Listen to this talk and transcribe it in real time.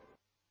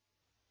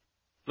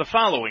The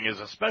following is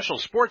a special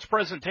sports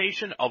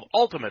presentation of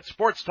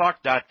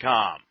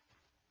UltimateSportsTalk.com.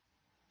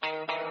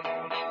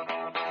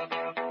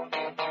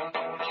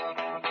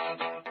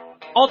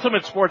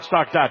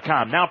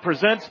 UltimateSportsTalk.com now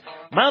presents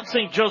Mount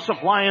St. Joseph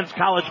Lions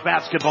College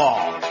Basketball.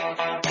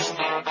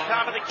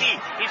 Top of the key.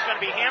 He's going to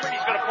be hammered.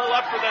 He's going to pull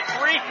up for the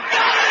three. He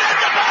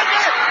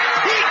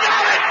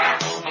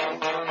got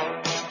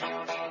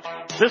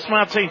it! This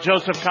Mount St.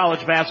 Joseph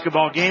College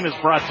basketball game is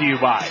brought to you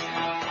by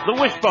The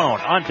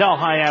Wishbone on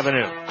Delhi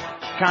Avenue.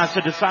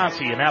 Casa de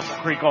Sassi in Apple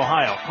Creek,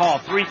 Ohio. Call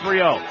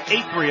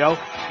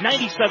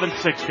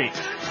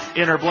 330-830-9760.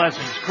 Inner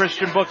Blessings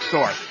Christian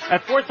Bookstore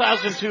at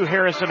 4002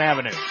 Harrison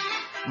Avenue.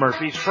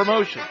 Murphy's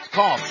Promotions.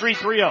 Call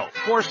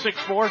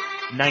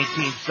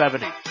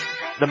 330-464-1970.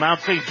 The Mount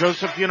St.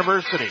 Joseph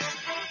University.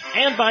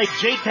 And by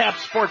J-Tap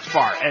Sports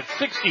Bar at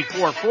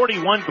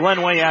 6441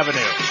 Glenway Avenue.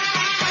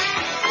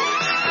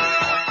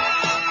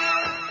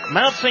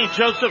 Mount St.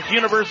 Joseph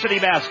University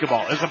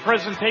basketball is a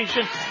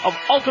presentation of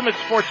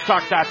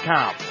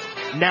UltimateSportsTalk.com.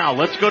 Now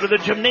let's go to the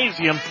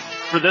gymnasium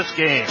for this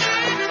game.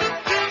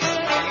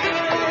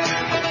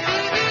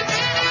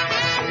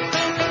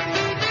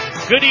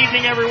 Good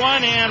evening,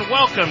 everyone, and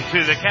welcome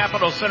to the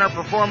Capital Center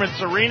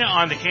Performance Arena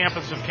on the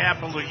campus of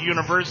Capital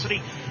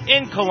University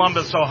in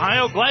Columbus,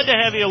 Ohio. Glad to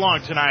have you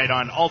along tonight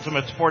on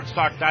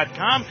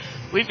UltimateSportsTalk.com.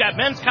 We've got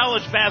men's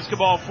college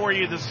basketball for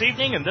you this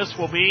evening, and this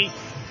will be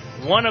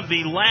one of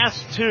the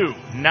last two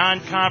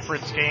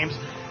non-conference games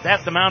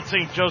that the Mount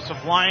St.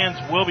 Joseph Lions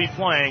will be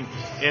playing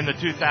in the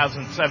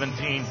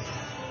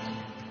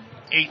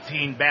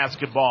 2017-18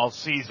 basketball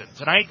season.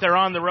 Tonight they're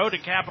on the road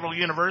at Capital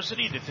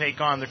University to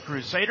take on the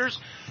Crusaders.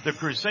 The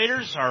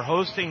Crusaders are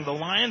hosting the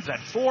Lions at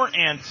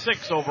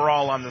 4-6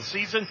 overall on the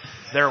season.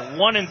 They're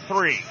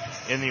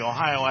 1-3 in the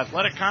Ohio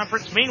Athletic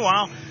Conference.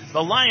 Meanwhile,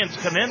 the Lions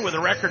come in with a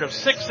record of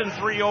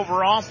 6-3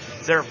 overall.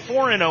 They're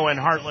 4-0 in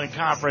Heartland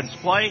Conference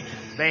play.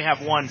 They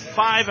have won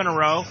 5 in a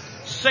row,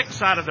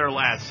 6 out of their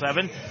last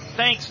 7,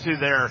 thanks to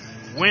their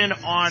win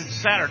on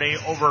Saturday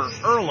over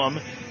Earlham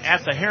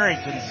at the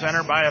Harrington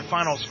Center by a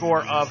final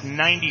score of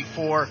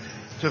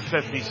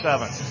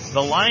 94-57.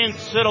 The Lions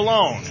sit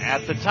alone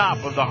at the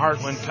top of the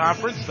Heartland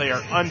Conference. They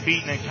are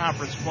unbeaten in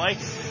conference play.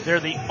 They're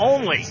the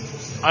only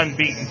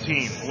unbeaten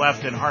team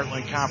left in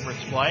Heartland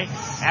Conference play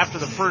after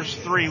the first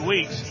 3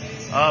 weeks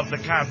of the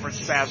conference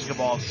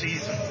basketball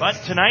season.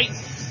 But tonight,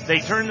 they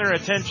turn their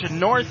attention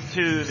north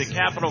to the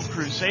Capital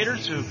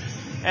Crusaders, who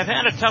have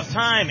had a tough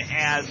time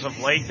as of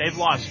late. They've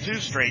lost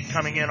 2 straight,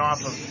 coming in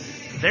off of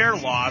their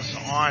loss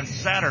on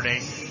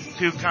Saturday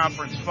to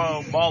conference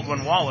foe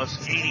Baldwin Wallace,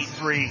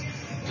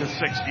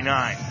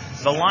 83-69.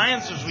 The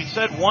Lions, as we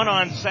said, won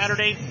on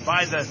Saturday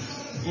by the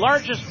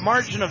largest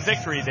margin of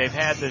victory they've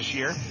had this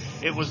year.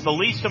 It was the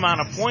least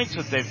amount of points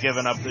that they've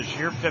given up this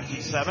year,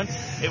 57.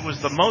 It was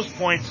the most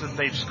points that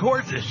they've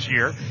scored this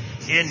year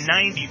in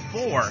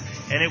 94.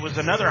 And it was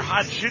another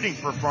hot shooting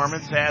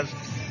performance as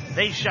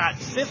they shot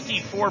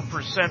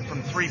 54%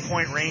 from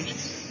three-point range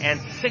and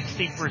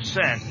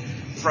 60%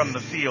 from the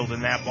field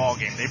in that ball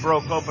game. They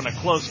broke open a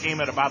close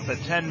game at about the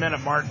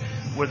 10-minute mark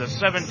with a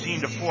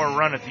 17-4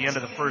 run at the end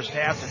of the first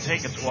half to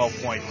take a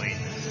 12-point lead.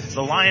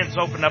 The Lions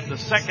opened up the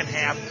second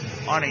half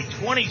on a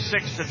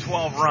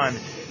 26-12 run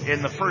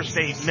in the first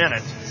 8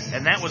 minutes,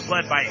 and that was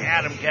led by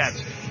Adam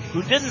Getz,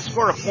 who didn't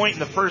score a point in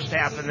the first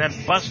half and then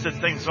busted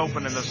things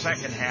open in the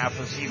second half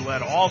as he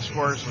led all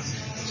scorers with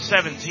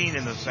 17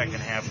 in the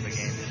second half of the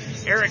game.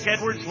 Eric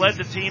Edwards led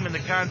the team in the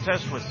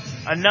contest with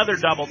another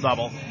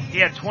double-double. He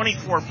had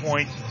 24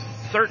 points,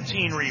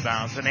 13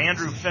 rebounds, and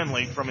Andrew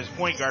Finley from his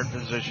point guard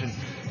position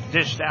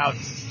dished out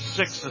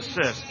 6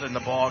 assists in the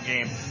ball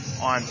game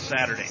on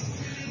Saturday.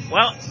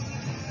 Well,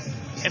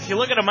 if you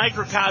look at a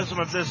microcosm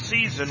of this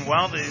season,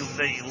 well, the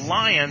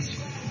Lions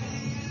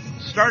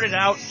started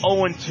out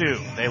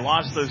 0-2. They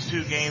lost those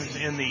 2 games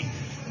in the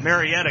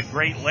Marietta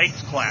Great Lakes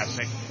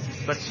Classic.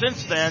 But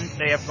since then,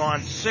 they have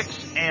gone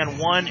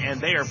 6-1, and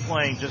they are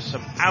playing just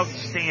some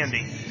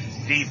outstanding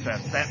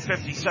defense. That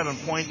 57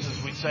 points,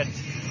 as we said,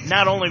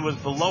 not only was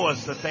the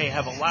lowest that they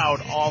have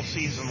allowed all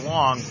season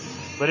long,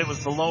 but it was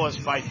the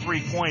lowest by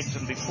 3 points.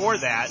 And before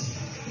that,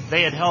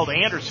 they had held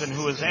Anderson,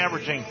 who was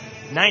averaging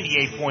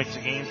 98 points a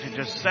game, to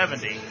just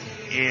 70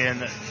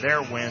 in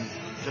their win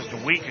just a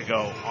week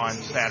ago on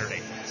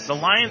Saturday. The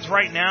Lions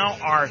right now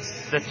are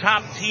the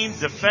top team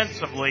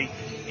defensively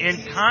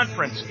in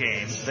conference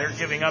games. They're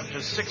giving up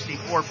just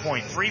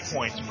 64.3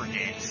 points per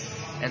game.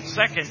 And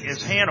second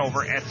is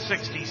Hanover at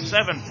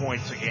 67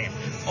 points a game.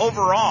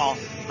 Overall,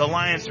 the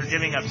Lions are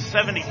giving up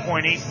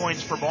 70.8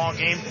 points per ball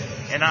game.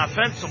 And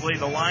offensively,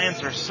 the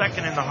Lions are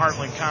second in the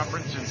Heartland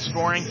Conference in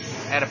scoring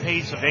at a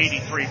pace of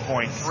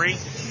 83.3.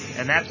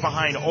 And that's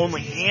behind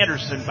only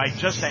Anderson by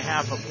just a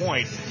half a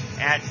point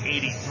at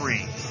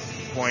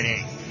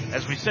 83.8.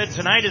 As we said,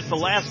 tonight is the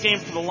last game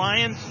for the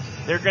Lions.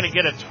 They're going to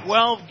get a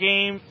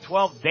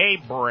 12-day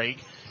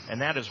break,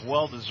 and that is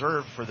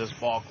well-deserved for this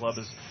ball club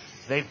as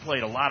they've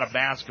played a lot of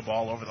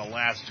basketball over the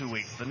last 2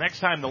 weeks. The next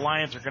time the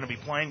Lions are going to be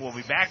playing will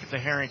be back at the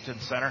Harrington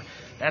Center.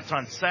 That's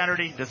on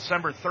Saturday,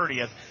 December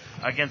 30th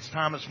against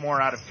Thomas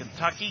More out of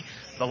Kentucky.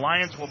 The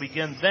Lions will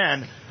begin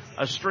then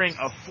a string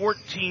of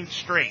 14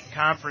 straight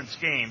conference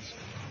games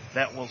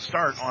that will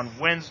start on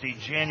Wednesday,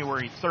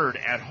 January 3rd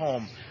at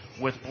home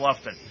with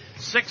Bluffton.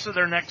 6 of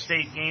their next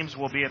 8 games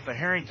will be at the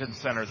Harrington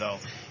Center, though,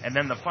 and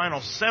then the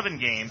final 7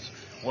 games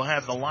will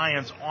have the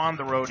Lions on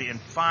the road in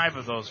 5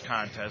 of those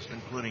contests,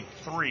 including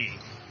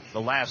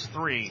the last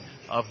 3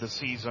 of the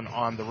season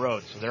on the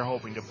road. So they're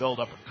hoping to build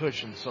up a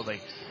cushion so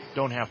they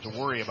don't have to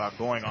worry about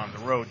going on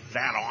the road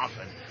that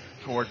often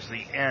towards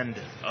the end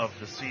of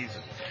the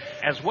season.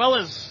 As well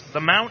as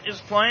the Mount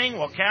is playing,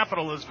 well,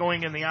 Capital is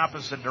going in the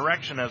opposite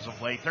direction as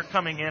of late. They're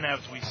coming in, as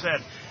we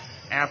said,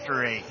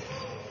 after a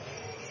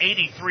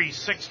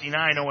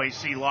 83-69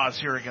 OAC loss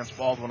here against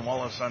Baldwin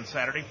Wallace on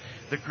Saturday.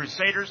 The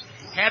Crusaders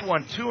had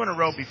won 2 in a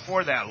row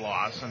before that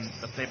loss,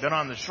 but they've been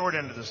on the short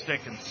end of the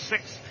stick in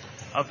 6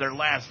 of their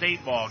last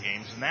 8 ball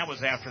games, and that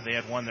was after they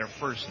had won their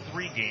first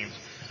 3 games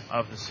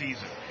of the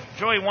season.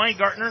 Joey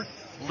Weingartner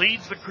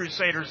leads the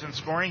Crusaders in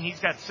scoring. He's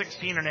got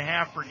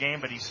 16.5 per game,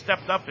 but he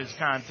stepped up his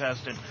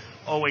contest in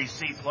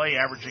OAC play,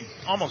 averaging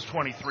almost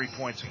 23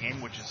 points a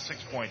game, which is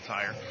 6 points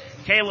higher.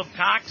 Caleb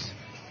Cox,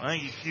 well,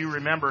 if you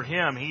remember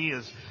him, he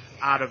is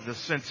out of the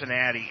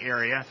Cincinnati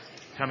area,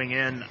 coming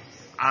in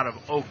out of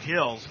Oak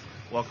Hills.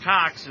 Well,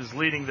 Cox is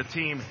leading the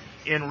team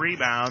in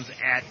rebounds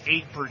at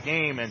 8 per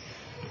game, and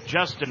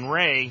Justin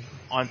Ray,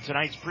 on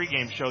tonight's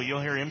pregame show,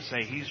 you'll hear him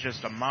say he's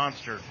just a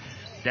monster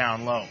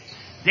down low.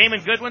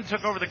 Damon Goodwin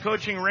took over the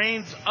coaching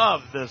reins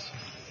of this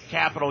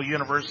Capital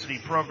University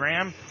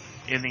program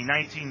in the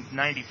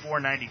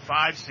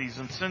 1994-95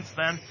 season. Since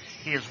then,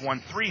 he has won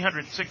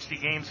 360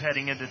 games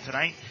heading into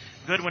tonight.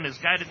 Goodwin has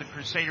guided the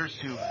Crusaders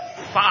to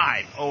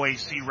 5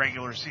 OAC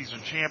regular season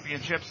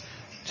championships,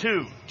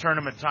 2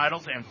 tournament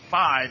titles, and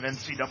 5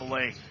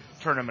 NCAA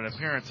tournament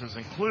appearances,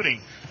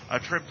 including a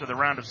trip to the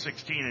round of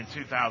 16 in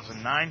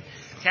 2009.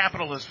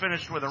 Capital has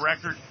finished with a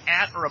record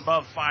at or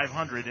above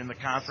 500 in the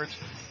conference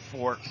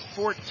for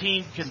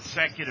 14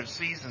 consecutive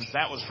seasons.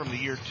 That was from the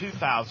year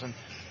 2000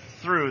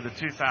 through the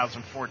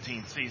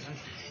 2014 season.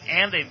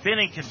 And they've been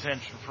in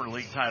contention for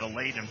league title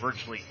late in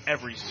virtually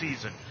every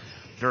season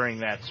during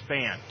that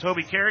span.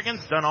 Toby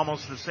Kerrigan's done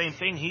almost the same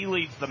thing. He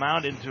leads the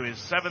Mount into his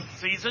 7th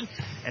season,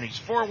 and he's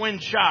 4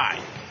 wins shy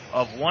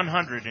of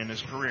 100 in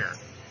his career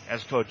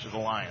as coach of the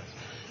Lions.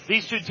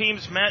 These two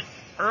teams met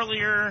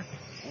earlier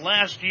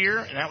last year,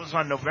 and that was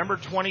on November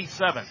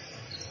 27th,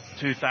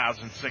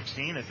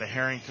 2016 at the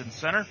Harrington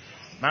Center.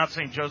 Mount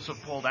St. Joseph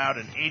pulled out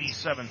an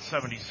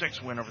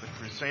 87-76 win over the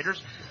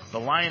Crusaders. The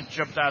Lions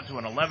jumped out to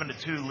an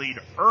 11-2 lead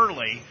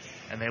early,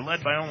 and they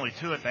led by only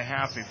 2 at the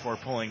half before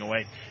pulling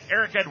away.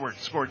 Eric Edwards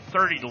scored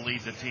 30 to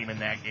lead the team in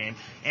that game.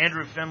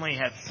 Andrew Finley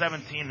had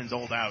 17 and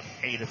doled out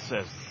 8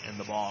 assists in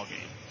the ball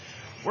game.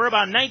 We're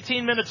about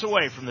 19 minutes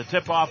away from the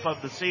tip-off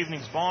of this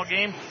evening's ball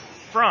game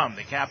from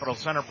the Capital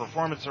Center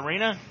Performance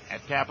Arena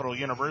at Capital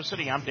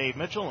University. I'm Dave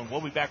Mitchell, and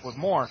we'll be back with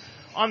more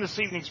on this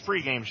evening's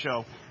pregame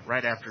show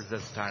right after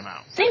this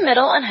timeout. State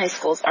middle and high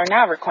schools are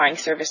now requiring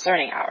service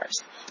learning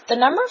hours. The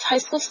number of high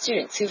school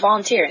students who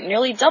volunteer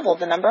nearly doubled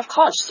the number of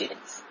college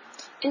students.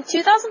 In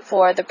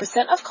 2004, the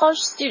percent of college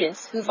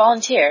students who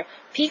volunteer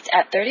peaked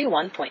at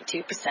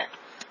 31.2%.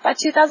 By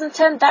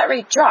 2010, that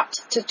rate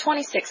dropped to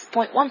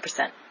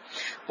 26.1%.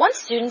 Once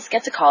students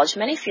get to college,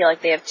 many feel like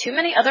they have too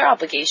many other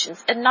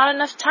obligations and not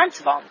enough time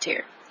to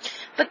volunteer.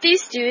 But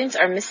these students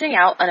are missing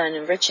out on an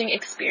enriching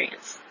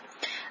experience.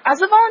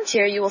 As a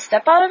volunteer, you will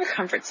step out of your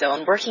comfort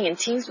zone working in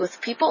teams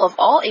with people of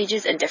all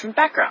ages and different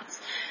backgrounds.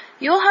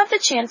 You will have the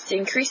chance to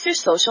increase your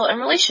social and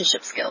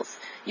relationship skills.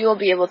 You will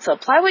be able to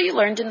apply what you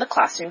learned in the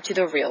classroom to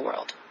the real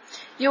world.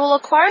 You will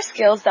acquire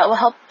skills that will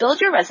help build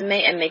your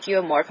resume and make you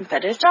a more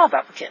competitive job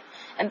applicant.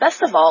 And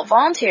best of all,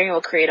 volunteering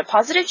will create a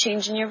positive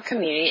change in your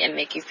community and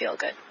make you feel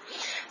good.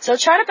 So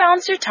try to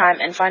balance your time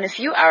and find a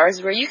few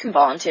hours where you can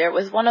volunteer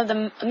with one of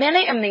the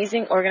many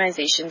amazing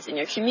organizations in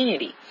your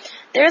community.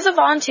 There is a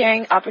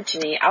volunteering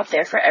opportunity out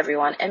there for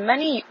everyone and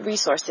many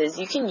resources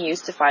you can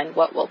use to find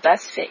what will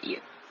best fit you.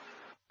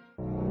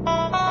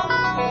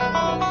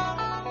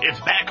 It's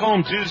back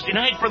home Tuesday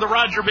night for the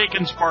Roger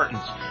Bacon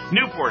Spartans.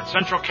 Newport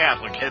Central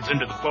Catholic heads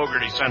into the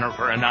Fogarty Center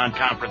for a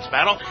non-conference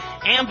battle,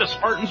 and the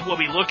Spartans will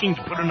be looking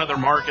to put another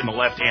mark in the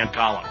left-hand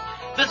column.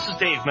 This is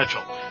Dave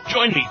Mitchell.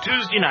 Join me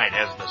Tuesday night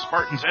as the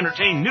Spartans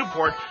entertain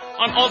Newport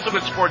on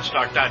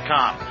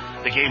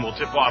UltimateSportsTalk.com. The game will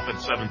tip off at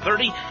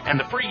 7:30, and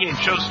the pregame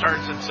show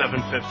starts at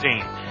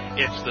 7:15.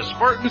 It's the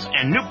Spartans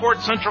and Newport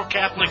Central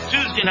Catholic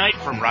Tuesday night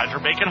from Roger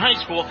Bacon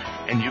High School,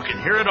 and you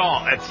can hear it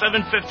all at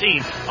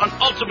 7:15 on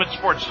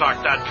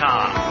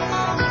UltimateSportsTalk.com.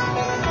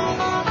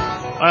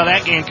 Well,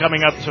 that game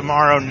coming up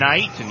tomorrow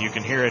night, and you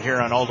can hear it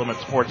here on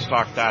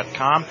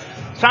UltimateSportsTalk.com.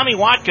 Tommy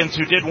Watkins,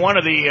 who did one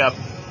of the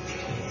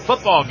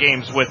football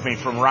games with me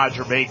from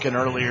Roger Bacon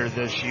earlier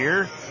this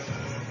year,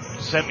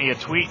 sent me a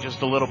tweet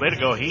just a little bit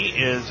ago. He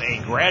is a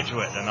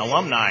graduate, an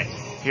alumni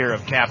here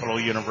of Capital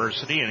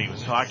University, and he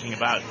was talking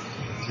about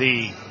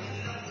the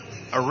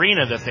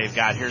arena that they've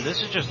got here.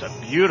 This is just a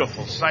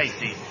beautiful sight.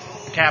 The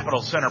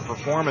Capital Center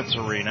Performance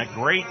Arena.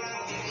 Great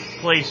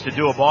place to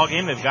do a ball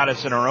game. They've got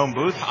us in our own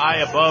booth, high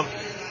above,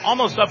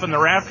 almost up in the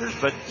rafters,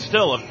 but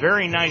still a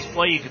very nice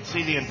play. You can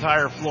see the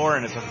entire floor,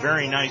 and it's a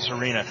very nice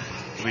arena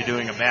to be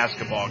doing a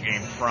basketball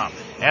game from.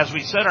 As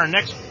we said, our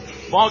next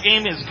ball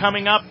game is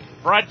coming up,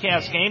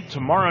 broadcast game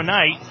tomorrow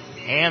night,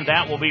 and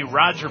that will be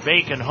Roger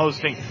Bacon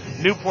hosting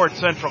Newport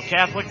Central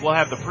Catholic. We'll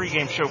have the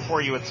pregame show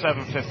for you at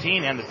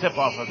 7:15 and the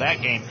tip-off of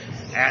that game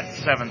at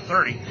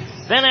 7:30.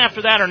 Then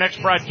after that, our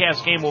next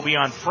broadcast game will be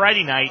on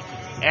Friday night,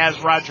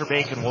 as Roger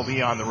Bacon will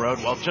be on the road,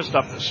 well, just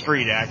up the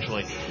street,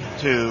 actually,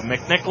 to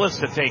McNicholas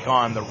to take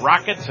on the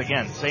Rockets.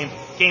 Again, same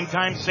game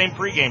time, same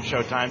pregame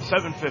show time,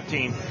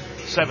 7:15,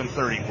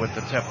 7:30 with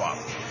the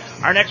tip-off.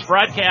 Our next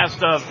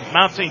broadcast of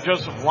Mount St.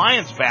 Joseph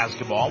Lions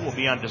basketball will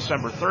be on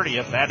December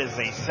 30th. That is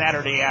a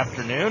Saturday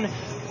afternoon,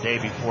 day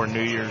before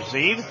New Year's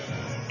Eve,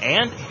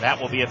 and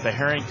that will be at the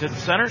Harrington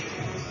Center.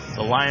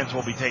 The Lions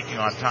will be taking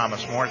on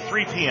Thomas More at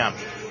 3 p.m.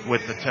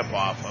 with the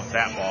tip-off of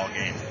that ball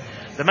game.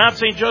 The Mount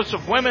St.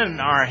 Joseph women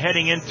are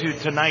heading into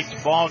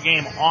tonight's ball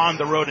game on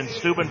the road in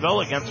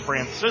Steubenville against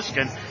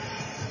Franciscan,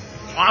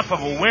 off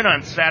of a win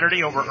on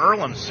Saturday over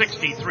Earlham,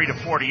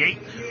 63-48.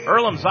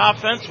 Earlham's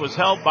offense was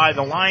held by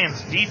the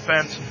Lions'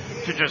 defense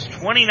to just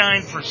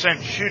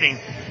 29% shooting,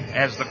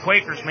 as the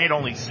Quakers made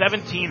only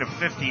 17 of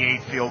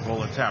 58 field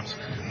goal attempts.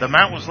 The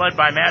Mount was led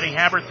by Maddie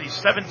Haberthy,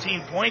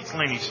 17 points.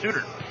 Lainey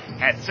Studer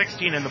had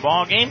 16 in the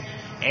ball game,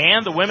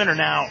 and the women are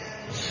now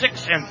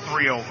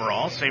 6-3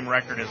 overall, same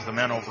record as the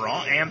men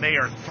overall, and they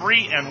are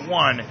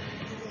 3-1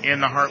 in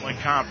the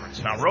Heartland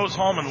Conference. Now,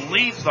 Rose-Hulman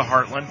leads the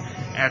Heartland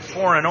at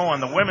 4-0 on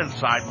the women's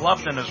side.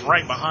 Bluffton is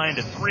right behind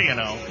at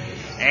 3-0,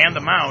 and the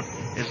Mount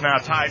is now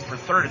tied for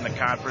third in the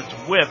conference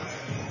with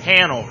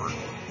Hanover.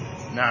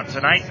 Now,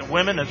 tonight, the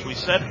women, as we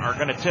said, are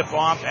going to tip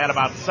off at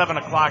about 7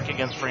 o'clock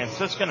against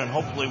Franciscan, and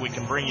hopefully we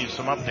can bring you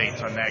some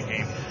updates on that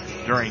game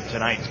during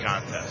tonight's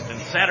contest. In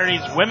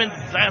Saturday's women's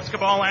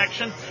basketball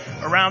action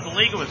around the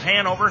league, it was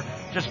Hanover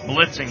just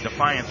blitzing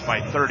Defiance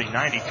by 30,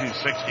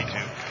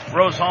 92-62.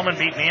 Rose-Hulman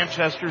beat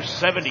Manchester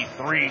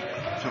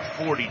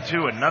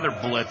 73-42, another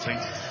blitzing.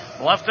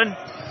 Bluffton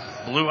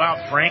blew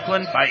out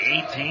Franklin by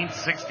 18,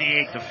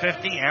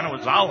 68-50, and it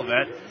was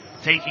Olivet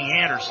taking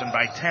Anderson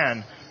by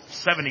 10,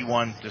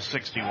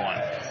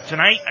 71-61.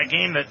 Tonight, a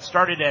game that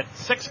started at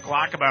 6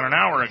 o'clock about an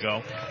hour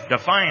ago.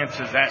 Defiance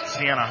is at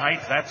Siena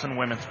Heights. That's in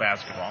women's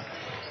basketball.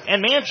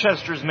 And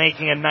Manchester's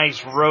making a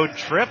nice road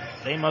trip.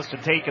 They must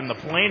have taken the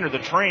plane or the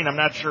train. I'm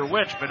not sure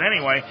which. But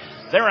anyway,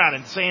 they're out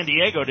in San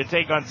Diego to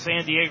take on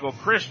San Diego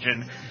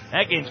Christian.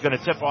 That game's going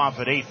to tip off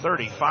at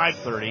 8:30,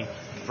 5:30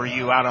 for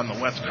you out on the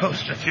West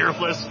Coast if you're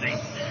listening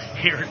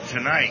here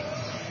tonight.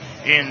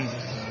 In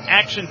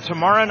action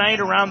tomorrow night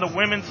around the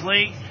Women's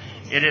League,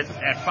 it is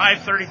at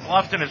 5:30.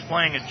 Bluffton is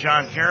playing at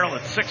John Carroll.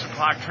 At 6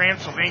 o'clock,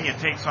 Transylvania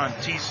takes on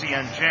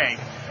TCNJ.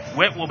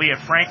 Witt will be at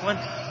Franklin.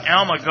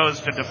 Alma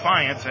goes to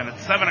Defiance. And at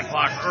 7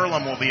 o'clock,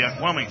 Earlham will be at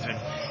Wilmington.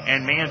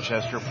 And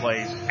Manchester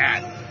plays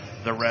at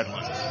the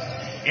Redlands.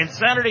 In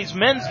Saturday's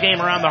men's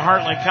game around the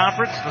Heartland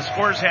Conference, the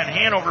scores had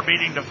Hanover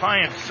beating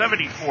Defiance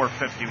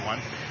 74-51.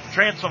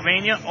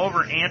 Transylvania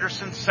over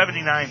Anderson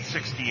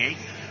 79-68.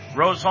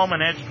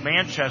 Rose-Hulman edged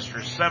Manchester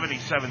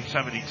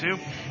 77-72.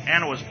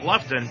 And it was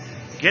Bluffton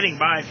getting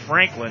by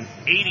Franklin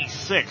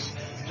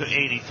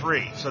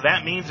 86-83. So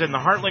that means in the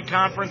Heartland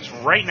Conference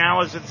right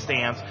now as it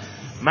stands,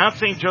 Mount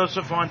St.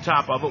 Joseph on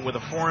top of it with a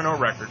 4-0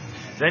 record.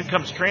 Then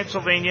comes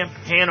Transylvania,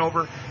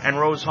 Hanover, and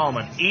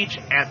Rose-Hulman, each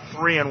at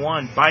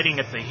 3-1, biting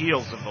at the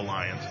heels of the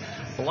Lions.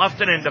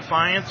 Bluffton and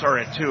Defiance are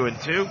at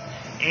 2-2.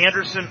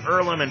 Anderson,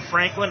 Earlham, and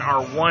Franklin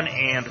are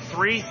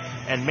 1-3,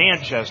 and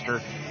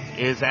Manchester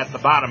is at the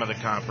bottom of the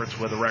conference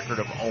with a record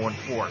of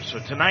 0-4. So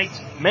tonight's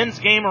men's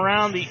game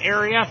around the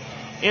area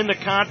in the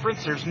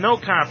conference, there's no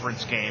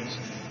conference games.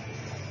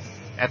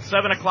 At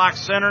 7 o'clock,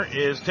 Center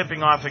is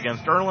tipping off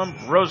against Earlham.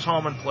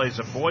 Rose-Hulman plays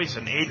at Boyce,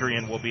 and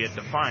Adrian will be at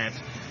Defiance.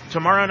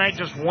 Tomorrow night,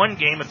 just one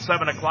game at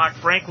 7 o'clock.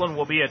 Franklin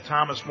will be at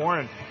Thomas More,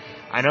 and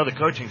I know the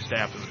coaching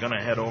staff is going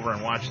to head over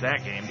and watch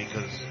that game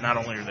because not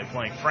only are they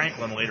playing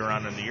Franklin later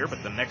on in the year,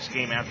 but the next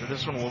game after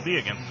this one will be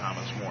against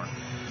Thomas More.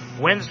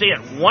 Wednesday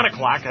at 1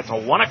 o'clock, that's a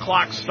 1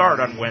 o'clock start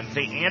on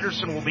Wednesday.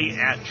 Anderson will be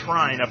at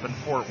Trine up in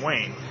Fort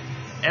Wayne.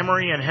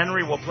 Emory and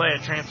Henry will play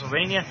at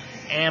Transylvania,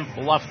 and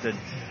Bluffton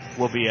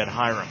will be at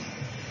Hiram.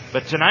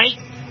 But tonight,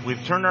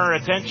 we've turned our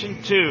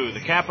attention to the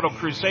Capital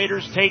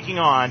Crusaders taking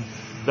on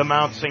the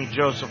Mount St.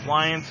 Joseph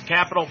Lions.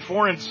 Capital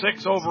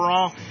 4-6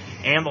 overall,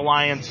 and the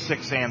Lions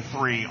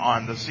 6-3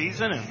 on the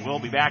season. And we'll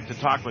be back to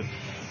talk with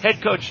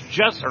head coach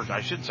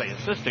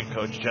assistant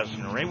coach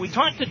Justin Ray. We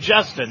talked to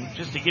Justin,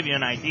 just to give you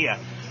an idea.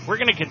 We're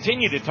going to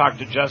continue to talk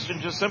to Justin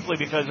just simply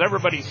because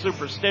everybody's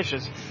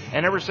superstitious.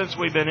 And ever since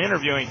we've been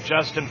interviewing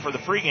Justin for the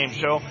pregame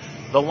show,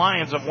 the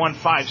Lions have won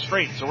 5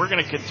 straight. So we're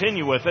going to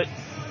continue with it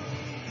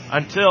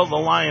until the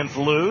Lions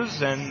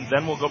lose, and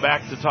then we'll go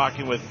back to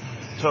talking with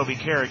Toby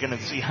Kerrigan and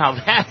see how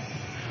that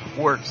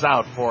works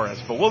out for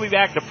us. But we'll be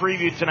back to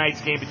preview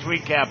tonight's game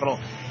between Capital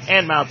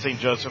and Mount St.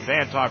 Joseph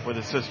and talk with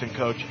assistant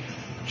coach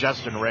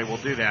Justin Ray. We'll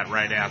do that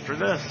right after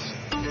this.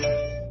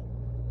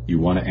 You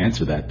want to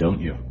answer that,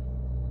 don't you?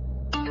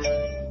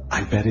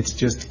 I bet it's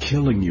just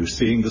killing you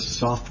seeing the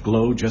soft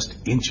glow just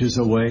inches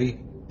away.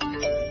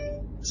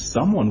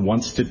 Someone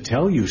wants to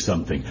tell you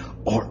something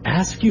or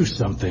ask you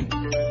something.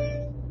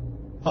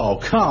 Oh,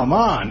 come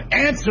on,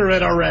 answer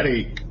it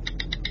already!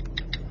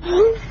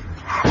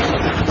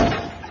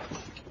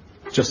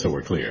 Just so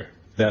we're clear,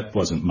 that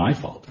wasn't my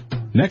fault.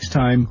 Next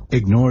time,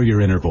 ignore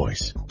your inner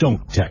voice.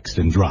 Don't text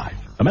and drive.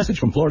 A message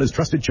from Florida's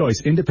trusted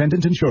choice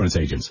independent insurance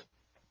agents.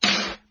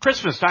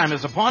 Christmas time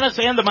is upon us,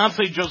 and the Mount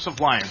St. Joseph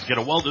Lions get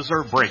a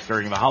well-deserved break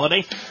during the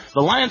holiday.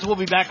 The Lions will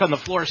be back on the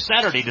floor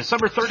Saturday,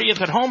 December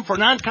 30th at home for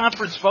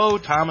non-conference foe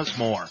Thomas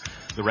More.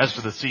 The rest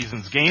of the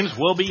season's games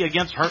will be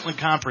against Heartland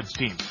Conference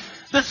teams.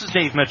 This is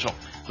Dave Mitchell.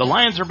 The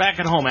Lions are back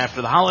at home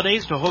after the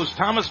holidays to host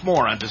Thomas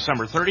More on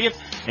December 30th,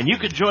 and you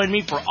can join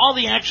me for all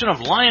the action of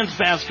Lions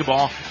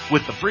basketball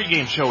with the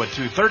pregame show at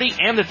 2:30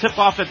 and the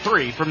tip-off at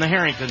 3 from the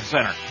Harrington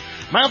Center.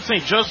 Mount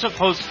St. Joseph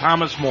hosts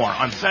Thomas More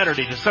on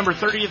Saturday, December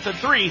 30th at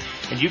 3,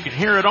 and you can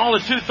hear it all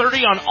at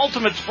 2:30 on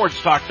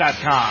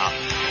UltimateSportsTalk.com.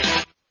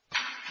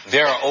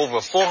 There are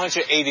over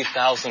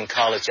 480,000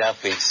 college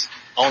athletes.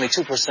 Only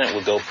 2%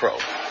 will go pro.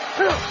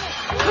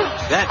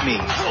 That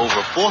means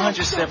over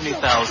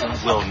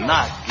 470,000 will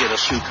not get a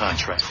shoe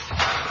contract.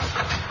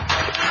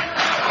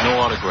 No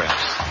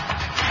autographs.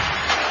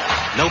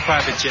 No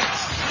private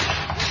jets.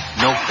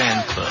 No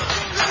fan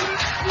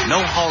clubs.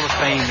 No Hall of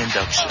Fame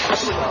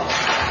inductions.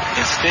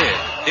 Instead,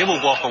 they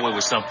will walk away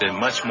with something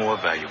much more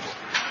valuable.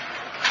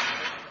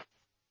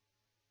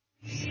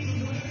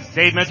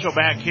 Dave Mitchell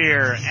back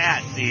here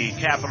at the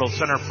Capitol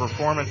Center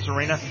Performance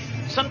Arena.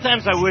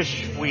 Sometimes I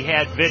wish we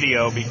had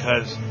video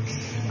because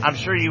I'm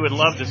sure you would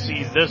love to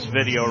see this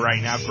video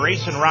right now.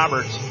 Grayson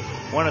Roberts,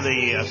 one of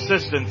the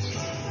assistants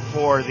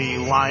for the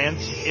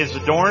Lions, is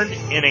adorned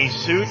in a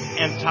suit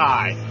and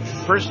tie.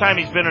 First time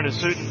he's been in a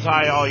suit and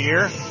tie all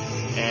year,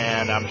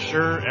 and I'm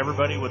sure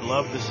everybody would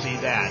love to see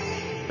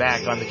that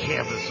back on the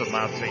campus of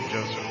Mount St.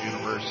 Joseph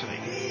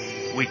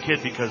University. We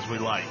kid because we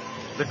like.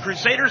 The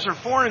Crusaders are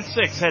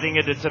 4-6 heading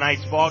into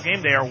tonight's ball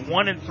game. They are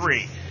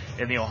 1-3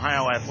 in the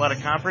Ohio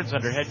Athletic Conference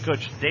under head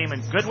coach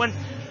Damon Goodwin.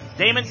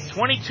 Damon,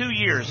 22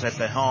 years at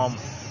the helm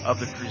of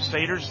the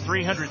Crusaders,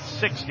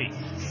 360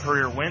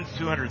 career wins,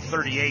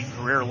 238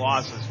 career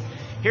losses.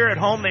 Here at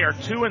home, they are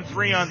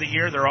 2-3 on the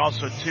year. They're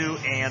also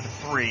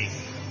 2-3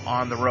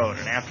 on the road.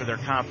 And after their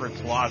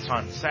conference loss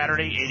on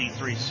Saturday,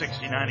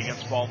 83-69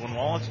 against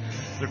Baldwin-Wallace,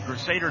 the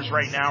Crusaders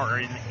right now are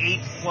in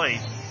 8th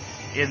place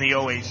in the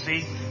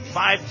OAC.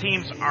 5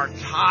 teams are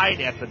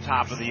tied at the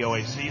top of the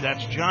OAC.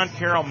 That's John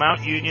Carroll,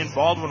 Mount Union,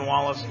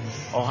 Baldwin-Wallace,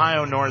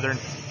 Ohio Northern,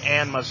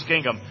 and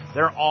Muskingum.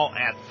 They're all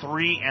at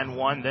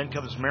 3-1. Then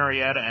comes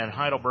Marietta and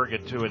Heidelberg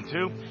at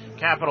 2-2.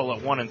 Capital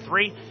at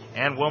 1-3,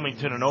 and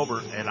Wilmington and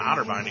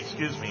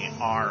Otterbein,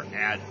 are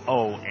at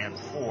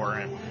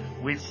 0-4. And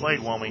we've played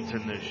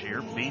Wilmington this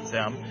year, beat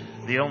them.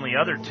 The only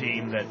other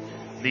team that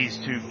these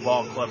two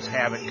ball clubs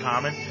have in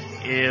common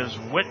is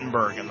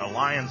Wittenberg, and the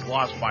Lions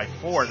lost by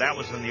 4. That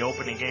was in the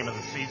opening game of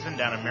the season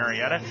down in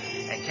Marietta.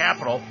 And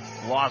Capital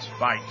lost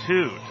by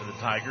 2 to the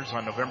Tigers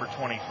on November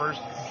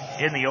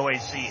 21st in the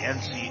OAC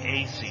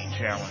NCAC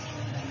Challenge.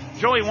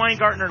 Joey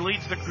Weingartner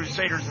leads the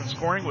Crusaders in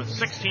scoring with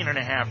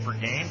 16.5 per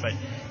game, but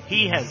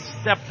he has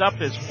stepped up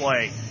his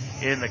play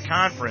in the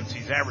conference.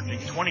 He's averaging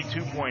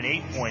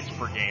 22.8 points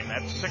per game.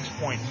 That's 6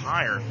 points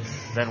higher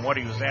than what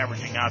he was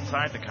averaging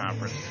outside the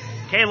conference.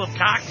 Caleb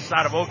Cox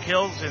out of Oak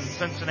Hills in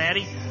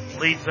Cincinnati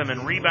leads them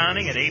in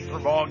rebounding at 8 per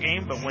ball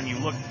game, but when you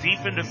look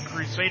deep into the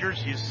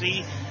Crusaders, you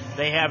see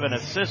they have an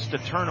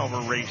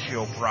assist-to-turnover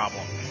ratio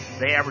problem.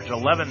 They average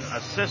 11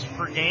 assists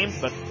per game,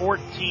 but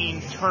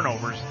 14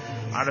 turnovers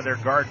out of their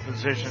guard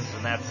positions,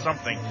 and that's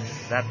something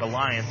that the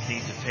Lions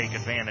need to take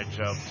advantage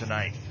of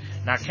tonight.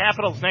 Now,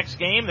 Capital's next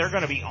game, they're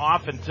going to be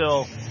off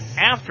until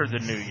after the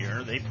new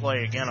year. They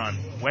play again on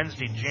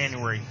Wednesday,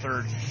 January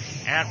 3rd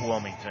at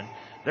Wilmington.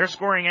 Their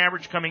scoring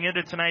average coming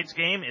into tonight's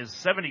game is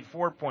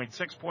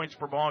 74.6 points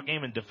per ball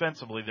game, and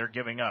defensively they're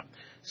giving up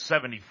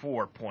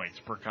 74 points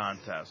per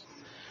contest.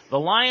 The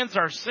Lions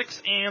are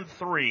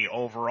 6-3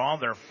 overall.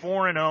 They're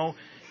 4-0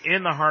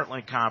 in the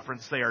Heartland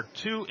Conference. They are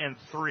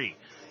 2-3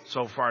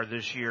 so far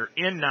this year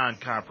in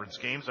non-conference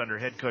games under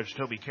head coach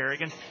Toby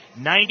Kerrigan.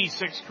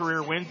 96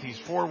 career wins. He's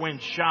 4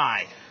 wins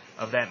shy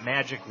of that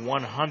magic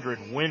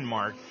 100 win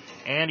mark,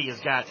 and he has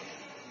got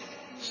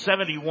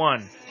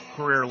 71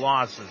 career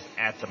losses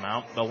at the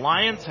Mount. The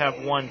Lions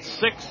have won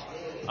 6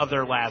 of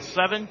their last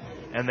 7,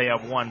 and they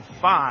have won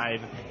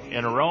 5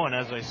 in a row. And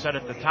as I said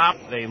at the top,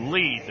 they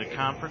lead the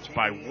conference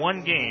by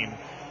 1 game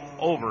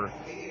over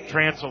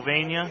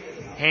Transylvania,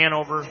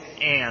 Hanover,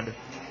 and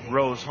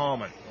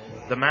Rose-Hulman.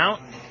 The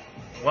Mount,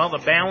 well, the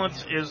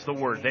balance is the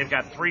word. They've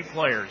got 3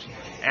 players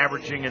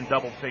averaging in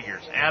double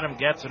figures. Adam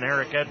Getz and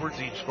Eric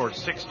Edwards each score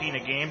 16 a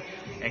game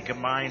and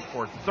combined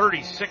for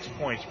 36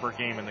 points per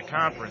game in the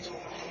conference.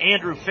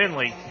 Andrew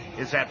Finley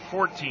is at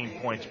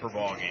 14 points per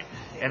ball game.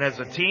 And as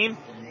a team,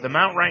 the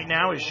Mount right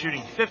now is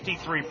shooting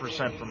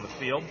 53% from the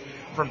field.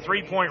 From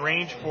three-point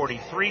range,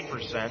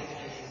 43%.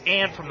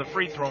 and from the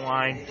free throw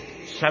line,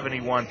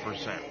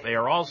 71%. They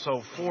are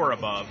also 4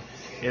 above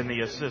in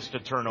the assist to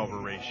turnover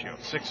ratio,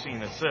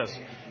 16 assists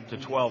to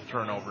 12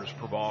 turnovers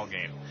per ball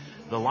game.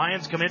 The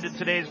Lions come into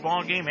today's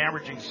ball game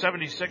averaging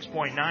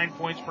 76.9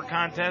 points per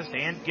contest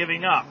and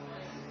giving up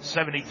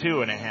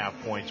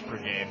 72.5 points per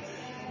game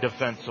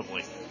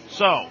defensively.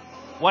 So,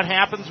 what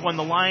happens when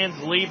the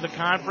Lions leave the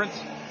conference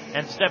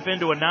and step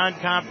into a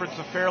non-conference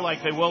affair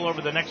like they will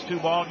over the next 2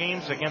 ball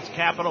games against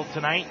Capital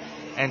tonight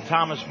and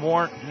Thomas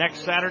More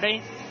next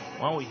Saturday?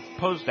 Well, we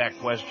posed that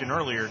question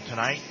earlier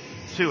tonight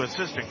to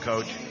assistant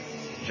coach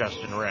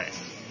Justin Ray.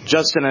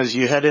 Justin, as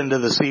you head into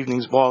this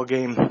evening's ball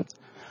game,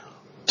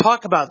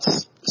 talk about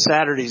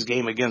Saturday's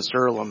game against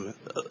Earlham.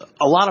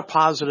 A lot of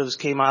positives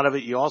came out of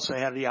it. You also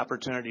had the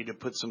opportunity to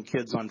put some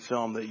kids on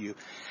film that you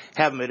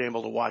haven't been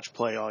able to watch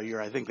play all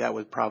year. I think that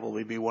would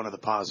probably be one of the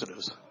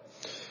positives.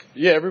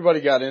 Yeah,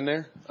 everybody got in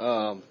there.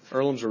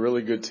 Earlham's a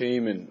really good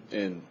team,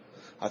 and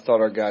I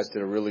thought our guys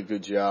did a really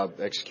good job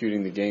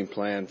executing the game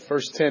plan.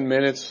 First 10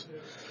 minutes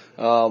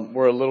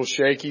were a little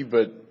shaky,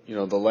 but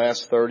the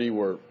last 30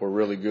 were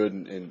really good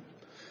and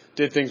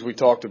did things we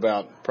talked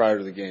about prior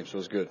to the game, so it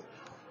was good.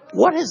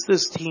 What has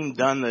this team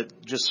done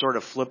that just sort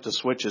of flipped a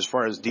switch as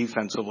far as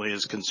defensively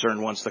is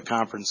concerned once the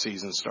conference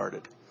season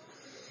started?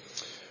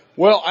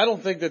 Well, I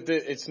don't think that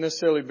it's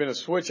necessarily been a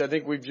switch. I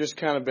think we've just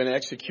kind of been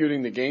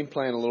executing the game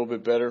plan a little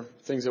bit better,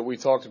 things that we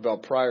talked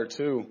about prior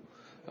to.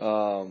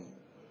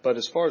 But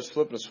as far as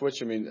flipping a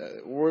switch, I mean,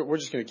 we're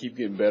just going to keep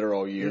getting better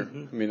all year.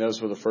 Mm-hmm. I mean, those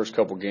were the first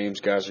couple games.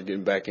 Guys are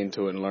getting back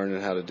into it and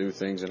learning how to do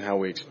things and how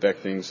we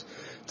expect things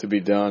to be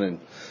done. And,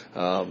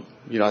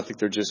 I think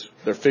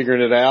they're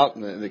figuring it out,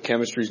 and the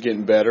chemistry's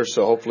getting better.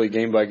 So hopefully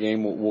game by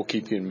game we'll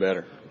keep getting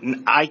better.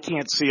 I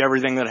can't see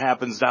everything that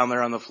happens down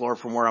there on the floor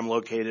from where I'm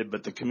located,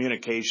 but the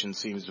communication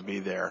seems to be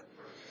there.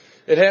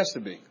 It has to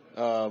be.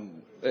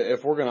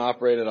 If we're going to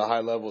operate at a high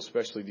level,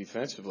 especially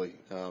defensively,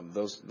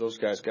 those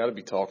guys got to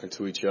be talking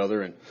to each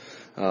other.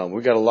 And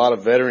we got a lot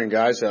of veteran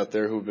guys out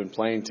there who've been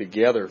playing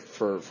together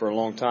for a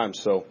long time.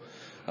 So,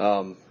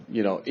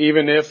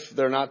 even if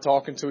they're not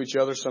talking to each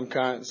other,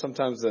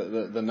 sometimes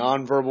the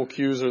nonverbal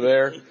cues are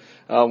there,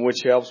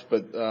 which helps.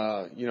 But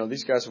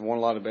these guys have won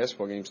a lot of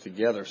basketball games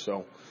together,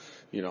 so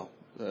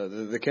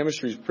the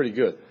chemistry is pretty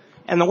good.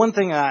 And the one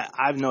thing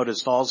I've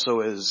noticed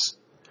also is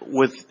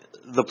with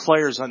the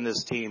players on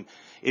this team,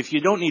 if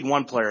you don't need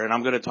one player, and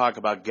I'm going to talk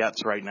about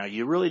Getz right now,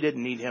 you really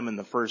didn't need him in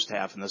the first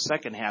half. In the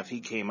second half, he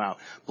came out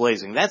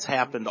blazing. That's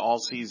happened all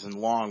season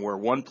long where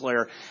one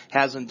player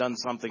hasn't done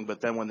something,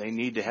 but then when they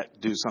need to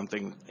do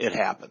something, it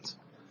happens.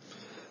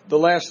 The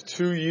last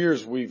 2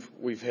 years,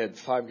 we've had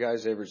 5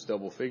 guys average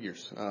double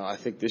figures. I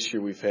think this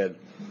year we've had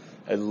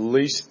at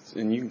least,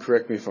 and you can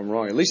correct me if I'm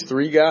wrong, at least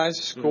 3 guys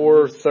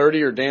score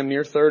 30 or damn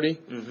near 30.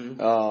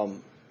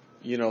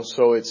 Mm-hmm.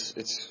 So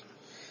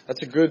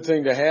that's a good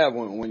thing to have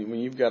when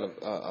you've got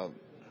a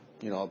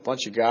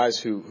bunch of guys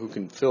who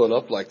can fill it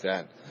up like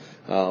that.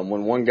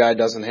 When one guy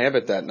doesn't have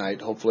it that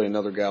night, hopefully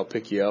another guy will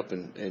pick you up,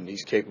 and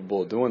he's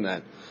capable of doing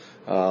that.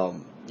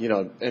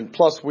 And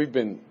plus we've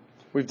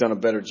done a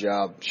better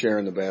job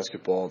sharing the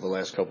basketball the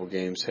last couple of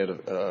games. Had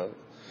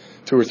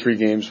 2 or 3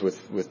 games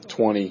with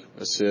 20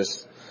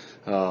 assists.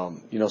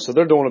 So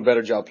they're doing a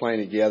better job playing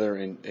together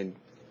and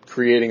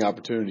creating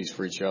opportunities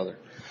for each other.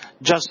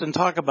 Justin,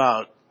 talk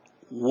about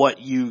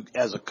what you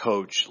as a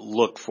coach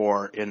look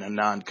for in a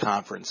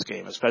non-conference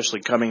game,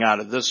 especially coming out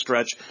of this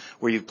stretch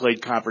where you've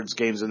played conference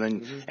games, and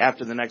then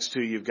after the next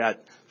 2, you've got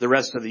the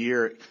rest of the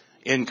year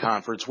in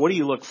conference. What do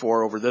you look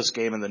for over this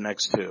game and the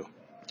next 2?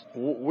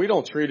 We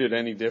don't treat it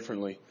any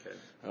differently.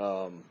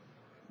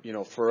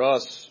 Okay. For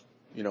us,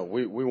 we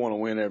want to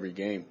win every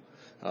game.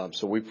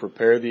 So we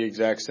prepare the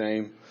exact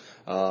same.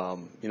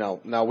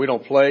 Now we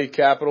don't play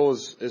Capital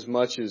as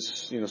much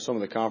as, some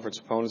of the conference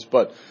opponents,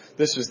 but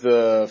this is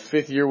the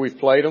 5th year we've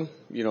played them,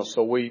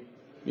 so we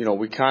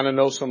kind of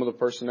know some of the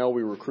personnel.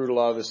 We recruit a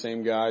lot of the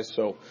same guys.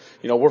 So,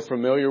 we're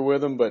familiar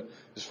with them, but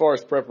as far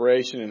as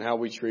preparation and how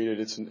we treat it,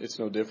 it's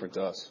no different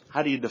to us.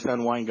 How do you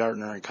defend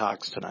Weingartner and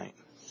Cox tonight?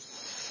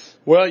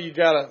 Well,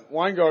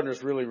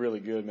 Weingartner's really, really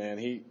good, man.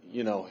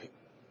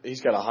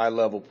 He's got a high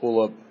level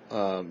pull up.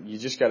 You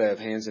just got to have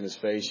hands in his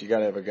face. You got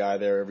to have a guy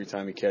there every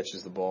time he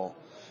catches the ball.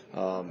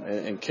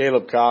 And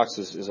Caleb Cox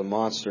is a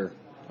monster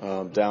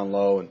down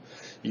low, and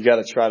you got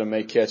to try to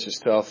make catches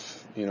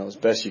tough, as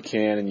best you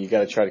can, and you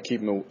got to try to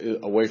keep him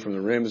away from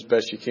the rim as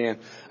best you can.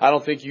 I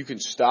don't think you can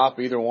stop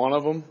either one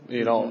of them.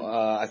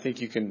 I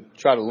think you can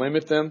try to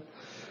limit them.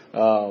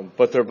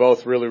 But they're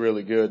both really,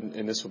 really good,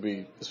 and this will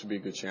be a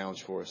good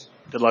challenge for us.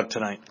 Good luck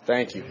tonight.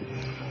 Thank you.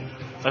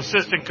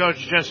 Assistant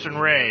Coach Justin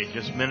Ray,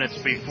 just minutes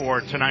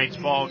before tonight's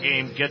ball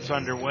game gets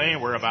underway.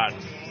 We're about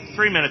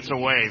 3 minutes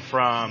away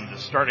from the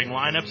starting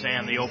lineups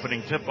and the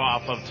opening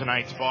tip-off of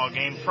tonight's ball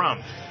game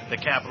from the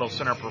Capital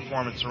Center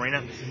Performance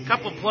Arena. A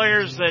couple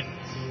players that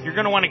you're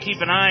going to want to keep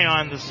an eye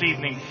on this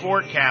evening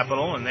for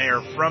Capital, and they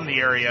are from the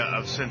area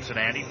of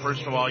Cincinnati.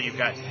 First of all, you've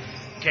got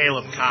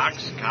Caleb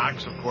Cox.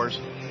 Cox, of course,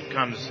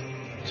 comes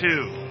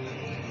to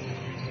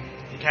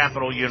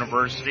Capital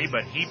University,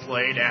 but he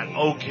played at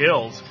Oak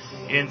Hills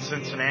in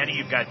Cincinnati.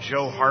 You've got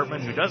Joe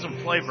Hartman, who doesn't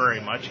play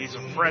very much. He's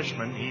a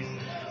freshman. He's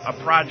a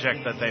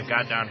project that they've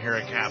got down here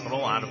at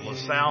Capital out of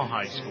LaSalle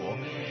High School.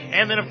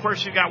 And then, of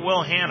course, you've got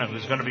Will Hanna,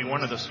 who's going to be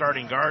one of the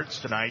starting guards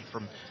tonight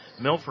from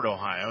Milford,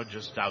 Ohio,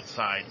 just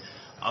outside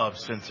of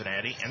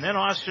Cincinnati. And then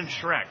Austin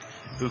Schreck,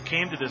 who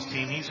came to this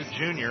team. He's a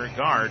junior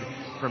guard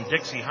from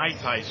Dixie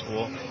Heights High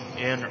School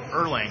in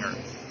Erlanger,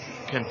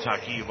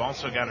 Kentucky. You've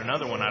also got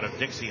another one out of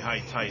Dixie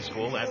Heights High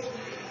School. That's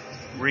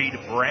Reed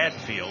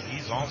Bradfield.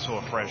 He's also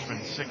a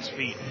freshman, 6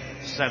 feet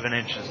 7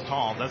 inches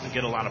tall. Doesn't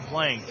get a lot of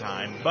playing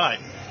time, but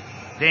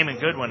Damon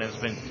Goodwin has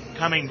been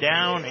coming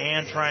down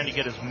and trying to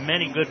get as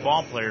many good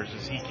ball players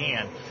as he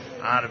can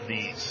out of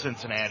the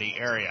Cincinnati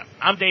area.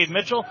 I'm Dave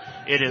Mitchell.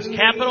 It is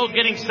Capital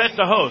getting set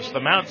to host the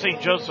Mount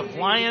St. Joseph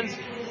Lions,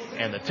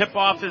 and the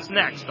tip-off is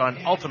next on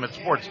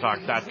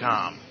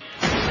UltimateSportsTalk.com.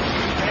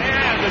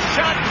 And the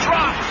shot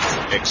drops.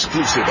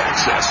 Exclusive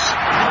access,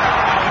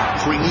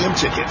 premium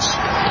tickets,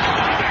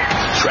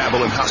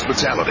 travel and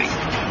hospitality,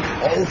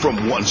 all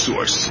from one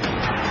source.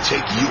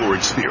 Take your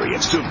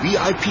experience to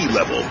VIP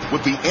level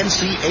with the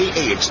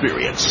NCAA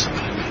experience.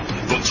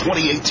 The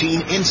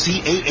 2018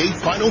 NCAA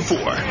Final Four.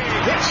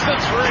 Hits the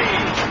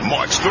three.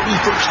 March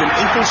 31st and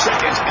April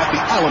 2nd at the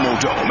Alamo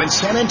Dome in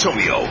San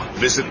Antonio.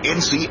 Visit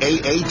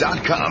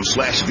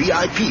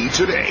ncaa.com/VIP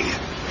today.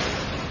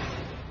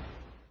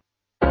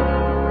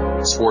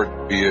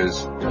 Sport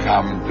is the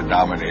common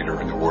denominator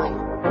in the world.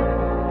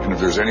 And if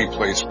there's any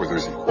place where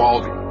there's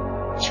equality,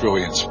 it's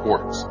really in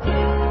sports.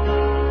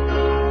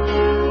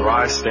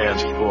 RISE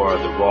stands for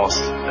the Ross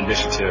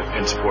Initiative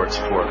in Sports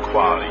for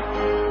Equality.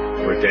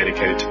 We're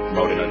dedicated to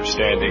promoting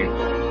understanding,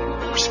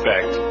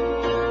 respect,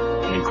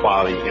 and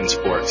equality in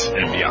sports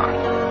and beyond.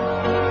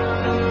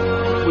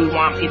 We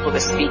want people to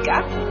speak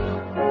up,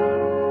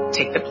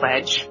 take the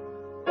pledge,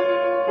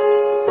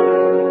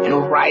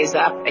 and rise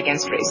up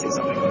against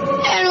racism.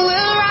 And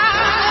we'll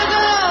rise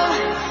up.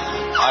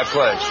 I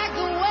pledge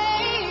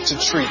to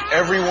treat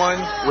everyone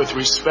with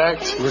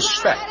respect,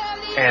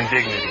 and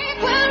dignity.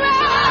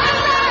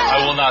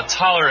 I will not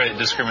tolerate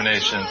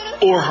discrimination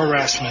Or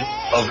harassment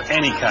of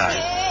any kind.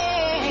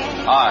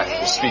 I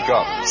will speak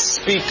up.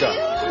 Speak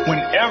up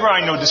whenever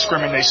I know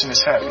discrimination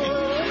is happening,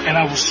 and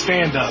I will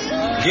stand up.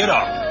 Get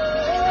up.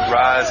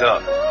 Rise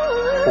up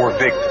for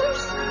victims.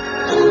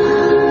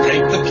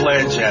 Take the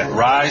pledge at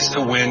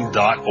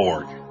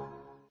risetowin.org.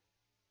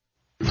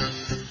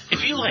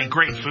 If you like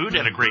great food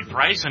at a great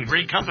price and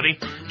great company,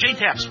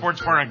 J-Tap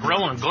Sports Bar and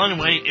Grill in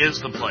Glenway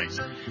is the place.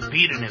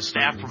 Pete and his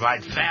staff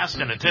provide fast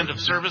and attentive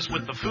service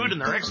with the food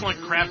and their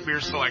excellent craft beer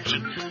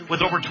selection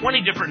with over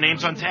 20 different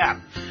names on tap.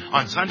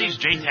 On Sundays,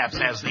 J-Taps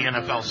has the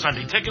NFL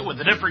Sunday Ticket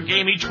with a different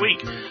game each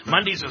week.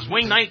 Mondays is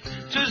Wing Night,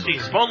 Tuesday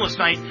is Boneless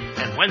Night,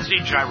 and Wednesday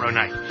Gyro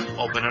Night.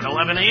 Open at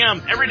 11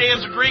 a.m. Every day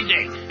is a great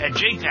day at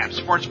J-Tap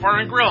Sports Bar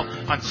and Grill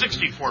on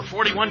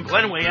 6441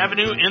 Glenway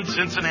Avenue in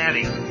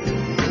Cincinnati.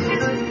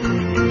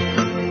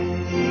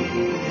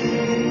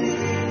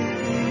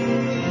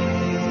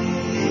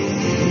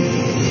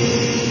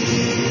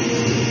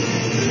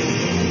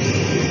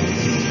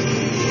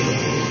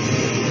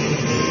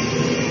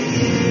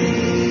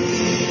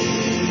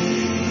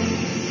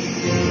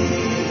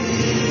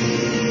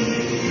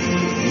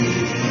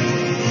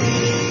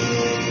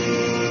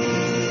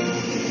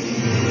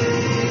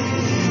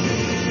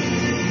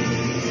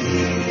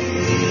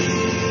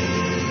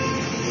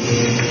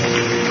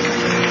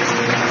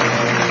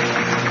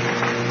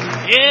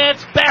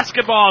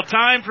 Basketball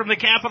time from the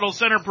Capital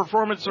Center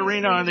Performance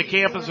Arena on the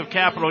campus of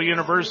Capital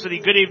University.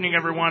 Good evening,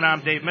 everyone. I'm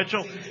Dave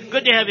Mitchell.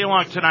 Good to have you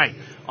along tonight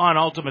on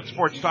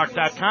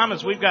UltimateSportsTalk.com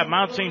as we've got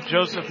Mount St.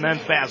 Joseph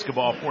men's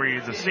basketball for you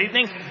this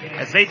evening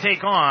as they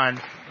take on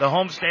the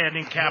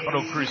homestanding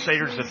Capital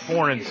Crusaders at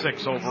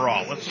 4-6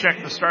 overall. Let's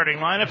check the starting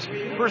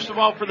lineups. First of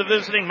all, for the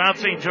visiting Mount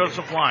St.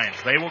 Joseph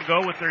Lions, they will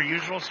go with their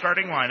usual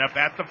starting lineup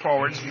at the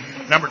forwards.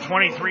 Number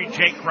 23,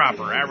 Jake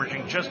Cropper,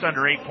 averaging just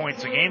under 8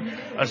 points a game,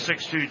 a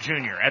 6'2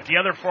 junior. At the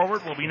other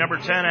forward will be number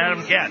 10,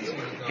 Adam Getz.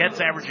 Getz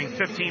averaging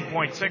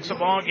 15.6 a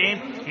ball game.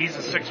 He's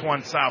a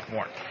 6'1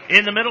 sophomore.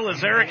 In the middle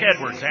is Eric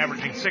Edwards,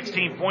 averaging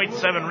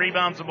 16.7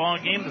 rebounds a ball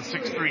game. The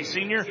 6'3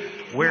 senior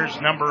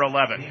wears number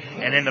 11.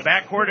 And in the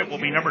backcourt, it will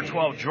be number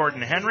 12,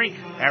 Jordan Henry,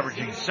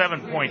 averaging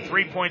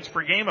 7.3 points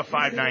per game, a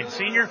 5'9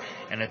 senior.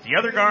 And at the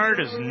other guard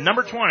is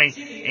number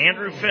 20,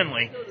 Andrew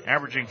Finley,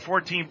 averaging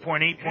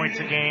 14.8 points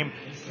a game,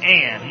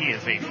 and he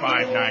is a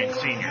 5'9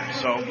 senior.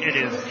 So it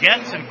is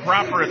Getz and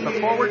Cropper at the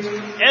forwards,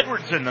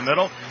 Edwards in the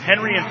middle,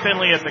 Henry and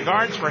Finley at the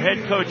guards for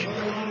head coach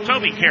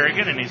Toby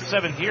Kerrigan in his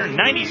 7th year,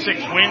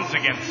 96 wins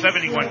against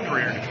 71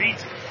 career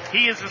defeats.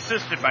 He is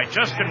assisted by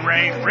Justin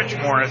Ray, Rich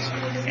Morris,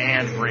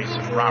 and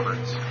Grayson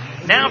Roberts.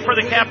 Now for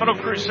the Capital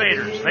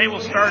Crusaders. They will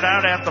start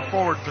out at the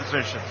forward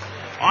positions.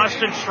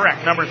 Austin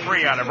Schreck, number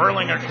 3 out of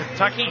Erlanger,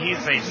 Kentucky.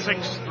 He's a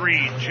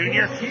 6'3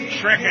 junior.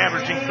 Schreck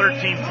averaging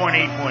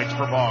 13.8 points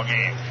per ball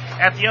game.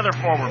 At the other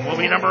forward will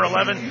be number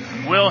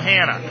 11, Will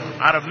Hanna,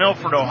 out of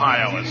Milford,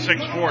 Ohio, a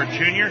 6'4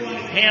 junior.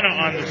 Hanna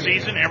on the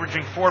season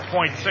averaging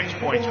 4.6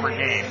 points per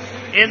game.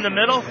 In the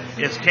middle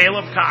is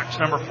Caleb Cox,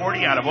 number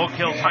 40, out of Oak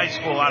Hills High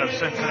School out of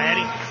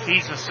Cincinnati.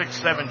 He's a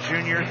 6'7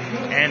 junior,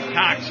 and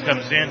Cox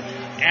comes in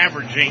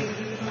averaging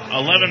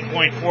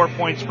 11.4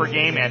 points per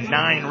game and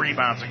 9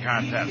 rebounds a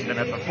contest. And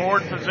at the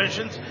forward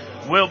positions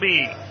will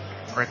be,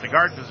 or at the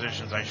guard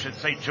positions, I should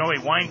say, Joey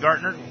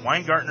Weingartner.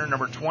 Weingartner,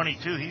 number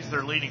 22, he's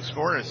their leading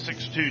scorer, a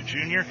 6'2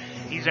 junior.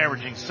 He's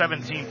averaging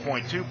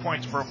 17.2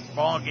 points per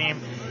ball game.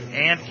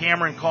 And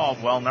Cameron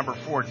Caldwell, number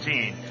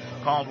 14.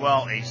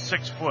 Caldwell, a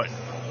 6-foot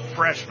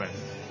freshman.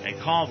 And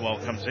Caldwell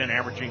comes in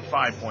averaging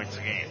 5 points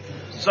a game.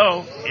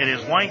 So it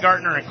is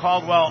Weingartner and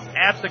Caldwell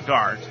at the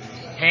guards.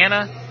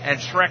 Hanna and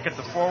Schreck at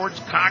the forwards.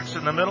 Cox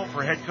in the middle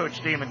for head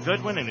coach Damon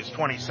Goodwin in his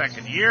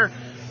 22nd year.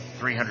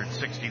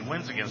 360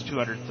 wins against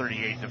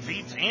 238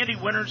 defeats. Andy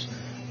Winters,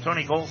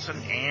 Tony Golson,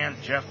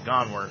 and Jeff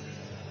Gonwer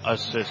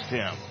assist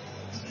him.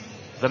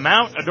 The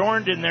Mount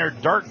adorned in their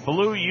dark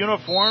blue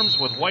uniforms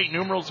with white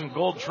numerals and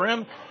gold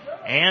trim,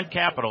 and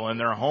Capital in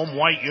their home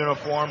white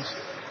uniforms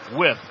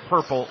with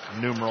purple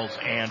numerals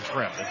and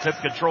trim. The tip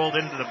controlled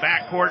into the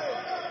backcourt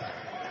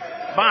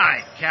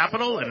by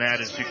Capital, and that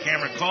is to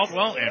Cameron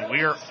Caldwell, and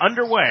we are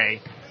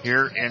underway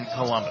here in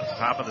Columbus.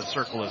 Top of the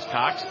circle is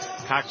Cox.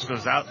 Cox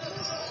goes out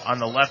on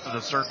the left of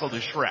the circle to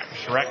Schreck.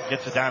 Schreck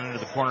gets it down into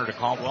the corner to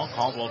Caldwell.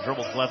 Caldwell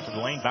dribbles left of the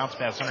lane, bounce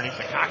pass underneath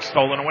the Cox,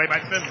 stolen away by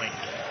Finley.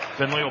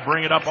 Finley will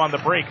bring it up on the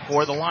break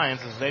for the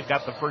Lions as they've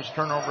got the first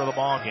turnover of the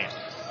ball game.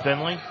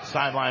 Finley,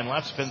 sideline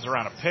left, spins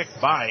around a pick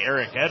by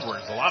Eric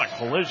Edwards. A lot of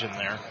collision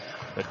there,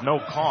 but no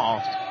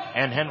call.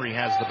 And Henry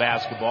has the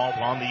basketball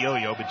on the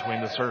yo-yo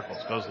between the circles.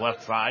 Goes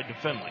left side to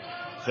Finley.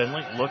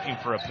 Finley looking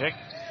for a pick.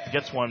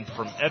 Gets one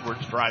from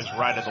Edwards, drives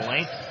right of the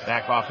lane,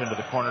 back off into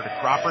the corner to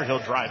Cropper. He'll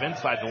drive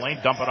inside the lane,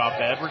 dump it off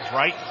to Edwards,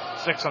 right,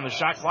 6 on the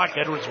shot clock.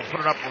 Edwards will put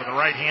it up with the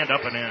right hand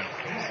up and in.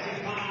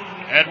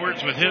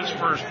 Edwards with his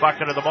first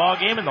bucket of the ball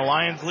game, and the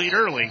Lions lead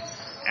early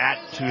at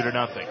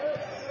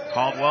 2-0.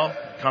 Caldwell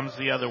comes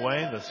the other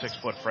way, the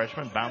 6-foot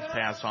freshman, bounce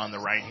pass on the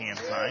right-hand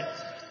side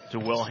to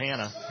Will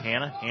Hanna.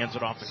 Hanna hands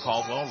it off to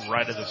Caldwell,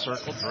 right of the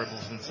circle,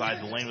 dribbles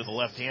inside the lane with the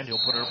left hand.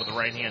 He'll put it up with the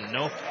right hand.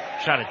 No,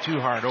 shot it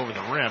too hard over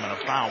the rim, and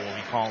a foul will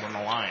be called on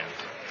the Lions.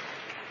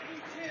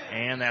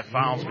 And that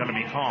foul's going to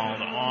be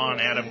called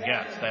on Adam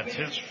Getz. That's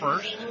his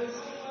first,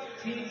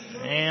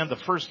 and the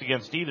first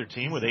against either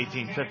team with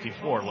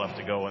 18:54 left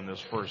to go in this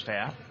first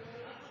half.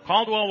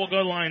 Caldwell will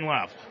go line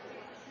left.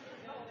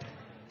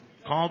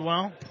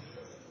 Caldwell,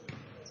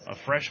 a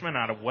freshman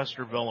out of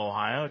Westerville,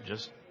 Ohio,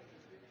 just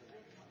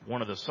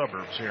one of the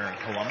suburbs here in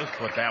Columbus.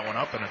 Put that one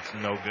up, and it's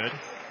no good.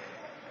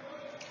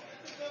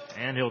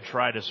 And he'll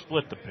try to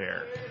split the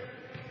pair.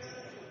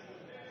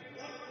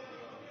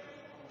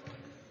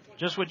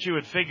 Just what you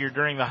would figure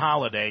during the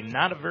holiday.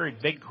 Not a very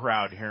big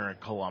crowd here in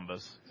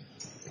Columbus.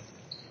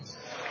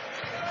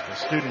 The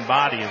student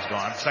body is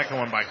gone. Second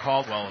one by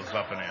Caldwell is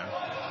up and in.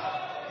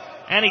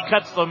 And he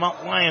cuts the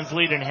Lions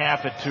lead in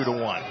half at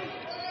 2-1.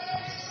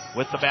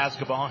 With the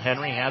basketball,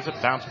 Henry has it.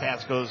 Bounce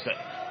pass goes to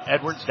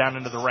Edwards down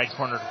into the right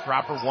corner to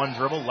Cropper. One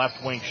dribble,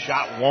 left wing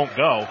shot won't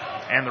go.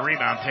 And the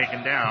rebound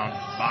taken down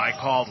by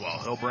Caldwell.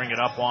 He'll bring it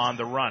up on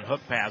the run.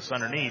 Hook pass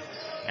underneath.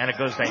 And it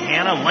goes to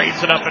Hanna.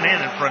 Lays it up and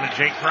in front of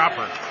Jake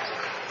Cropper.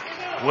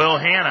 Will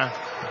Hanna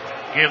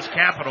gives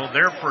Capital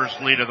their first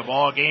lead of the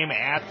ball game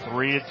at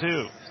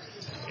 3-2.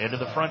 Into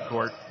the front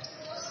court.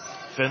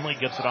 Finley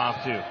gets it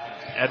off too.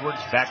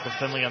 Edwards back to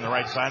Finley on the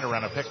right side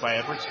around a pick by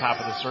Edwards. Top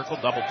of the circle,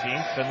 double team.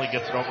 Finley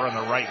gets it over on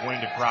the right wing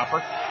to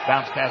Cropper.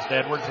 Bounce pass to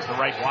Edwards at the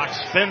right block.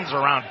 Spins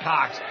around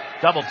Cox.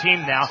 Double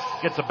team now.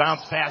 Gets a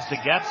bounce pass to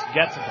Getz.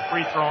 Getz at the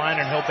free throw line,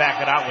 and he'll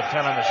back it out with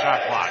 10 on the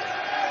shot clock.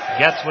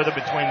 Getz with it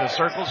between the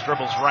circles.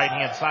 Dribbles right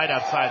hand side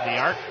outside the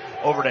arc.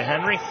 Over to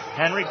Henry.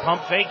 Henry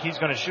pump fake. He's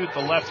going to shoot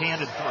the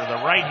left-handed or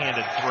the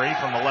right-handed three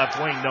from the left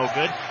wing. No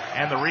good.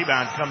 And the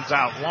rebound comes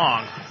out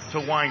long to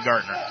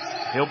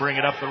Weingartner. He'll bring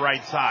it up the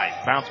right side.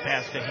 Bounce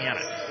pass to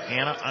Hanna.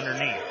 Hanna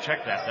underneath.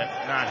 Check that.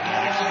 That's not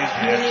Hanna. Excuse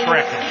me. That's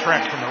Schreck. And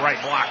Schreck from the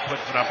right block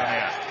puts it up and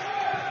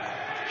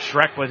in.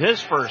 Schreck with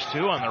his first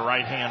two on the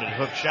right-handed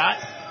hook shot.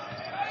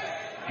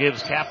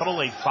 Gives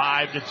Capital a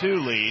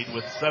 5-2 lead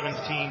with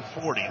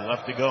 17:40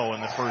 left to go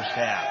in the first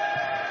half.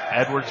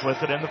 Edwards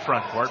with it in the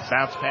front court.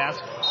 Bounce pass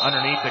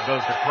underneath. It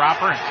goes to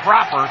Cropper. And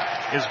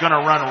Cropper is going to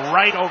run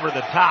right over the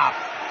top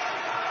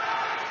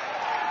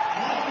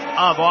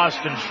of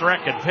Austin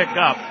Schreck and pick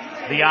up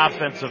the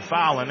offensive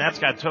foul, and that's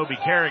got Toby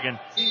Kerrigan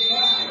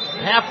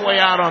halfway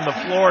out on the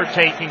floor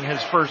taking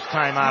his first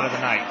time out of the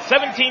night.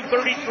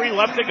 17:33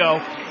 left to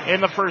go in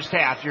the first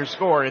half. Your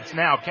score, it's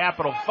now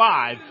Capital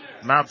 5,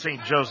 Mount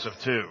St. Joseph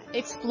 2.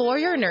 Explore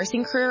your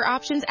nursing career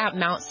options at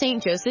Mount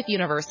St. Joseph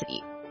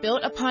University.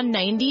 Built upon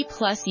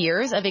 90-plus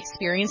years of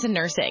experience in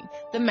nursing,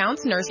 the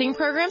Mount's nursing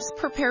programs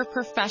prepare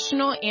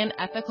professional and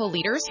ethical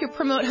leaders who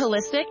promote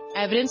holistic,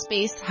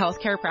 evidence-based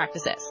healthcare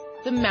practices.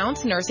 The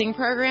Mounts nursing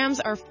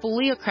programs are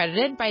fully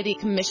accredited by the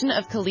Commission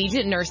of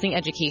Collegiate Nursing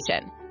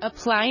Education.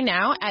 Apply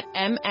now at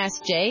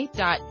msj.edu/apply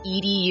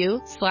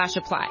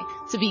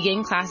to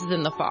begin classes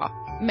in the fall.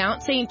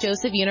 Mount St.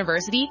 Joseph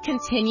University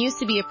continues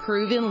to be a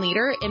proven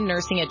leader in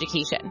nursing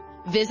education.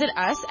 Visit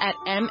us at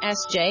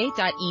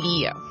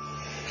msj.edu.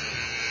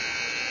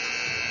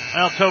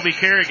 Well, Toby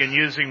Kerrigan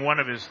using one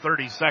of his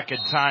 30-second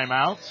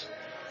timeouts.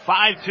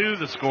 5-2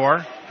 the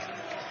score.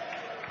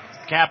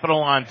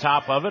 Capital on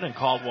top of it, and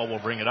Caldwell will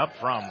bring it up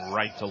from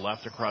right to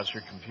left across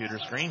your computer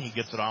screen. He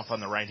gets it off on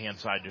the right-hand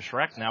side to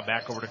Schreck. Now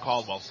back over to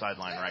Caldwell,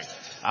 sideline right.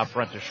 Out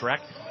front to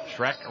Schreck.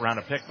 Schreck around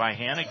a pick by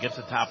Hanna, gets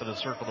the top of the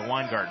circle to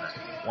Weingartner.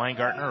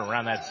 Weingartner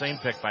around that same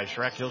pick by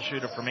Schreck. He'll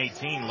shoot it from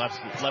 18,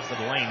 left of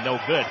the lane, no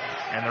good.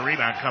 And the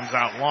rebound comes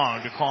out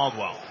long to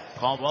Caldwell.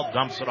 Caldwell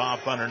dumps it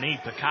off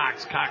underneath to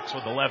Cox. Cox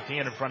with the left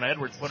hand in front of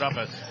Edwards, put up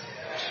a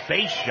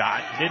space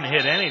shot, didn't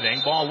hit anything.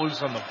 Ball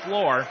loose on the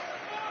floor.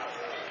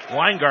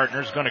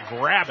 Weingartner's going to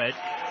grab it,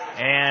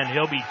 and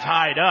he'll be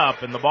tied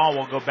up, and the ball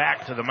will go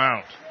back to the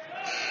Mount.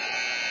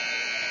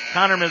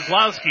 Connor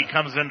Mislowski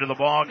comes into the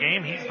ball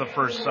game. He's the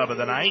first sub of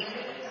the night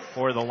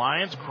for the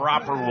Lions.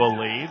 Cropper will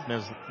leave.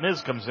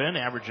 Miz comes in,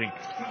 averaging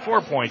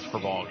 4 points per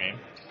ball game.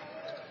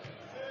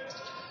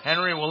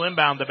 Henry will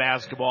inbound the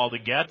basketball to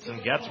Getz,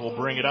 and Getz will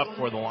bring it up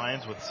for the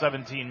Lions with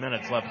 17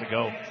 minutes left to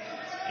go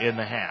in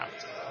the half.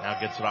 Now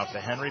gets it off to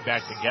Henry,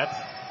 back to Getz.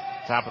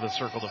 Top of the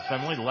circle to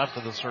Finley. Left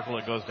of the circle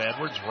it goes to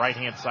Edwards.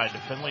 Right-hand side to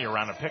Finley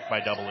around a pick by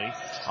Double E.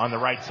 On the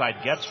right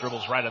side, Getz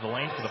dribbles right of the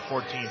lane for the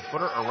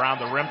 14-footer. Around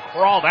the rim,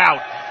 crawled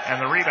out,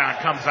 and the rebound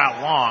comes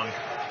out long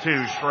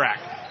to Schreck.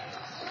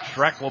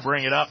 Schreck will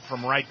bring it up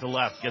from right to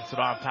left. Gets it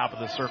off top of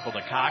the circle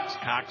to Cox.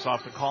 Cox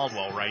off to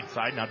Caldwell, right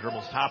side. Now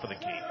dribbles top of the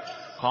key.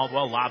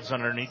 Caldwell lobs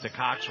underneath to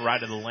Cox,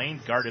 right of the lane,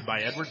 guarded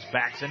by Edwards.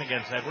 Backs in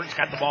against Edwards.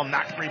 Got the ball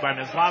knocked free by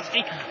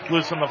Mislowski.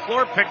 Loose on the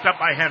floor, picked up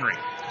by Henry.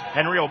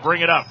 Henry will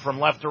bring it up from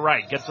left to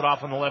right. Gets it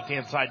off on the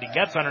left-hand side to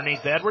Getz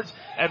underneath Edwards.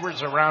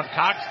 Edwards around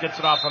Cox. Gets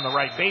it off on the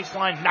right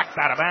baseline. Knocked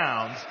out of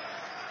bounds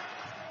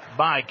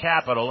by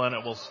Capital, and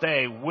it will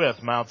stay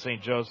with Mount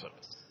St. Joseph.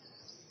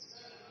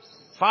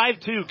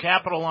 5-2,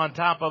 Capital on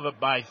top of it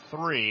by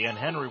 3, and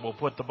Henry will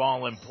put the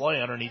ball in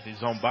play underneath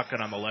his own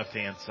bucket on the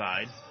left-hand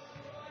side.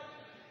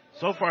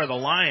 So far, the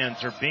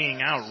Lions are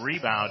being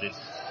out-rebounded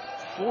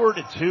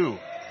 4-2,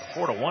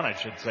 4-1, I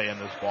should say, in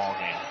this ball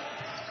game.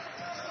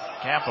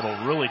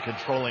 Capital really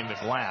controlling the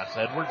glass.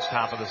 Edwards,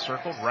 top of the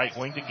circle, right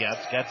wing to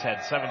Getz. Getz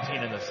had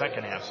 17 in the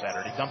second half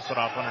Saturday. Dumps it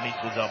off underneath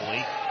the Double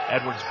E.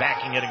 Edwards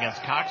backing it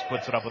against Cox,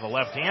 puts it up with the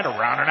left hand,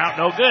 around and out,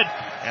 no good.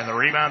 And the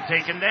rebound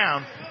taken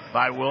down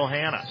by Will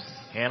Hanna.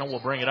 Hanna will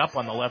bring it up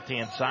on the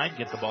left-hand side,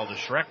 get the ball to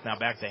Schreck. Now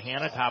back to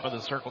Hanna, top of the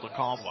circle to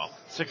Caldwell.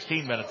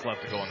 16 minutes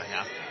left to go in the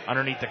half.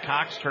 Underneath to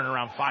Cox,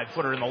 turnaround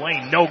 5-footer in the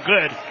lane, no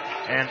good.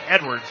 And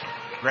Edwards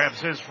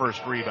grabs his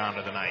first rebound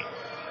of the night.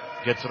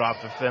 Gets it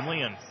off to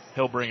Finley, and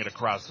he'll bring it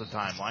across the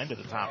timeline to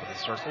the top of the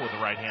circle with the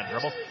right-hand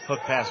dribble. Hook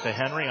pass to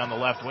Henry on the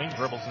left wing,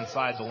 dribbles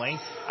inside the lane.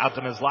 Out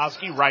to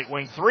Mislowski, right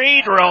wing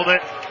three, drilled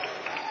it.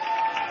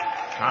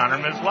 Connor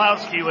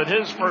Mislowski with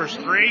his first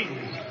three.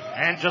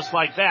 And just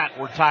like that,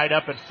 we're tied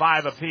up at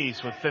 5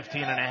 apiece with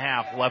 15 and a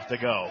half left to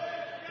go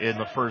in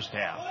the first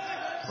half.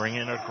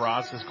 Bringing it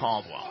across is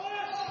Caldwell.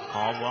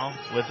 Caldwell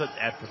with it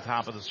at the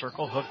top of the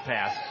circle. Hook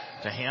pass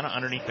to Hanna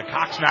underneath the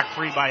Cox. Knocked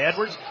free by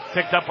Edwards.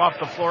 Picked up off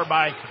the floor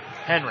by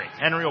Henry.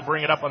 Henry will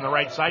bring it up on the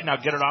right side. Now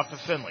get it off to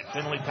Finley.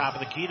 Finley top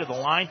of the key to the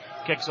line.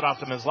 Kicks it off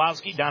to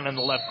Mislowski. Down in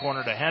the left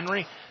corner to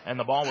Henry. And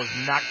the ball was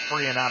knocked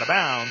free and out of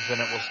bounds.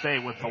 And it will stay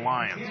with the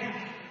Lions.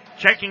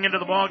 Checking into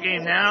the ball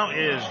game now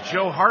is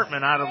Joe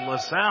Hartman out of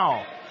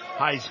LaSalle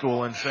High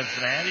School in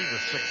Cincinnati, the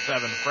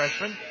 6'7"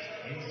 freshman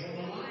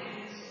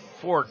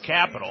for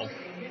Capital.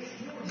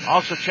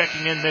 Also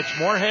checking in Mitch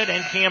Moorhead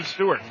and Cam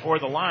Stewart for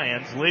the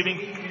Lions, leaving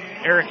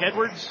Eric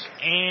Edwards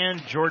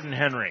and Jordan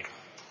Henry.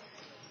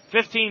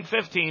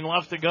 15-15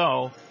 left to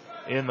go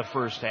in the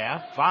first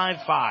half.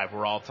 5-5,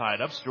 we're all tied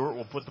up. Stewart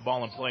will put the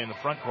ball in play in the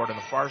front court on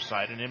the far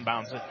side and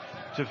inbounds it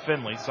to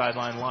Finley,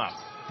 sideline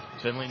left.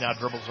 Finley now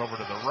dribbles over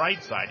to the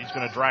right side. He's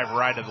going to drive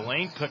right of the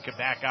lane, cook it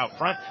back out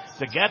front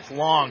to Getz.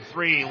 Long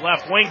three,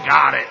 left wing,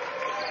 got it.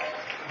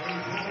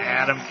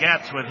 Adam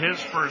Getz with his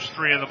first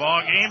three of the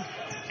ball game.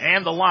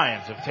 And the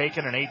Lions have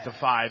taken an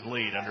 8-5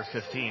 lead, under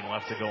 15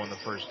 left to go in the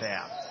first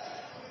half.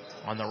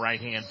 On the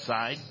right-hand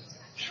side,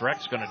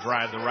 Schreck's going to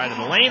drive the right of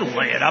the lane,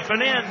 lay it up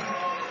and in.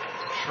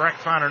 Schreck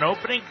found an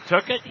opening,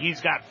 took it.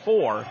 He's got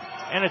 4,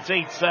 and it's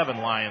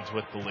 8-7 Lions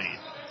with the lead.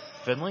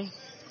 Finley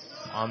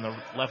on the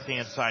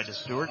left-hand side to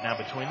Stewart, now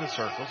between the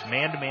circles,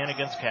 man-to-man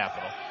against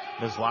Capital.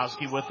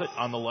 Mislowski with it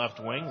on the left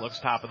wing, looks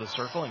top of the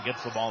circle and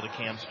gets the ball to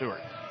Cam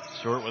Stewart.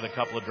 Stewart with a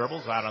couple of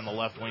dribbles out on the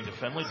left wing to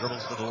Finley,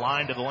 dribbles to the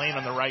line, to the lane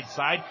on the right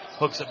side,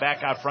 hooks it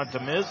back out front to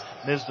Miz.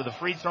 Miz to the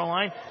free throw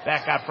line,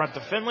 back out front to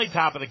Finley,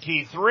 top of the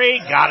key three,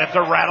 got it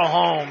to rattle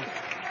home.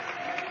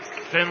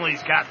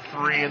 Finley's got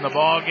 3 in the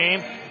ball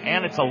game,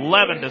 and it's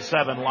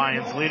 11-7.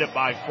 Lions lead it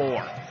by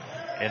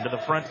 4. Into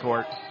the front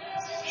court,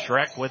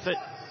 Schreck with it.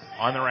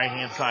 On the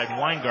right-hand side,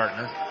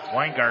 Weingartner.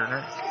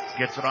 Weingartner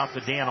Gets it off to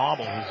Dan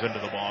Auble, who's into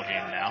the ball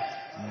game now.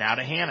 Now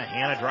to Hannah.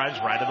 Hannah drives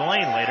right of the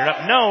lane, laid it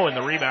up. No, and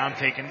the rebound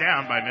taken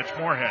down by Mitch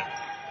Moorhead.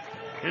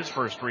 His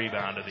first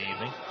rebound of the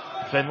evening.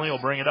 Finley will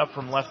bring it up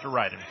from left to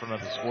right in front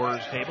of the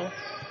scorer's table.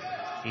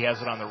 He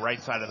has it on the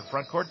right side of the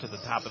front court to the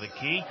top of the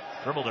key.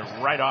 Dribbled it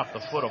right off the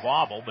foot of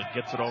Auble, but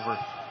gets it over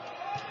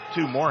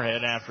to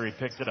Moorhead after he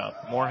picked it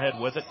up. Moorhead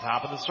with it,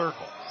 top of the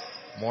circle.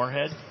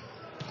 Moorhead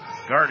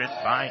guarded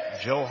by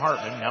Joe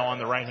Hartman. Now on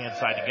the right-hand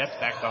side, he gets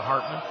back to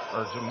Hartman,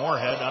 or to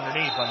Moorhead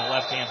underneath on the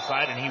left-hand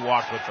side, and he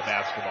walked with the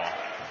basketball.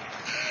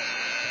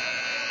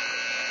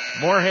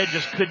 Moorhead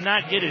just could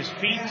not get his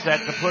feet set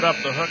to put up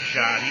the hook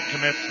shot. He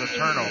commits the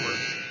turnover.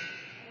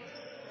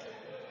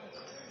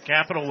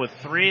 Capital with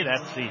 3.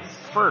 That's the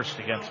first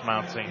against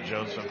Mount St.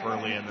 Joseph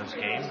early in this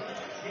game.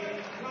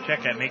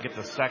 Check that, make it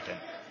the second.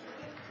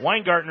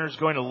 Weingartner's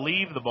going to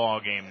leave the ball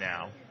game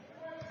now.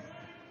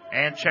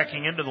 And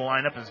checking into the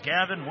lineup is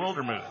Gavin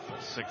Wildermuth,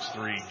 a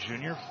 6'3"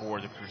 junior for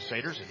the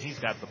Crusaders, and he's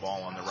got the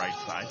ball on the right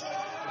side.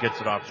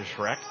 Gets it off to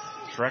Schreck.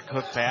 Schreck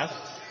hook pass,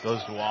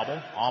 goes to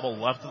Auble. Auble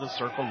left of the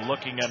circle,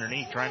 looking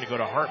underneath, trying to go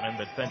to Hartman,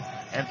 but then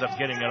ends up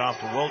getting it off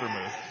to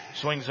Wildermuth.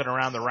 Swings it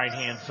around the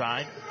right-hand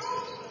side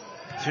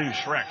to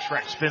Schreck.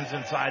 Schreck spins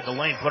inside the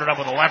lane, put it up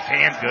with the left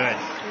hand,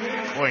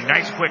 good. Boy,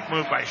 nice quick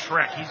move by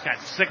Schreck. He's got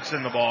 6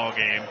 in the ball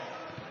game.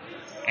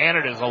 And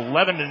it is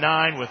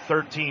 11-9 with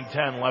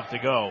 13:10 left to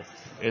go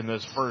in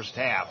this first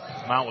half.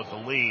 Mount with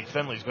the lead.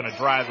 Finley's going to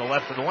drive the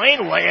left of the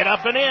lane, lay it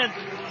up and in.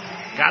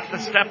 Got the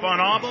step on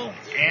Auble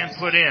and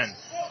put in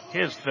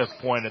his 5th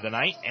point of the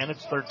night, and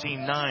it's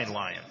 13-9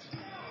 Lions.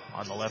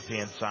 On the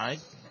left-hand side,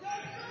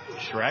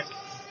 Schreck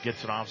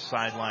gets it off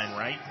sideline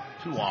right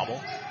to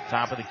Auble.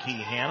 Top of the key,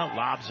 Hannah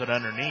lobs it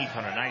underneath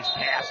on a nice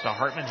pass to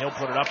Hartman. He'll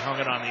put it up, hung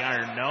it on the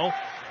iron, no.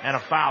 And a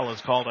foul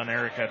is called on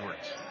Eric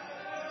Edwards.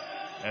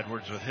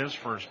 Edwards with his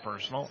first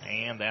personal,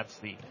 and that's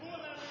the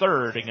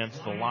 3rd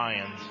against the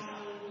Lions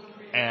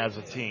as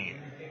a team.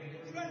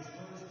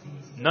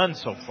 None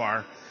so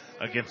far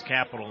against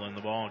Capital in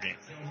the ballgame.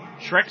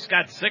 Schreck's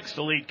got 6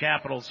 to lead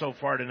Capital so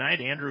far tonight.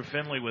 Andrew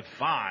Finley with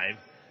 5.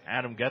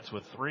 Adam Getz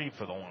with 3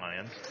 for the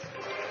Lions.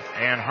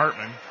 And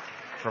Hartman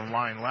from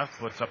line left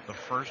puts up the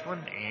first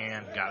one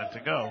and got it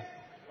to go.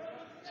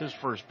 It's his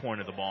first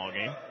point of the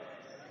ballgame.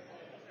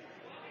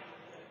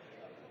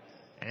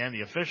 And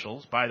the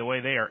officials, by the way,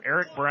 they are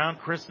Eric Brown,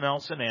 Chris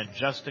Nelson, and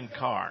Justin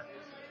Carr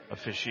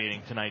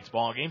officiating tonight's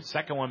ball game.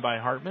 Second one by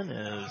Hartman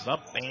is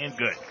up and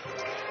good.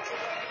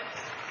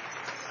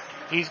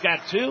 He's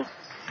got 2.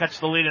 Cuts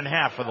the lead in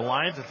half for the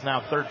Lions. It's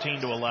now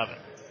 13-11.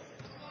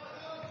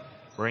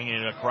 Bringing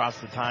it across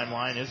the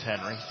timeline is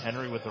Henry.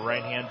 Henry with the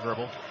right-hand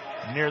dribble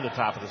near the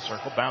top of the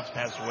circle. Bounce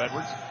pass to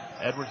Edwards.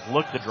 Edwards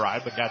looked to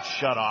drive, but got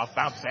shut off.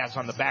 Bounce pass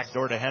on the back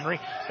door to Henry.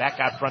 Back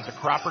out front to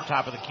Cropper.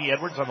 Top of the key,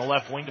 Edwards on the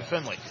left wing to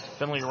Finley.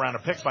 Finley around a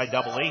pick by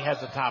Double E. Has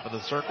the top of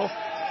the circle.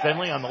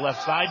 Finley on the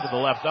left side to the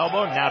left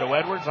elbow. Now to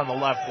Edwards on the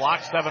left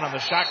block. 7 on the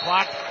shot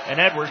clock. And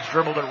Edwards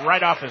dribbled it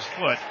right off his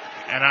foot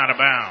and out of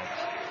bounds.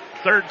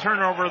 3rd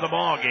turnover of the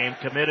ball game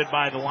committed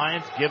by the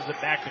Lions. Gives it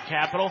back to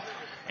Capital.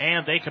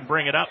 And they can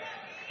bring it up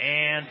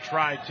and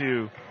try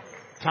to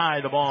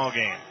tie the ball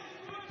game.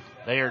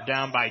 They are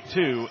down by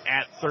 2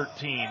 at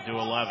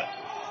 13-11.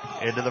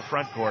 Into the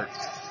front court.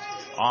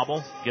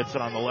 Auble gets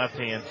it on the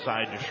left-hand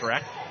side to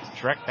Schreck.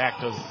 Schreck back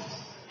to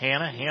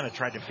Hannah. Hannah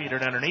tried to feed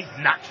it underneath.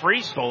 Knocked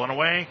free. Stolen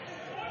away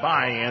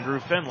by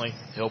Andrew Finley.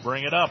 He'll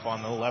bring it up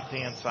on the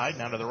left-hand side.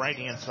 Now to the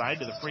right-hand side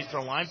to the free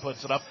throw line.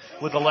 Puts it up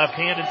with the left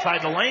hand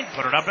inside the lane.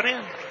 Put it up and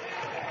in.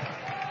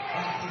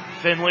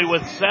 Finley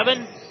with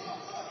 7.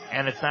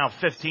 And it's now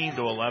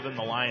 15-11.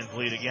 The Lions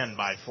lead again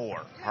by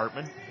 4.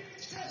 Hartman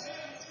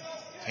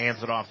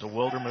hands it off to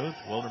Wildermuth.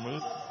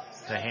 Wildermuth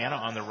to Hannah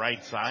on the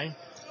right side.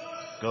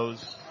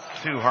 Goes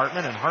to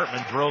Hartman, and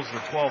Hartman drills the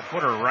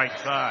 12-footer right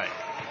side.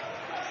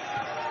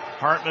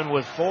 Hartman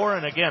with 4,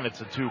 and again, it's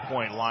a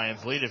 2-point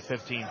Lions lead at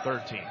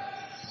 15-13.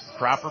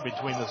 Cropper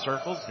between the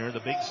circles near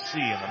the big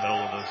C in the middle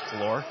of this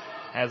floor.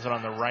 Has it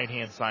on the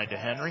right-hand side to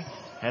Henry.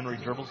 Henry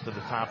dribbles to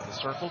the top of the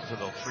circle to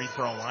the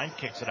free-throw line.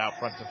 Kicks it out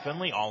front to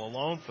Finley, all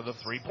alone for the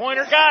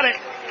 3-pointer. Got it!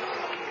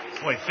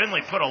 Boy,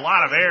 Finley put a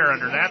lot of air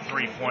under that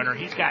 3-pointer.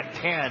 He's got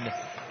 10,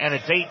 and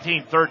it's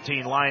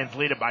 18-13. Lions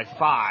lead it by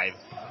 5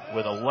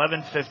 with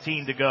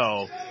 11:15 to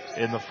go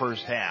in the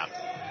first half.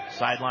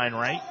 Sideline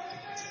right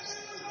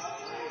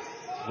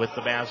with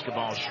the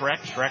basketball, Schreck.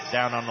 Schreck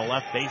down on the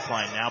left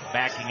baseline now,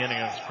 backing in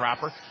against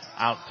Cropper.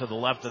 Out to the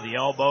left of the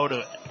elbow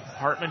to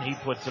Hartman. He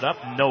puts it up,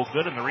 no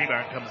good, and the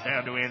rebound comes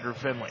down to Andrew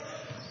Finley.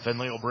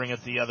 Finley will bring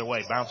it the other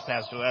way. Bounce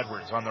pass to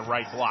Edwards on the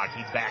right block.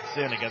 He backs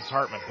in against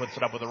Hartman. Puts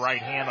it up with the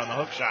right hand on the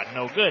hook shot.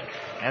 No good.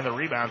 And the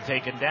rebound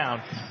taken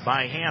down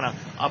by Hannah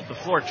up the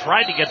floor.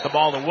 Tried to get the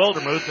ball to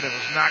Wildermuth, and it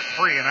was knocked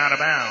free and out of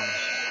bounds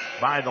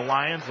by the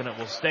Lions, and it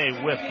will stay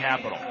with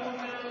Capital.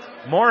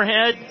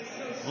 Moorhead,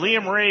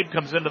 Liam Rabe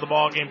comes into the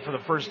ballgame for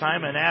the first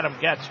time, and Adam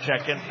Getz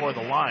check in for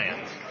the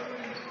Lions.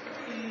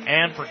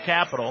 And for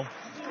Capital,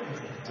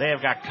 they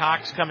have got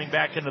Cox coming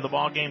back into the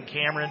ballgame,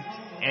 Cameron,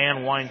 and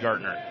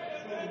Weingartner.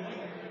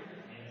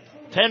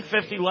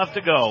 10:50 left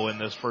to go in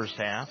this first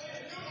half.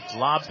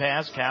 Lob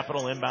pass,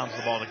 Capital inbounds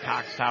the ball to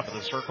Cox, top of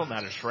the circle,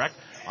 now to Schreck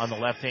on the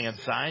left-hand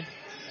side.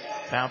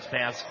 Bounce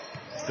pass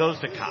goes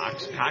to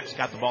Cox. Cox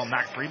got the ball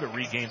knocked free, but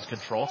regains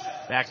control.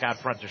 Back out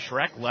front to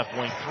Schreck, left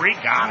wing three,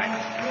 got it.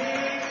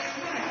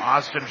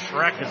 Austin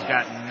Schreck has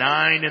got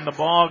 9 in the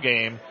ball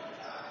game,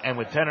 and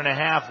with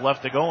 10.5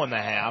 left to go in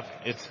the half,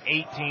 it's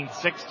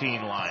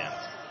 18-16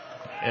 Lions.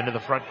 Into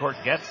the front court,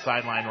 Getz,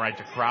 sideline right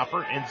to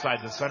Cropper,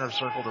 inside the center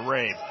circle to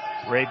Rabe.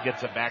 Rabe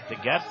gets it back to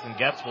Getz, and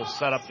Getz will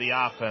set up the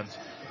offense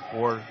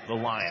for the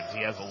Lions.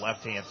 He has a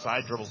left-hand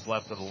side, dribbles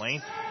left of the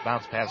lane,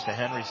 bounce pass to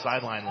Henry,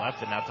 sideline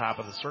left, and now top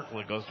of the circle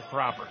it goes to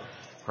Cropper.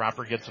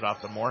 Cropper gets it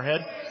off to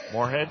Moorhead.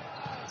 Moorhead,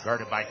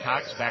 guarded by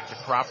Cox, back to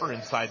Cropper,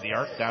 inside the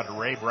arc, down to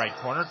Rabe, right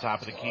corner,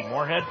 top of the key,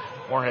 Moorhead.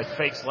 Moorhead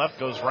fakes left,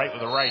 goes right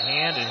with the right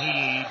hand, and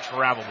he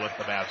traveled with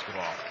the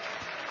basketball.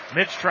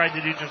 Mitch tried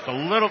to do just a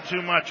little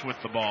too much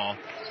with the ball.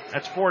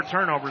 That's 4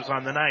 turnovers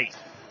on the night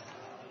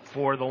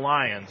for the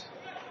Lions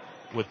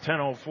with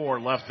 10:04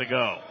 left to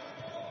go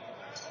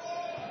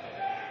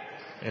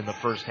in the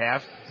first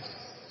half.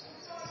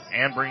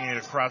 And bringing it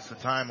across the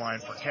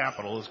timeline for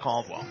Capital is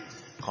Caldwell.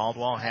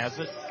 Caldwell has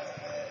it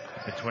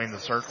between the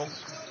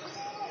circles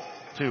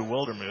to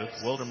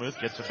Wildermuth. Wildermuth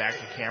gets it back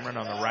to Cameron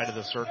on the right of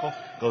the circle.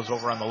 Goes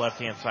over on the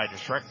left-hand side to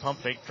Schreck. Pump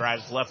fake,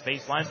 drives left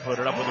baseline, put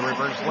it up with a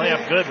reverse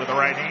layup. Good with the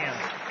right hand.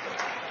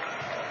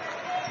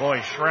 Boy,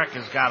 Schreck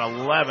has got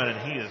 11, and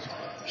he is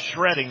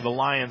shredding the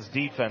Lions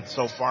defense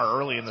so far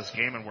early in this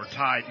game, and we're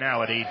tied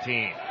now at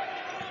 18.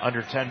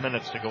 Under 10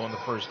 minutes to go in the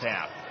first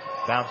half.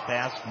 Bounce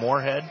pass,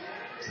 Moorhead.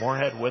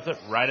 Moorhead with it,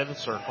 right of the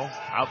circle,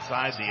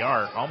 outside the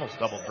arc, almost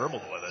double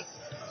dribbled with it.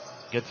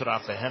 Gets it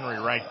off to Henry,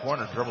 right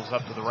corner, dribbles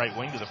up to the right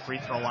wing to the free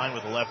throw line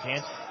with the left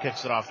hand,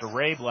 kicks it off to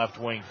Rabe, left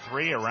wing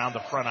three, around the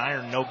front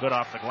iron, no good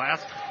off the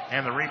glass,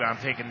 and the rebound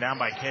taken down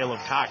by Caleb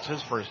Cox,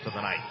 his first of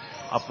the night.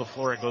 Up the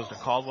floor it goes to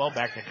Caldwell,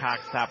 back to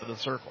Cox, top of the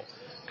circle.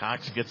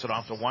 Cox gets it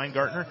off to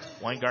Weingartner.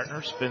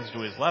 Weingartner spins to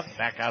his left,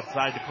 back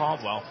outside to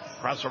Caldwell.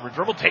 Crossover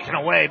dribble taken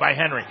away by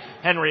Henry.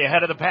 Henry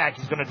ahead of the pack.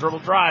 He's going to dribble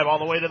drive all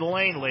the way to the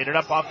lane. Laid it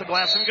up off the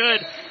glass and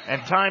good.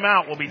 And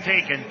timeout will be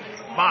taken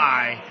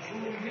by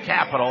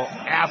Capital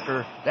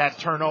after that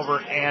turnover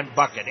and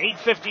bucket.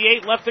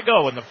 8:58 left to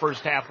go in the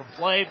first half of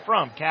play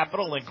from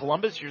Capital in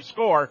Columbus. Your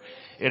score,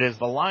 it is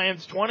the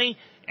Lions 20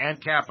 and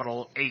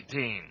Capital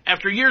 18.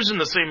 After years in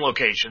the same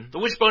location, the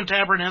Wishbone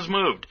Tavern has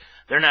moved.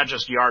 They're not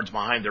just yards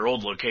behind their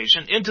old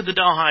location into the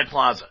Delhi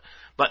Plaza,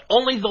 but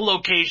only the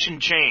location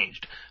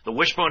changed. The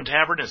Wishbone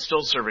Tavern is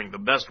still serving the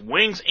best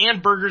wings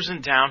and burgers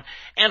in town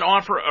and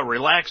offer a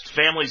relaxed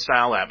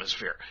family-style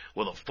atmosphere.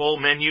 With a full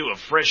menu of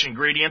fresh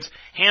ingredients,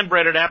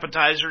 hand-breaded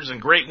appetizers,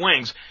 and great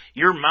wings,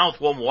 your mouth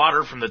will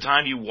water from the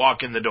time you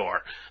walk in the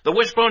door. The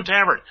Wishbone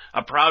Tavern,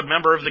 a proud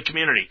member of the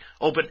community,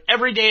 open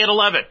every day at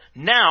 11,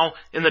 now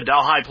in the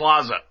Delhi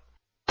Plaza.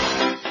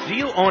 Do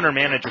you own or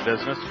manage a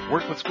business?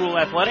 Work with school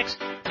athletics?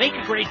 Make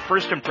a great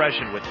first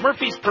impression with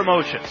Murphy's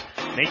Promotions.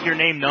 Make your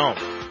name known.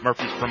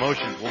 Murphy's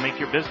Promotions will make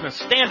your business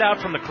stand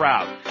out from the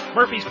crowd.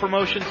 Murphy's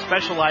Promotions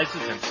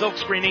specializes in silk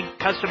screening,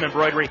 custom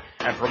embroidery,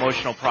 and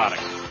promotional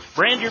products.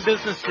 Brand your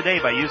business today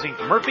by using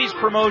Murphy's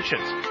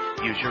Promotions.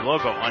 Use your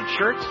logo on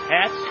shirts,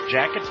 hats,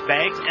 jackets,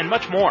 bags, and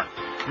much more.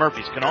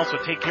 Murphy's can also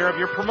take care of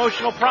your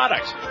promotional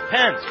products,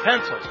 pens,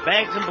 pencils,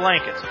 bags, and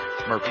blankets.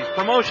 Murphy's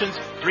Promotions,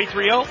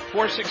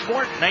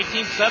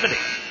 330-464-1970.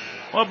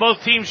 Well,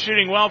 both teams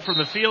shooting well from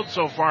the field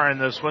so far in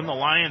this one. The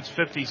Lions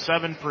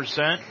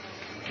 57%,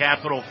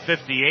 Capital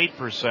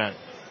 58%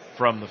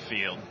 from the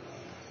field.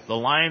 The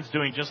Lions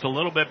doing just a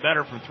little bit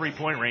better from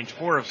three-point range,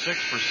 4 of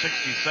 6 for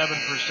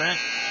 67%.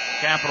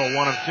 Capital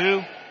 1 of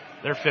 2,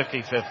 they're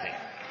 50-50.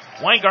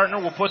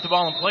 Weingartner will put the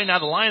ball in play. Now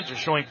the Lions are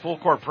showing full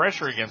court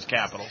pressure against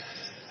Capital.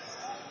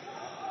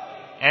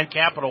 And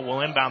Capital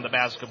will inbound the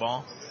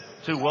basketball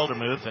to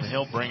Wildermuth, and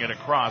he'll bring it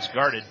across,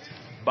 guarded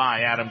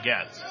by Adam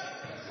Getz.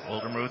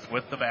 Wildermuth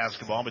with the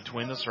basketball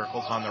between the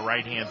circles. On the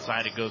right-hand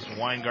side, it goes to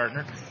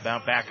Weingartner.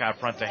 Bound back out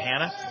front to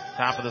Hanna.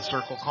 Top of the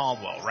circle,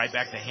 Caldwell. Right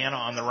back to Hanna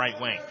on the right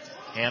wing.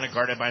 Hanna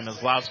guarded by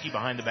Mizlowski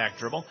behind the back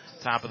dribble.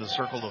 Top of the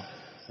circle to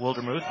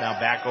Wildermuth. Now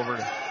back over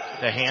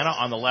to Hanna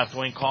on the left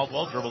wing.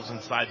 Caldwell dribbles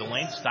inside the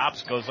lane.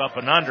 Stops, goes up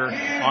and under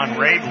on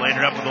Rabe. Laid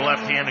it up with the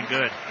left hand and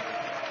good.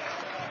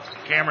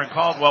 Cameron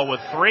Caldwell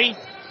with 3.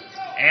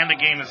 And the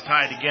game is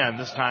tied again,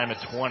 this time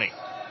at 20.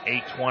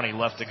 8:20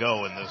 left to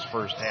go in this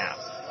first half.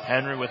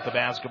 Henry with the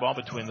basketball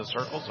between the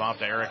circles, off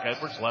to Eric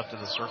Edwards, left of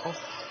the circle.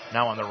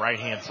 Now on the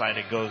right-hand side,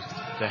 it goes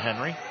to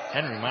Henry.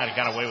 Henry might have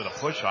got away with a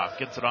push-off,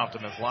 gets it off to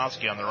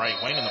Mizlowski on the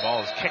right wing, and the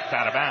ball is kicked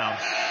out of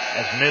bounds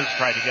as Miz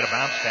tried to get a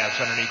bounce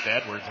pass underneath to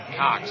Edwards, and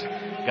Cox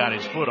got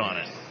his foot on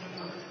it.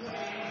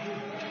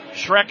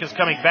 Schreck is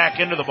coming back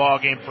into the ball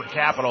game for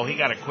Capital. He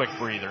got a quick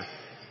breather.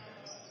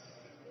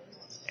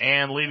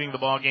 And leaving the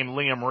ball game,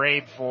 Liam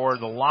Rabe for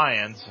the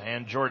Lions,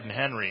 and Jordan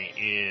Henry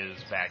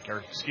is back,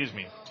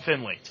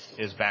 Finley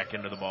is back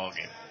into the ball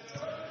game.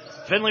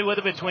 Finley with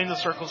it between the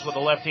circles with a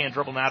left hand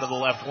dribble now to the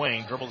left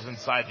wing, dribbles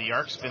inside the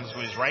arc, spins to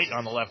his right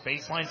on the left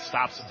baseline,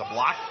 stops at the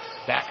block,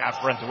 Back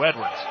out front to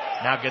Edwards.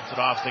 Now gets it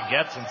off to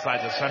Getz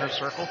inside the center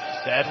circle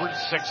to Edwards.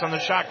 6 on the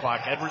shot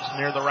clock. Edwards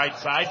near the right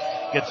side.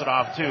 Gets it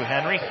off to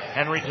Henry.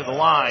 Henry to the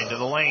line, to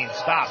the lane.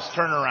 Stops,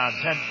 turnaround,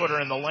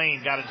 10-footer in the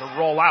lane. Got it to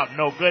roll out.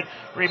 No good.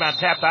 Rebound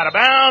tapped out of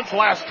bounds.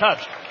 Last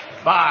touch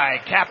by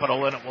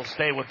Capital, and it will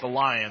stay with the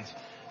Lions.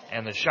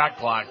 And the shot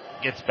clock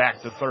gets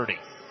back to 30.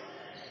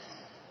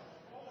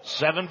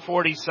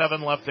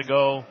 7:47 left to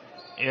go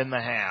in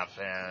the half,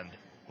 and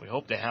we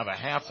hope to have a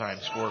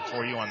halftime score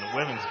for you on the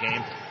women's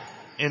game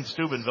in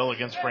Steubenville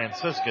against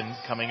Franciscan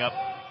coming up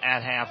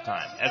at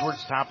halftime.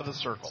 Edwards, top of the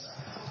circle.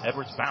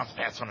 Edwards bounce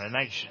pass on a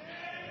nice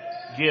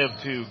give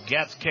to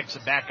Getz, kicks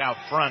it back out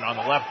front on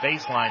the left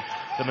baseline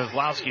to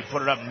Mizlowski,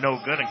 put it up, no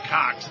good, and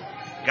Cox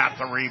got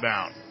the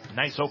rebound.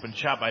 Nice open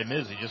shot by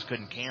Miz, he just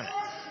couldn't can it.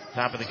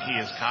 Top of the key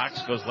is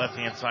Cox, goes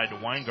left-hand side to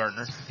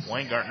Weingartner.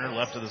 Weingartner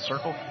left of the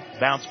circle,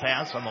 bounce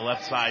pass on the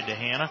left side to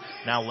Hanna.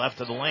 Now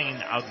left of the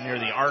lane, out near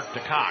the arc to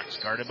Cox,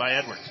 guarded by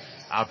Edwards.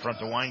 Out front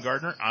to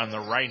Weingartner, on the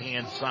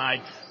right-hand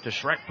side to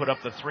Schreck, put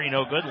up the three,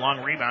 no good.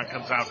 Long rebound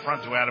comes out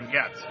front to Adam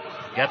Getz.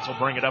 Getz will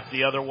bring it up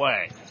the other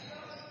way.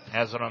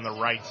 Has it on the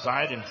right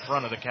side in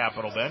front of the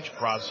Capital bench.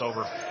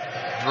 Crossover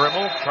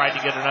dribble, tried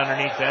to get it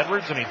underneath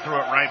Edwards, and he threw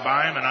it right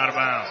by him and out of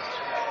bounds.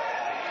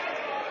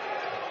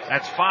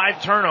 That's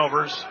 5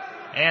 turnovers,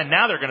 and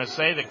now they're going to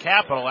say the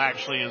Capital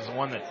actually is the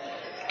one that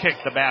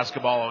kicked the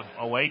basketball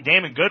away.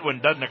 Damon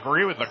Goodwin doesn't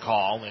agree with the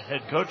call, the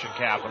head coach of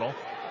Capital,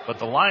 but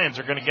the Lions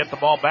are going to get the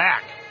ball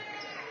back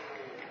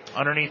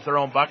underneath their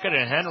own bucket,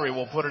 and Henry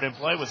will put it in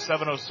play with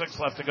 7:06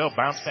 left to go.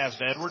 Bounce pass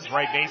to Edwards,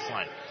 right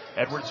baseline.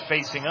 Edwards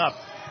facing up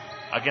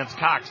against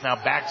Cox, now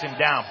backs him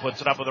down, puts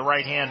it up with a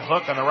right-hand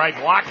hook on the right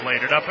block,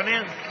 laid it up and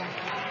in.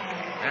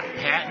 That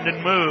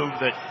patented move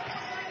that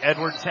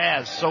Edwards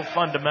has, so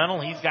fundamental.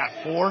 He's got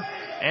 4,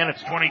 and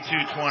it's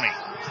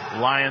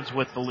 22-20. Lions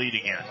with the lead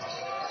again.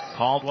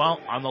 Caldwell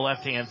on the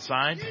left-hand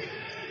side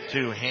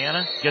to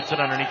Hanna, gets it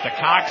underneath the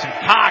Cox, and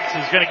Cox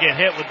is going to get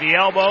hit with the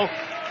elbow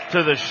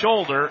to the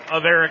shoulder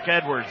of Eric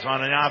Edwards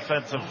on an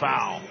offensive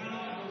foul.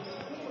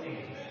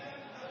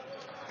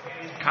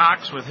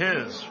 Cox with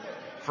his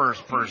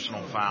first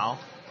personal foul,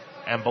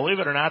 and believe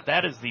it or not,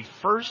 that is the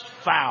first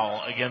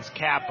foul against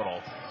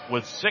Capital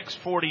with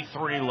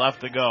 6:43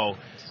 left to go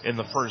in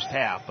the first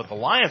half, but the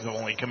Lions have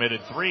only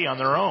committed 3 on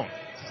their own.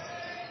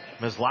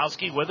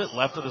 Mizlowski with it,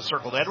 left of the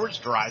circle to Edwards,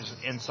 drives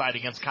inside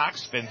against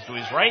Cox, spins to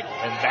his right,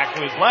 and back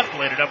to his left,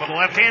 laid it up with the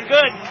left hand,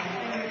 good.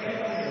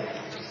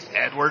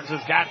 Edwards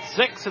has got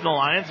 6, and the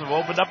Lions have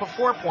opened up a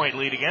 4-point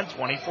lead again,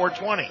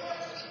 24-20.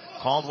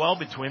 Caldwell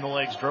between the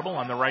legs dribble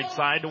on the right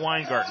side to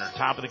Weingartner,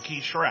 top of the key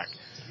Schreck.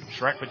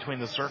 Schreck between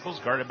the circles,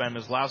 guarded by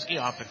Mizlowski,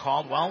 off to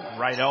Caldwell,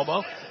 right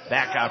elbow,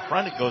 back out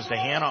front, it goes to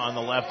Hanna on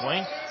the left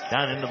wing,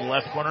 down into the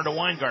left corner to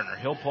Weingartner.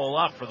 He'll pull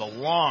up for the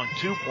long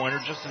 2-pointer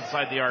just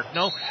inside the arc.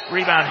 No,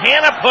 rebound,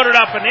 Hanna put it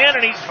up and in,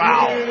 and he's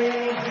fouled.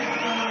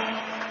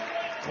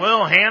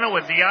 Will Hanna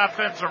with the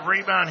offensive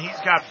rebound, he's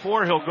got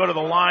 4, he'll go to the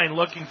line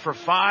looking for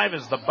 5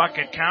 as the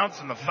bucket counts,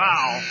 and the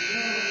foul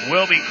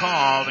will be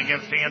called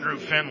against Andrew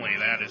Finley.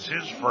 That is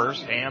his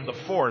first and the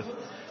 4th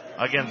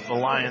against the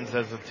Lions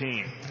as a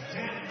team.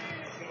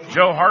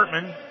 Joe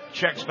Hartman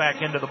checks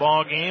back into the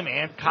ball game,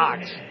 and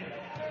Cox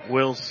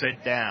will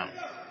sit down.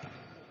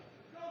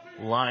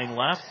 Line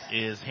left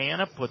is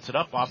Hanna, puts it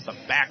up off the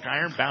back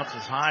iron,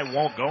 bounces high,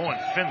 won't go, and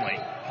Finley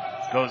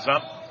goes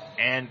up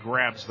and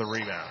grabs the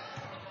rebound.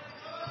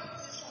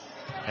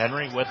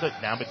 Henry with it,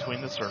 down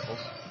between the circles.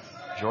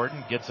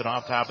 Jordan gets it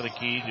off top of the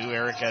key to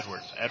Eric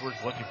Edwards. Edwards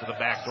looking for the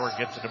back door,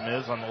 gets it to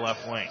Miz on the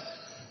left wing.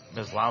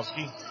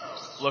 Mizlowski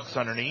looks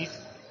underneath,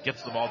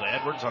 gets the ball to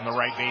Edwards on the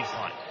right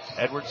baseline.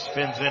 Edwards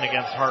spins in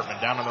against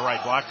Hartman, down on the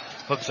right block,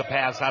 hooks a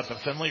pass out to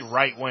Finley,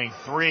 right wing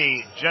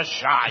 3, just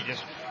shy,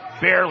 just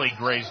barely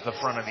grazed the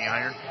front of the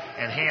iron,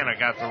 and Hanna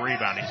got the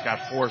rebound. He's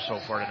got 4 so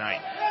far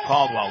tonight.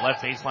 Caldwell,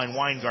 left baseline,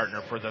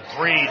 Weingartner for the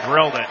 3,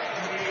 drilled it.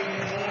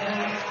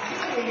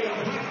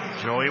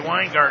 Joey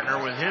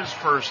Weingartner with his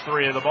first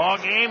 3 of the ball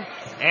game,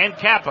 and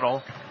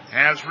Capital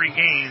has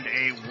regained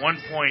a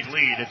 1-point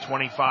lead at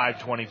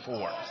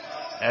 25-24.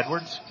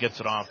 Edwards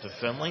gets it off to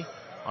Finley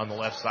on the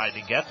left side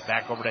to Getz,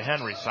 back over to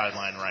Henry,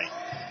 sideline right.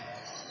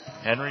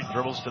 Henry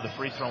dribbles to the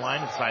free throw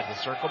line inside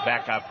the circle,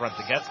 back out front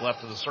to Getz,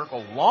 left of the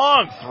circle,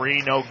 long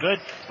 3, no good.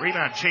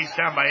 Rebound chased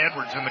down by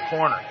Edwards in the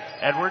corner.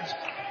 Edwards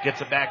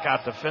gets it back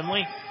out to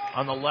Finley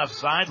on the left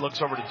side,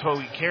 looks over to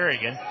Toby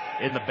Kerrigan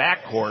in the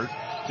backcourt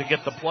to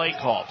get the play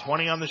call.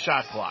 20 on the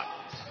shot clock.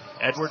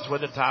 Edwards with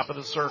the top of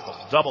the circle.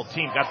 Double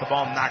team, got the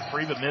ball knocked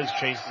free, but Miz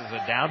chases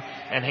it down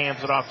and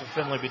hands it off to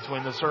Finley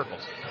between the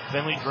circles.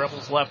 Finley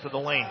dribbles left of the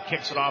lane,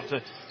 kicks it off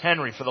to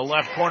Henry for the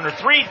left corner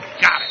 3,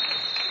 got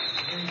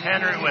it.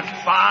 Henry with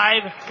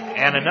 5,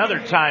 and another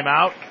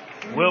timeout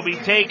will be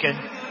taken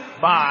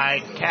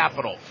by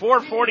Capital.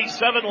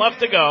 4:47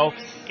 left to go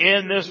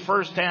in this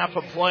first half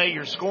of play.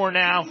 Your score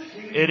now,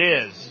 it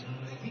is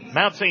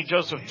Mount St.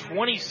 Joseph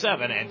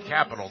 27 and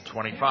Capital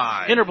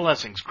 25. Inner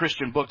Blessings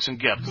Christian Books and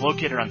Gifts,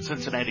 located on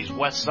Cincinnati's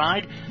west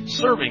side,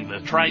 serving the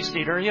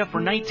tri-state area for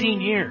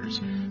 19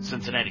 years.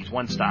 Cincinnati's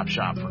one-stop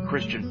shop for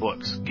Christian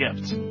books,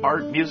 gifts,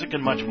 art, music,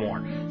 and much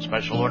more.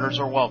 Special orders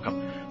are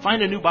welcome.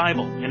 Find a new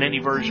Bible in any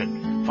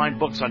version. Find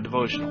books on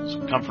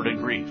devotionals, comfort and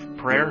grief,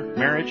 prayer,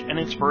 marriage, and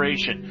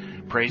inspiration.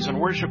 Praise and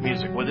worship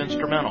music with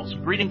instrumentals,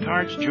 greeting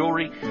cards,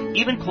 jewelry,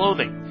 even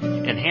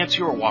clothing. Enhance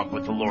your walk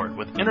with the Lord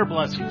with Inner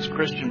Blessings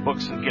Christian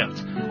Books and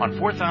Gifts on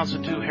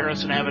 4002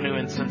 Harrison Avenue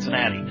in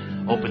Cincinnati.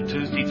 Open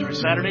Tuesday through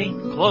Saturday,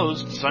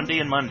 closed Sunday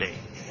and Monday.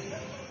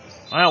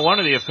 Well, one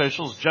of the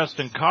officials,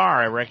 Justin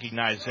Carr, I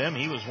recognize him.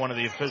 He was one of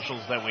the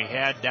officials that we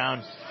had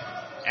down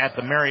at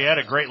the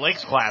Marietta Great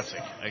Lakes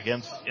Classic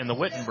in the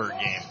Wittenberg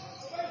game.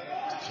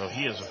 So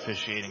he is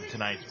officiating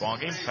tonight's ball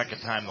game.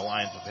 Second time the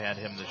Lions have had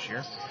him this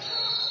year.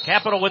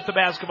 Capital with the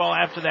basketball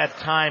after that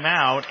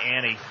timeout,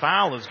 and a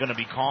foul is going to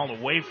be called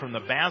away from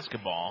the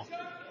basketball.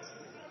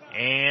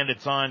 And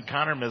it's on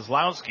Connor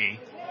Mislowski,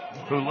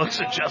 who looks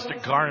at Justin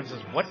Carr and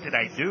says, "What did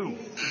I do?"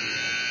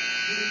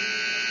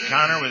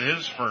 Connor with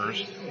his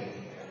first.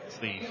 It's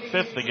the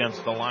fifth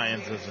against the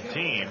Lions as a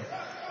team.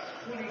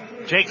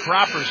 Jake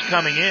Cropper's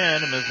coming in,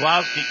 and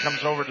Mislowski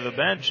comes over to the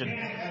bench and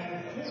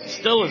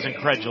still is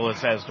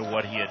incredulous as to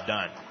what he had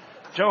done.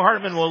 Joe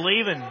Hartman will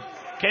leave, and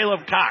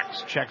Caleb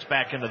Cox checks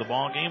back into the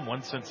ball game.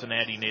 One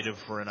Cincinnati native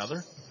for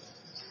another.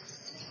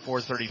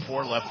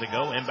 4:34 left to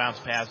go.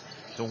 Inbounds pass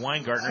to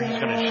Weingartner. He's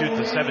going to shoot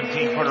the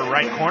 17-footer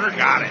right corner.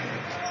 Got it.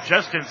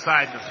 Just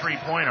inside the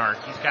three-point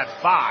arc. He's got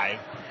 5,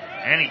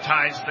 and he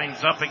ties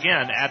things up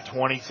again at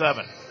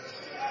 27.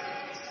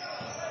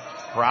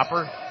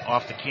 Cropper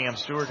off to Cam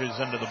Stewart, who's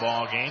into the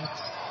ball game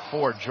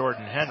for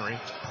Jordan Henry.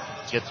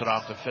 Gets it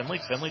off to Finley.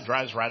 Finley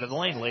drives right of the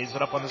lane, lays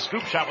it up on the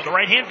scoop shot with the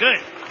right hand.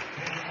 Good.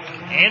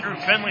 Andrew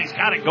Finley's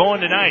got it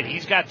going tonight.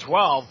 He's got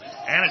 12,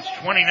 and it's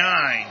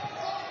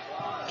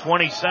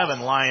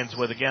 29-27. Lions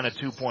with, again, a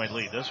 2-point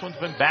lead. This one's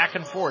been back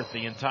and forth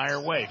the entire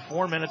way.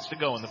 4 minutes to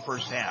go in the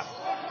first half.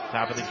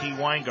 Top of the key,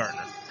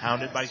 Weingartner.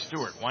 Hounded by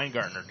Stewart.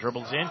 Weingartner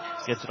dribbles in,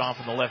 gets it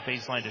off on the left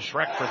baseline to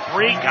Schreck for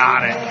 3.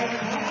 Got it.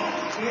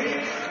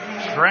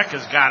 Schreck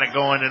has got it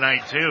going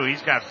tonight, too.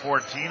 He's got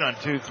 14 on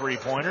 2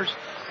 3-pointers.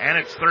 And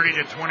it's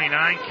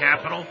 30-29.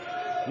 Capital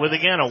with,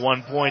 again, a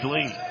 1-point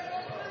lead.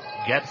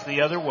 Gets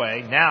the other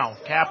way. Now,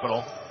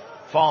 Capital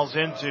falls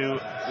into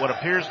what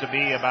appears to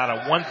be about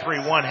a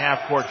 1-3-1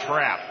 half-court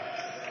trap.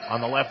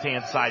 On the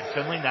left-hand side,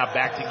 Finley now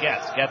back to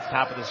Getz. Getz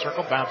top of the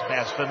circle, bounce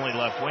pass Finley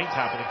left wing,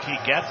 top of the key,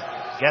 Getz.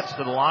 Getz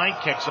to the line,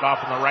 kicks it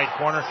off in the right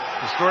corner.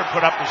 The Stewart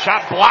put up the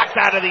shot, blocked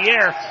out of the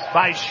air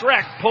by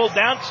Schreck, pulled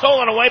down,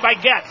 stolen away by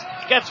Getz.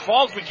 Getz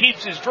falls but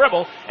keeps his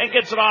dribble and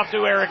gets it off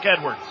to Eric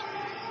Edwards.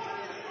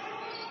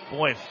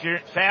 Boy,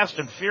 fast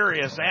and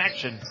furious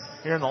action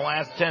here in the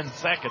last 10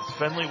 seconds.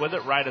 Finley with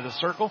it, right of the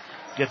circle,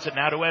 gets it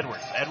now to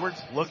Edwards.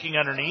 Edwards looking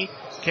underneath,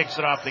 kicks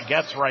it off to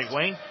Getz, right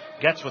wing.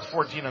 Getz with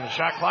 14 on the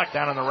shot clock,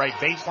 down on the right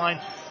baseline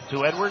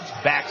to Edwards,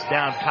 backs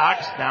down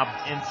Cox, now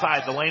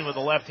inside the lane with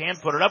the left hand,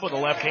 put it up with a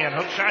left hand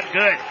hook shot,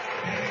 good.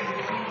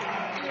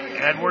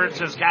 Edwards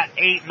has got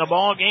 8 in the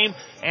ball game,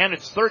 and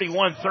it's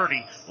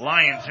 31-30.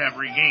 Lions have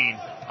regained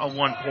a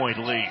 1-point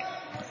lead.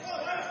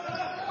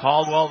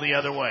 Caldwell the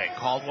other way.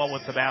 Caldwell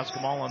with the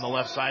basketball on the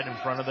left side in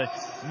front of the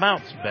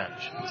Mounts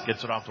bench.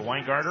 Gets it off to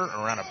Weingartner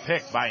around a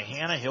pick by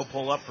Hanna. He'll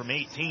pull up from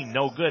 18.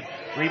 No good.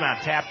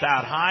 Rebound tapped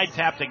out high.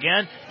 Tapped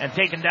again and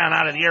taken down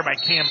out of the air by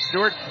Cam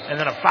Stewart. And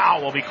then a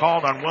foul will be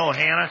called on Will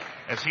Hanna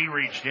as he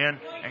reached in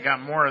and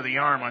got more of the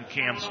arm on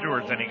Cam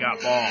Stewart than he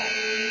got ball.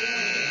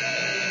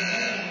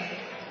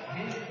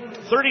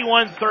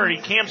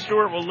 31-30. Cam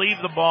Stewart will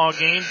leave the ball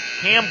game.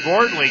 Cam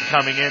Gordley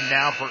coming in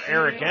now for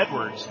Eric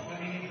Edwards.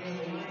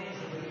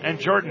 And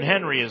Jordan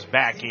Henry is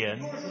back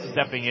in,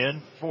 stepping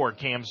in for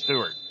Cam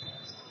Stewart.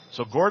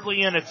 So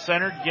Gordley in at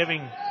center,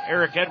 giving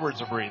Eric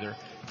Edwards a breather.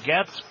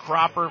 Getz,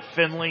 Cropper,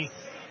 Finley,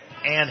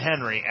 and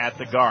Henry at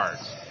the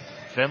guards.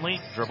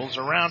 Finley dribbles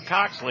around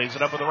Cox, lays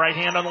it up with the right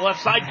hand on the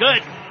left side.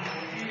 Good.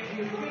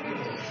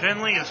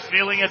 Finley is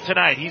feeling it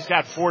tonight. He's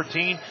got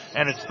 14,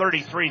 and it's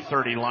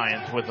 33-30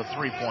 Lions with a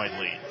 3-point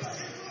lead.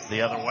 The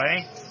other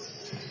way,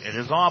 it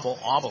is Auble.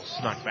 Auble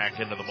snuck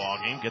back into the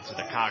ballgame, gets it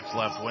to Cox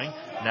left wing,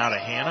 now to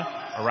Hanna,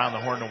 around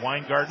the horn to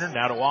Weingartner,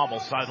 now to Auble,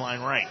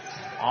 sideline right.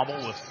 Auble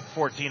with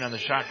 14 on the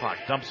shot clock,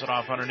 dumps it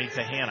off underneath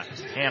to Hanna.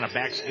 Hanna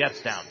backs Getz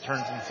down,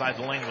 turns inside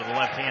the lane with the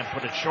left hand,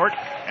 put it short,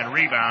 and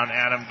rebound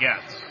Adam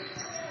Getz.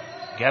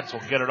 Getz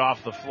will get it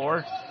off the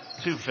floor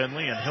to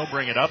Finley, and he'll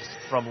bring it up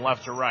from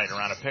left to right,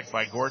 around a pick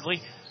by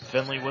Gordley.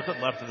 Finley with it,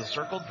 left of the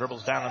circle,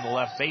 dribbles down on the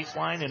left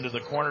baseline, into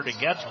the corner to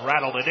Getz,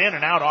 rattled it in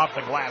and out off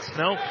the glass,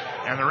 no,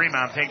 and the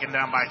rebound taken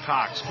down by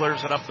Cox,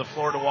 clears it up the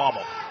floor to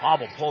Auble.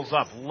 Auble pulls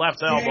up,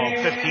 left elbow,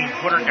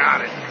 15-footer,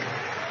 got it.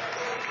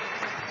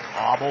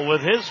 Auble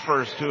with his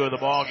first 2 of the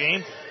ball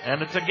game,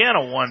 and it's again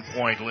a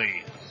 1-point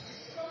lead.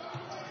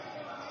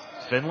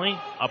 Finley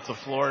up the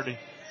floor to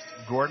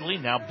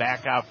Gordley, now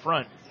back out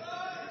front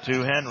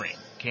to Henry.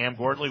 Cam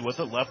Gordley with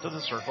it, left of the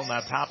circle,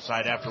 now top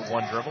side after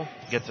one dribble.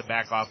 Gets it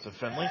back off to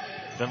Finley.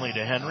 Finley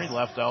to Henry,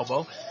 left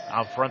elbow.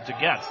 Out front to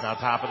Getz, now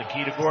top of the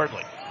key to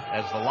Gordley.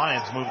 As the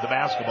Lions move the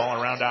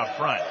basketball around out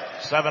front.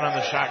 7 on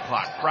the shot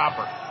clock.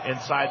 Cropper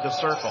inside the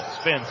circle.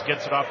 Spins,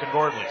 gets it off to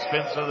Gordley.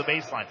 Spins to the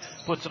baseline.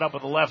 Puts it up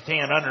with the left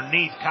hand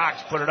underneath.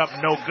 Cox put it up,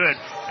 no good.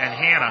 And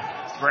Hannah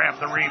grabbed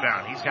the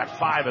rebound. He's got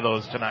 5 of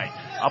those tonight.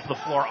 Up the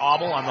floor,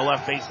 Auble on the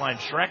left baseline.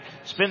 Schreck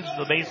spins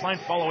to the baseline.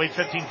 Fall away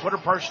 15-footer,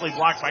 partially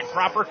blocked by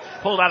Cropper.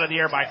 Pulled out of the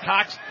air by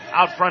Cox.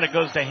 Out front it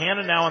goes to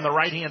Hannah. Now on the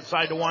right-hand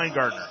side to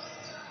Weingartner.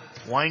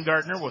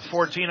 Weingartner with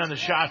 14 on the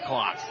shot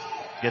clock.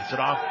 Gets it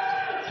off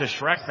to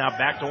Schreck. Now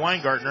back to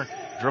Weingartner.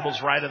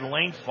 Dribbles right in the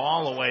lane.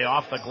 Fall away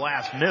off the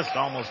glass. Missed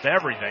almost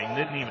everything.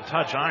 Didn't even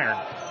touch iron.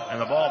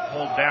 And the ball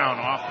pulled down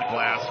off the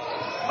glass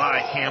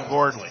by Cam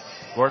Gordley.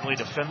 Gordley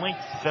to Finley.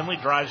 Finley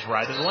drives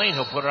right in the lane.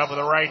 He'll put it up with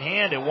the right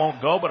hand. It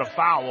won't go, but a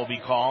foul will be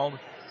called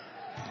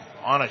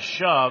on a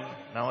shove.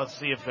 Now let's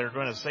see if they're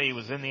going to say he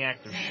was in the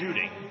act of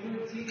shooting.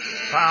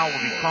 Foul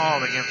will be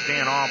called against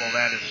Dan Auble.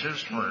 That is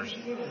his first.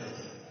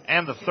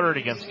 And the third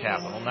against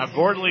Capital. Now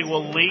Gordley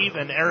will leave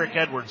and Eric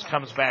Edwards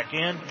comes back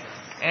in.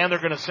 And they're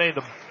going to say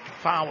the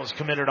foul was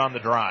committed on the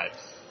drive.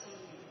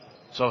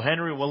 So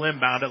Henry will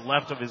inbound it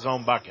left of his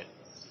own bucket.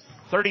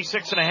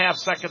 36.5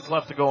 seconds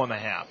left to go in the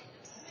half.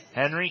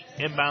 Henry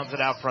inbounds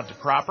it out front to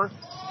Cropper.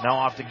 Now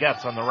off to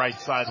Getz on the right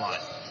sideline.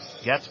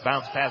 Getz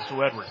bounce pass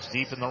to Edwards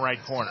deep in the right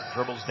corner.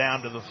 Dribbles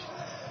down to the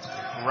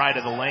right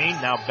of the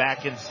lane. Now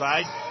back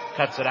inside.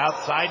 Cuts it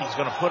outside. He's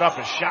going to put up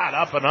a shot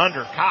up and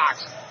under.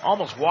 Cox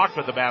almost walked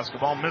with the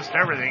basketball. Missed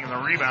everything. And the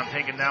rebound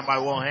taken down by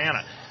Will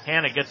Hannah.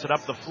 Hannah gets it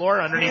up the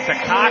floor underneath the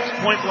Cox.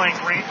 Point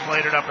blank range.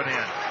 Laid it up and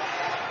in.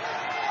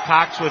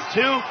 Cox with 2.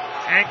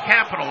 And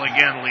Capital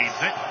again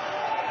leads it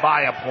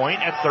by a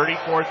point at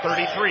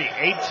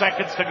 34-33. 8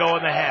 seconds to go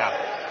in the half.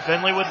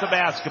 Finley with the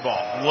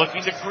basketball,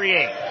 looking to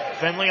create.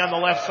 Finley on the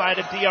left side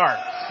at the arc.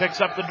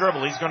 Picks up the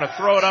dribble. He's going to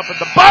throw it up at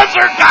the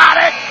buzzer. Got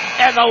it!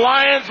 And the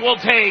Lions will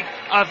take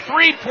a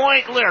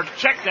 3-point lead.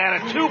 Check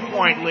that, a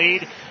 2-point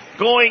lead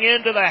going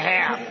into the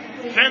half.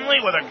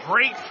 Finley with a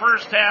great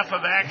first half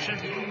of action.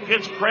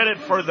 Gets credit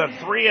for the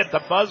 3 at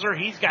the buzzer.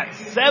 He's got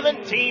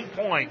 17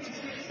 points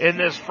in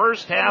this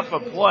first half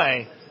of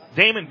play.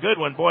 Damon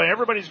Goodwin, boy,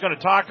 everybody's going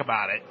to talk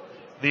about it.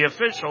 The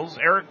officials,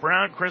 Eric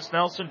Brown, Chris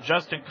Nelson,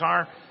 Justin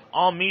Carr,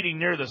 all meeting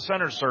near the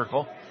center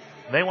circle.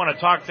 They want to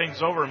talk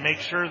things over and make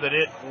sure that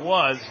it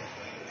was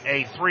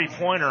a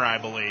 3-pointer, I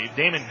believe.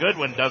 Damon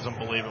Goodwin doesn't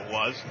believe it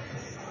was.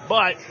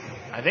 But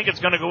I think it's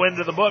going to go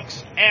into the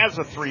books as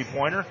a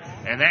 3-pointer,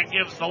 and that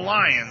gives the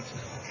Lions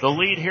the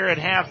lead here at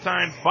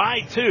halftime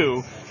by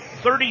 2,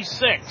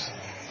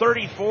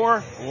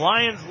 36-34.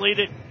 Lions lead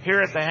it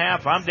here at the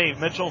half. I'm Dave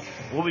Mitchell.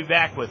 We'll be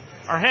back with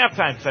our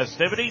halftime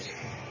festivities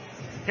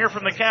here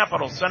from the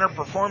Capital Center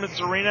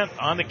Performance Arena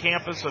on the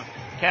campus of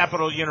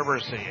Capital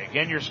University.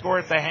 Again, your score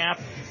at the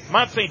half,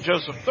 Mount St.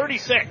 Joseph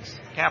 36,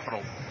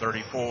 Capital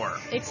 34.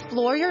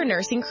 Explore your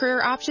nursing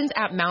career options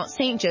at Mount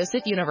St.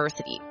 Joseph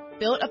University.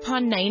 Built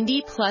upon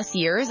 90-plus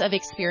years of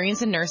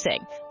experience in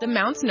nursing, the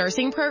Mounts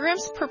nursing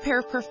programs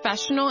prepare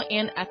professional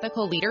and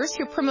ethical leaders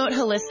who promote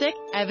holistic,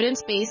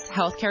 evidence-based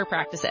healthcare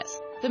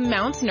practices. The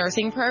Mounts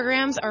nursing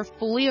programs are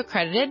fully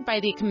accredited by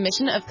the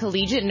Commission of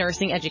Collegiate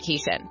Nursing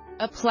Education.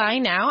 Apply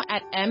now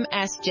at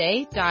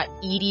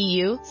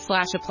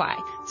msj.edu/apply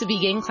to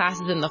begin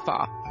classes in the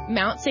fall.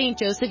 Mount St.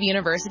 Joseph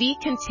University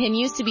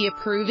continues to be a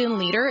proven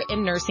leader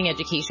in nursing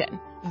education.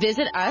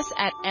 Visit us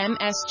at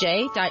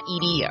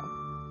msj.edu.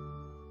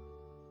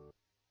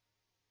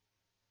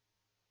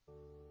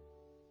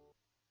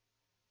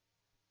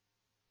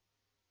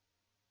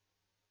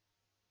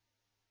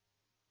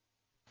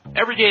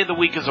 Every day of the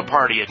week is a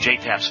party at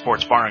J-Taps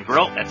Sports Bar and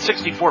Grill at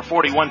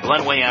 6441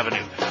 Glenway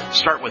Avenue.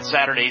 Start with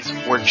Saturdays,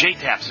 where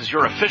J-Taps is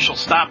your official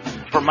stop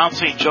for Mount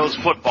St. Joe's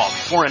football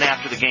before and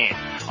after the game.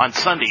 On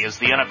Sunday is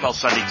the NFL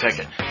Sunday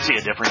Ticket. See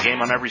a different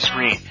game on every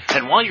screen.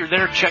 And while you're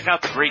there, check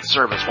out the great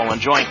service while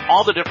enjoying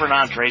all the different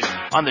entrees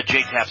on the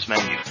J-Taps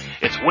menu.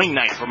 It's wing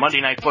night for Monday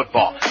Night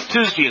Football.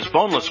 Tuesday is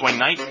boneless wing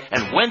night.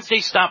 And Wednesday,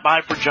 stop by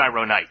for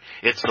gyro night.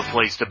 It's the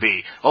place to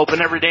be. Open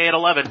every day at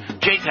 11.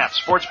 J-Taps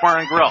Sports Bar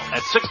and Grill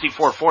at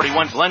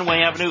 6441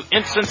 Glenway Avenue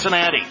in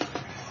Cincinnati.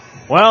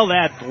 Well,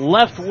 that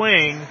left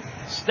wing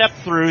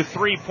step-through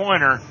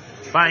 3-pointer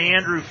by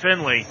Andrew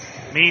Finley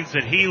means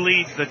that he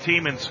leads the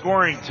team in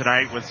scoring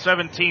tonight with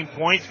 17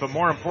 points, but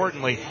more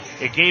importantly,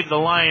 it gave the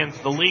Lions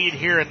the lead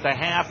here at the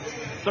half,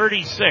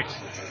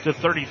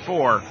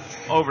 36-34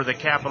 over the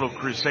Capital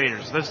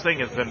Crusaders. This thing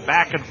has been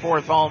back and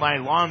forth all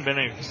night long, been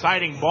an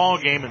exciting ball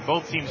game, and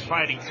both teams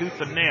fighting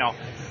tooth and nail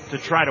to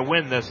try to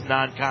win this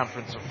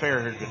non-conference affair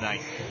here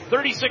tonight.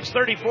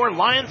 36-34,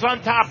 Lions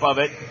on top of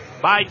it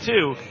by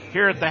 2.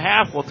 Here at the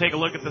half, we'll take a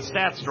look at the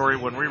stat story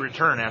when we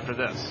return after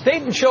this.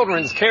 Dayton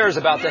Children's cares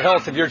about the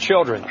health of your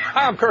children.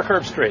 Hi, I'm Kirk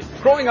Herbstreit.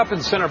 Growing up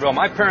in Centerville,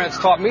 my parents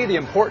taught me the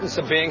importance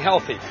of being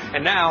healthy,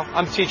 and now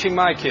I'm teaching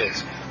my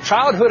kids.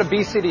 Childhood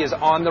obesity is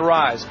on the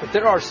rise, but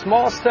there are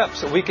small steps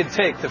that we can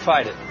take to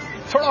fight it.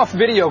 Turn off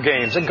video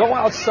games and go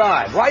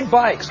outside, ride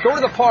bikes, go to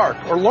the park,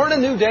 or learn a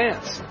new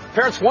dance.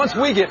 Parents, once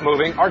we get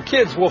moving, our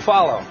kids will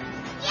follow.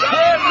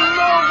 Get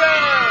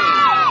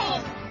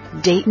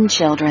moving! Dayton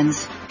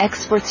Children's,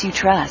 experts you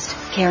trust,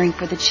 caring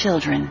for the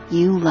children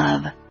you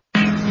love.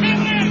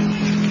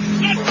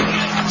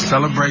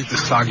 Celebrate the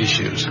soggy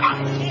shoes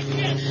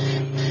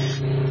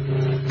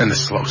and the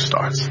slow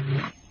starts.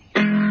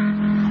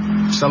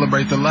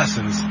 Celebrate the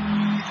lessons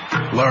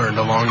learned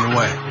along the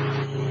way.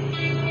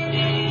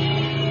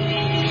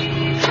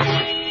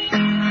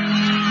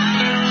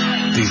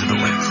 These are the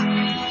wins.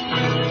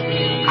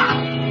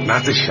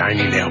 Not the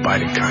shiny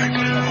nail-biting kind.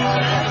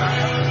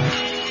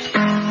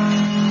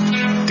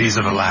 These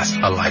are the last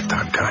a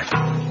lifetime kind.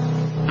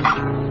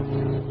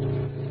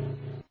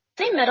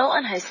 State middle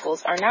and high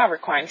schools are now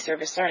requiring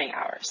service learning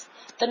hours.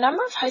 The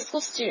number of high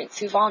school students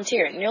who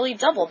volunteer nearly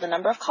doubled the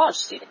number of college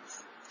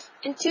students.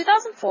 In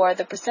 2004,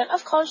 the percent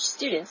of college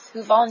students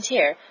who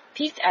volunteer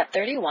peaked at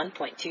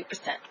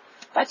 31.2%.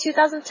 By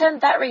 2010,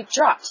 that rate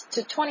dropped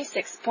to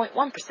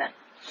 26.1%.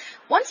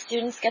 Once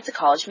students get to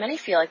college, many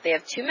feel like they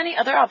have too many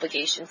other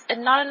obligations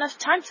and not enough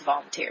time to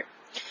volunteer.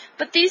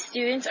 But these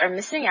students are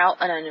missing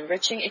out on an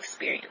enriching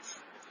experience.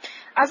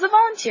 As a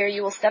volunteer,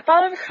 you will step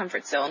out of your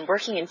comfort zone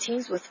working in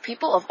teams with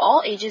people of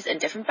all ages and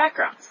different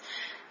backgrounds.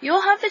 You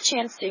will have the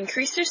chance to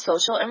increase your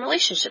social and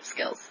relationship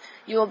skills.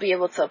 You will be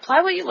able to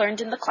apply what you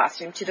learned in the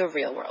classroom to the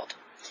real world.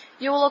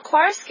 You will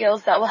acquire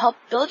skills that will help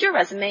build your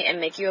resume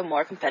and make you a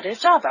more competitive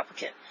job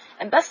applicant.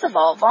 And best of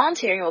all,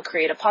 volunteering will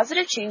create a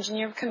positive change in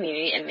your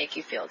community and make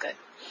you feel good.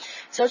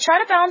 So try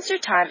to balance your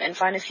time and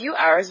find a few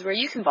hours where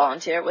you can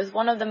volunteer with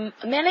one of the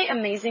many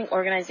amazing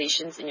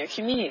organizations in your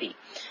community.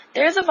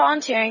 There is a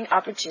volunteering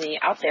opportunity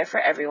out there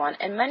for everyone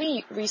and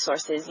many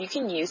resources you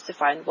can use to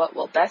find what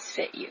will best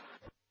fit you.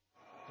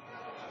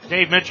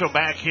 Dave Mitchell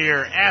back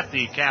here at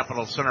the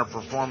Capital Center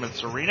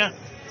Performance Arena,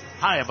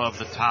 high above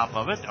the top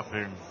of it, up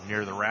in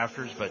near the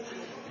rafters, but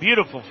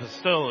beautiful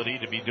facility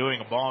to be doing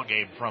a ball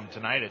game from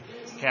tonight at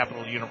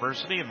Capital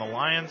University, and the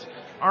Lions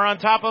are on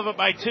top of it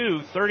by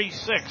 2,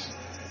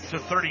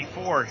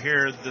 36-34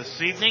 here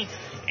this evening.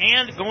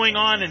 And going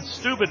on in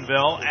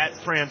Steubenville at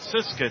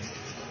Franciscan,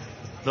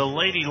 the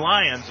Lady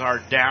Lions are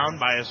down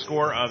by a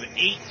score of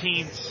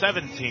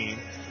 18-17,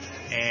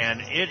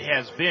 and it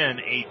has been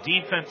a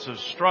defensive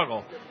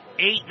struggle.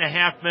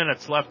 8.5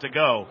 minutes left to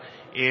go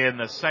in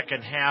the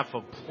second half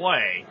of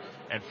play,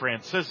 and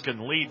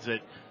Franciscan leads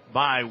it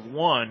by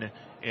 1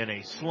 in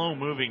a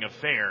slow-moving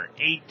affair,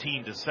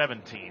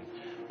 18-17,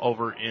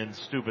 over in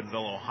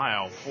Steubenville,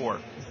 Ohio, for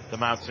the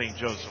Mount St.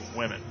 Joseph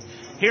women.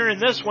 Here in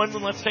this one,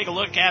 let's take a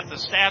look at the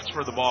stats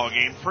for the ball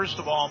game. First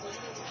of all,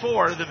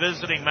 for the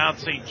visiting Mount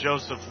St.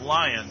 Joseph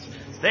Lions,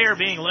 they are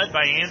being led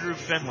by Andrew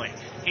Finley.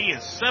 He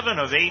is 7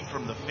 of 8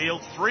 from the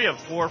field, 3 of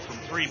 4 from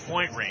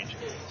three-point range.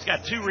 He's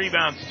got 2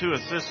 rebounds, 2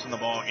 assists in the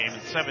ball game,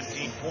 and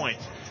 17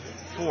 points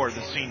for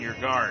the senior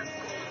guard.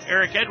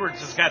 Eric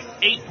Edwards has got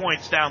 8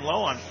 points down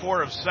low on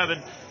 4 of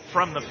 7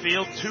 from the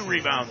field, 2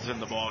 rebounds in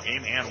the ball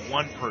game, and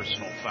 1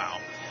 personal foul.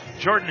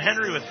 Jordan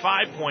Henry with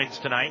 5 points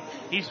tonight.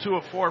 He's 2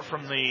 of 4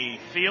 from the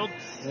field,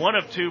 1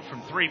 of 2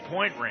 from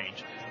three-point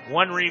range,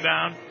 1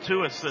 rebound,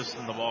 2 assists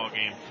in the ball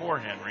game for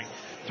Henry.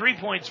 3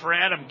 points for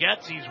Adam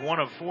Getz. He's 1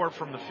 of 4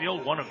 from the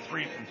field, 1 of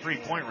 3 from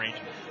three-point range,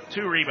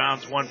 2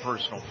 rebounds, 1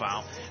 personal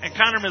foul. And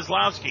Connor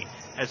Mislowski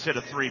has hit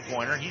a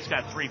three-pointer. He's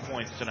got 3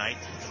 points tonight,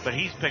 but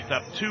he's picked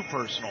up 2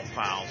 personal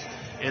fouls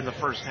in the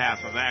first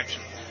half of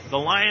action. The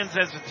Lions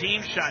as a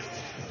team shot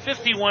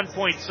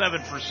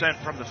 51.7%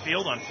 from the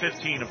field on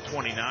 15 of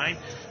 29.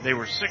 They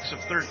were 6 of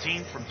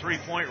 13 from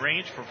three-point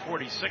range for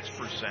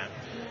 46%.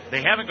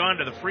 They haven't gone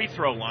to the free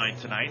throw line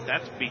tonight.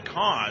 That's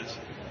because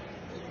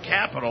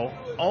Capital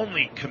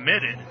only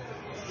committed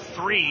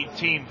 3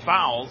 team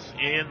fouls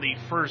in the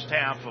first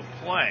half of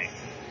play.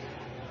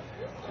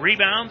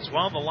 Rebounds,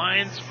 well, the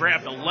Lions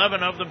grabbed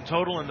 11 of them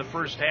total in the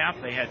first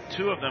half. They had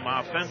 2 of them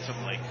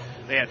offensively.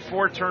 They had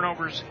 4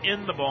 turnovers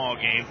in the ball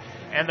game,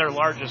 and their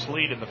largest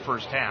lead in the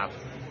first half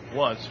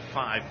was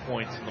 5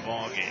 points in the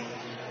ball game.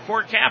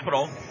 For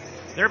Capital,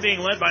 they're being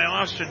led by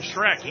Austin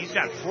Schreck. He's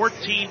got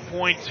 14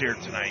 points here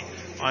tonight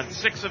on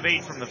 6 of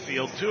 8 from the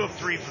field, 2 of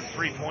 3 from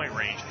three-point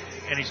range,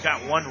 and he's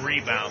got 1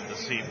 rebound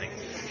this evening.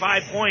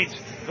 5 points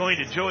going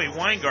to Joey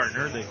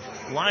Weingartner. The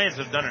Lions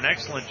have done an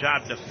excellent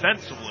job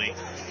defensively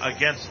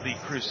against the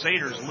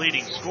Crusaders'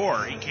 leading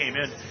scorer. He came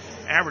in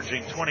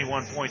averaging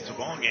 21 points a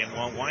ball game,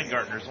 while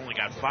Weingartner's only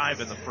got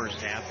 5 in the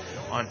first half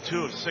on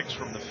 2 of 6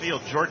 from the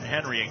field. Jordan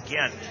Henry,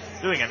 again,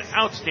 doing an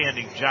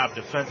outstanding job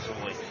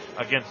defensively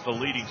against the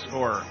leading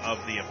scorer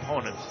of the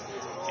opponents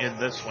in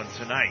this one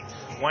tonight.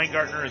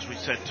 Weingartner, as we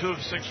said, 2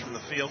 of 6 from the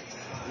field,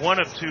 1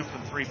 of 2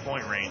 from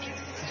three-point range.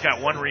 He's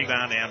got 1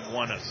 rebound and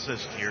 1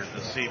 assist here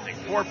this evening.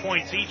 4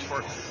 points each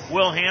for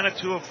Will Hanna,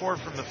 2 of 4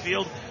 from the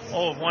field,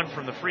 0 of 1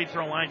 from the free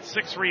throw line,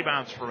 6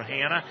 rebounds for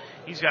Hanna.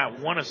 He's got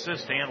 1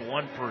 assist and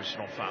 1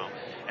 personal foul.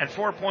 And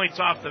 4 points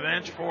off the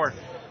bench for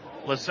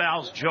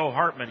LaSalle's Joe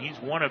Hartman. He's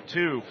 1 of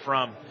 2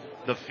 from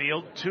the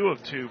field, 2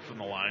 of 2 from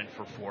the line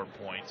for 4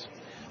 points.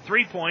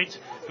 3 points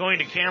going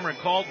to Cameron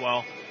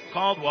Caldwell.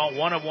 Caldwell,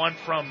 1 of 1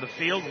 from the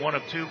field, 1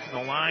 of 2 from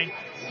the line,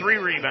 3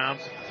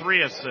 rebounds,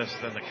 3 assists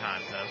in the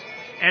contest.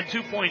 And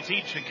 2 points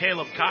each to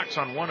Caleb Cox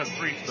on 1 of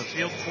 3 from the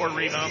field, 4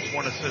 rebounds,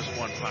 1 assist,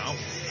 1 foul.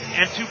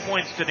 And 2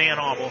 points to Dan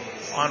Auble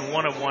on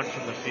 1 of 1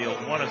 from the field,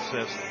 1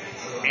 assist,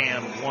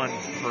 and 1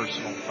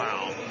 personal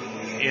foul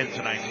in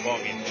tonight's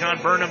ballgame. John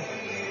Burnham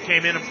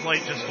came in and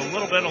played just a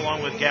little bit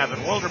along with Gavin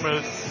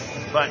Wildermuth,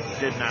 but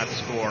did not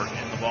score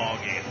in the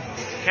ballgame.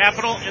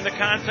 Capital in the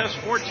contest,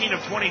 14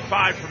 of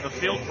 25 from the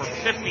field for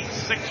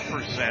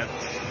 56%.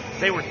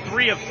 They were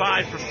 3 of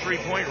 5 from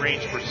three-point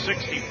range for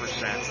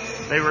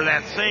 60%. They were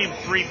that same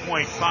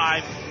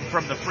 3.5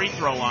 from the free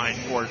throw line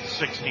for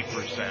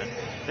 60%.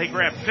 They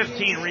grabbed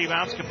 15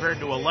 rebounds compared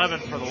to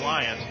 11 for the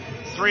Lions.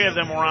 3 of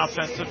them were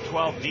offensive,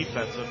 12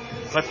 defensive,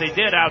 but they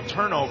did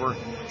out-turnover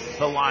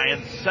the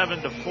Lions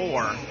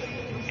 7-4,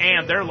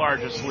 and their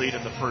largest lead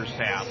in the first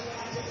half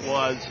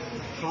was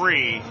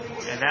 3,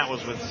 and that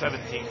was with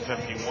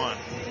 17:51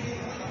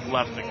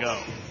 left to go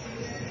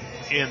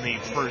in the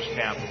first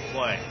half of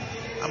play.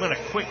 I'm going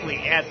to quickly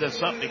add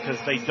this up because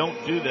they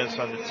don't do this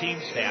on the team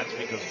stats,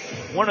 because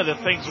one of the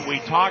things that we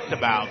talked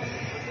about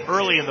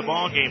early in the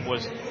ball game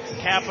was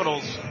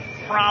Capital's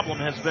problem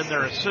has been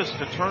their assist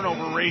to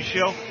turnover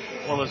ratio.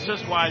 Well,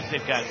 assist-wise,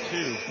 they've got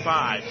 2,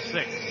 5,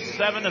 6,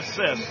 7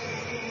 assists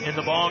in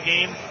the ball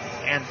game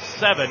and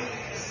 7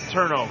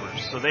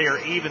 turnovers. So they are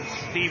even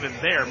Steven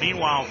there.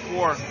 Meanwhile,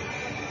 for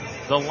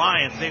the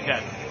Lions, they've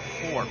got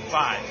 4,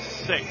 5,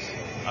 6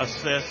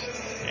 assists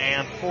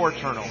and 4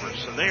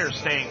 turnovers. So they are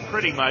staying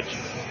pretty much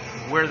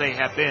where they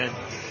have been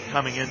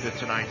coming into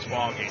tonight's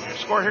ball game. Your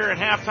score here at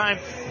halftime,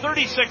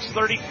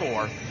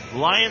 36-34.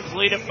 Lions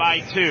lead it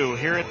by 2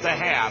 here at the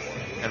half,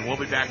 and we'll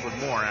be back with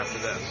more after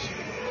this.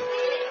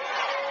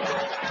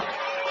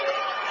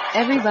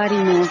 Everybody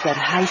knows that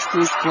high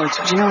school sports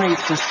generate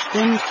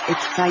suspense,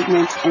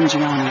 excitement, and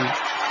drama.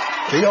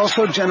 They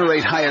also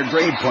generate higher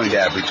grade point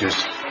averages,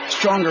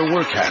 stronger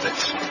work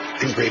habits,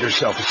 and greater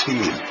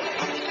self-esteem.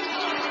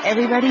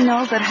 Everybody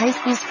knows that high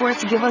school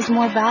sports give us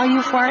more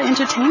value for our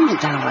entertainment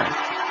dollar.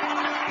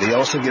 They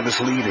also give us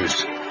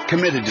leaders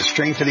committed to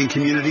strengthening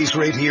communities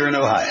right here in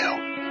Ohio.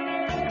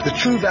 The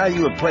true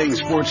value of playing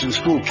sports in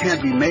school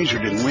can't be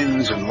measured in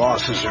wins and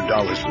losses or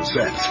dollars and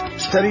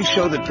cents. Studies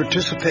show that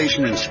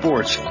participation in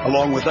sports,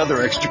 along with other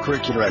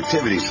extracurricular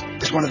activities,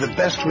 is one of the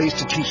best ways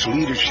to teach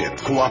leadership,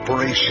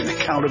 cooperation,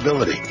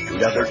 accountability,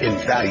 and other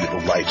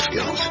invaluable life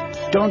skills.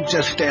 Don't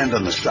just stand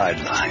on the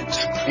sidelines.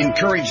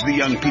 Encourage the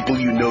young people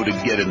you know to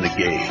get in the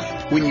game.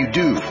 When you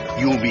do,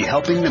 you will be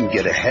helping them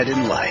get ahead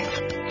in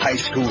life. High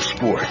school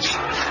sports,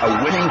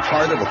 a winning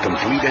part of a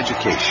complete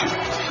education.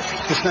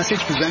 This message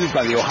presented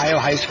by the Ohio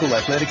High School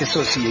Athletic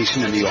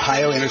Association and the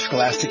Ohio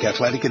Interscholastic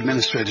Athletic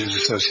Administrators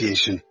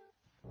Association.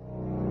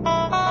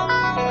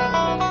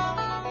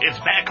 It's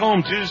back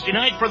home Tuesday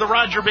night for the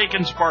Roger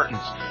Bacon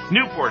Spartans.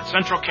 Newport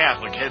Central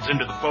Catholic heads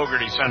into the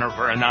Fogarty Center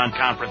for a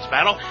non-conference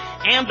battle,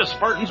 and the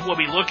Spartans will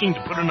be looking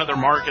to put another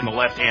mark in the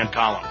left-hand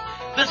column.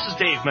 This is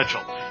Dave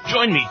Mitchell.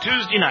 Join me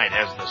Tuesday night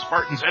as the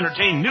Spartans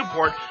entertain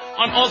Newport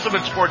on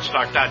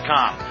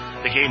UltimateSportsTalk.com.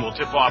 The game will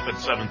tip off at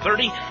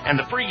 7:30, and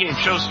the pregame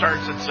show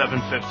starts at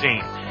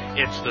 7:15.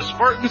 It's the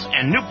Spartans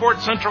and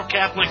Newport Central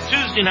Catholic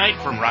Tuesday night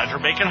from Roger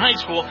Bacon High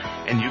School,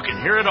 and you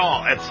can hear it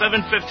all at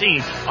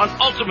 7:15 on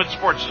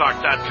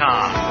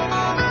UltimateSportsTalk.com.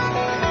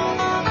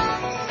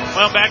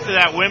 Well, back to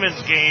that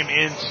women's game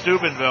in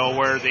Steubenville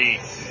where the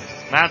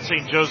Mount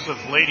St.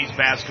 Joseph ladies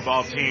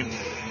basketball team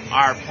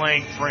are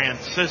playing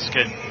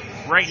Franciscan.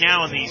 Right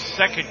now in the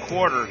second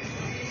quarter,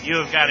 you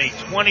have got a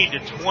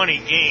 20-20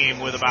 game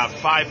with about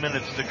 5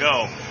 minutes to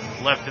go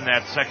left in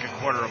that second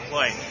quarter of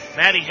play.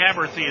 Maddie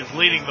Haberthy is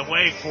leading the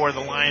way for the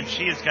Lions.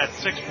 She has got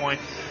 6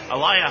 points.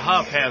 Aliyah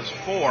Huff has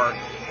 4.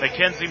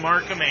 Mackenzie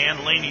Markham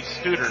and Lainey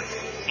Studer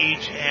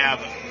each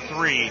have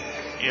 3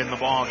 in the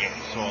ballgame.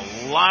 So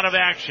a lot of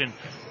action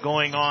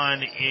going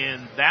on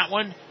in that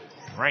one.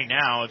 Right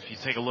now, if you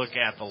take a look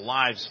at the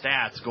live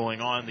stats going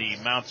on the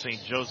Mount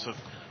St. Joseph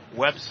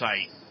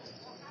website,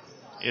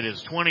 it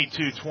is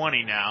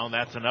 22-20 now.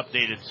 That's an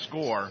updated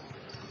score.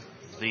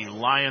 The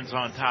Lions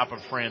on top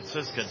of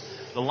Franciscan.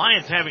 The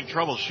Lions having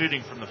trouble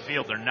shooting from the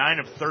field. They're 9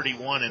 of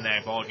 31 in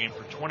that ball game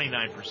for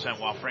 29%,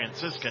 while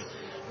Franciscan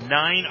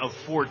 9 of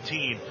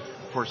 14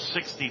 for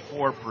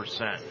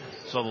 64%.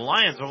 So the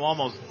Lions have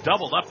almost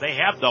doubled up. They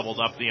have doubled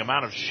up the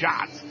amount of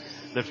shots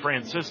that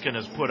Franciscan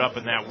has put up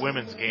in that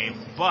women's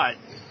game, but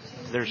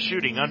they're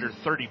shooting under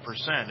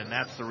 30%, and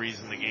that's the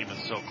reason the game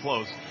is so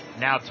close,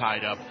 now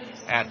tied up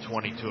at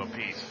 22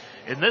 apiece.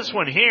 In this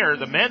one here,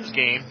 the men's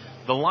game,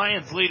 the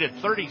Lions lead at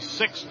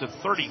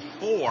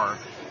 36-34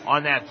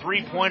 on that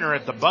three-pointer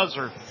at the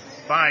buzzer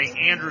by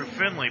Andrew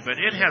Finley, but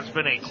it has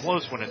been a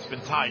close one. It's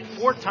been tied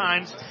 4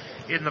 times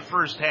in the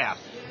first half.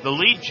 The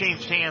lead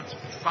changed hands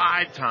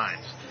 5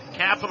 times.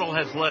 Capital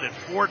has led it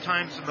 4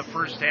 times in the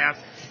first half,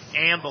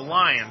 and the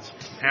Lions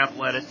have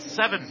led it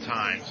 7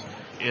 times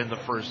in the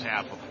first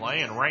half of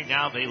play, and right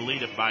now they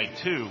lead it by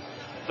 2,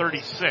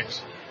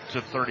 36-34.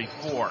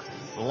 34.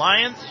 The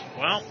Lions,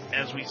 well,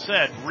 as we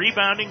said,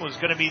 rebounding was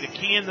going to be the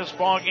key in this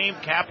ball game.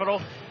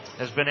 Capital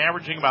has been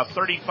averaging about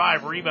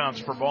 35 rebounds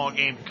per ball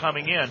game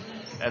coming in,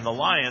 and the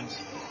Lions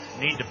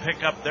need to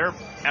pick up their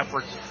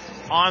efforts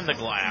on the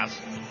glass.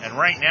 And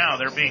right now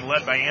they're being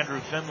led by Andrew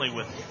Finley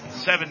with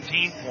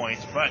 17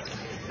 points, but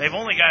they've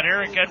only got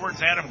Eric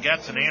Edwards, Adam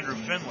Getz, and Andrew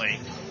Finley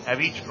have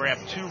each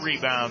grabbed 2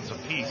 rebounds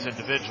apiece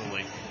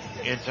individually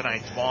in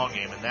tonight's ball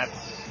game, and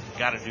that's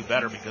got to do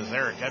better because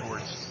Eric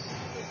Edwards,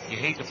 you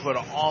hate to put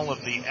all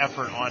of the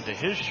effort onto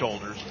his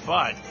shoulders,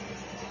 but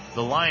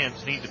the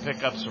Lions need to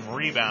pick up some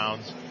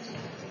rebounds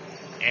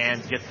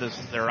and get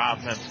their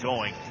offense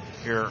going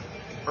here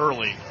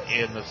early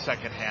in the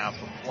second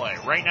half of play.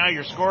 Right now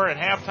your score at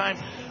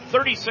halftime,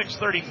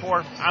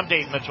 36-34. I'm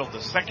Dave Mitchell.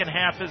 The second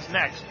half is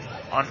next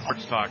on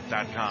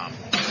SportsTalk.com.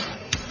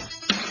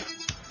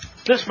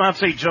 This Mount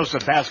St.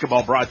 Joseph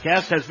basketball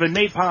broadcast has been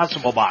made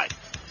possible by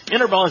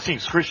Inner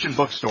Blessings Christian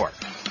Bookstore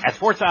at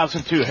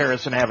 4002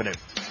 Harrison Avenue.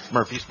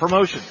 Murphy's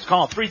Promotions.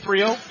 Call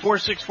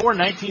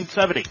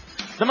 330-464-1970.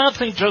 The Mount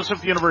St.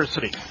 Joseph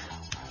University.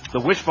 The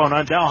Wishbone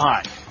on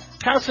Delhi.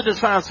 Casa de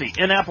Sassi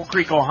in Apple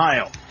Creek,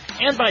 Ohio.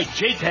 And by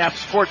J-Tap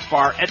Sports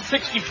Bar at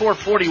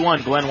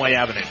 6441 Glenway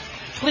Avenue.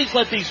 Please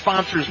let these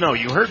sponsors know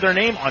you heard their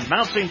name on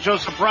Mount St.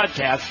 Joseph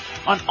broadcast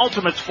on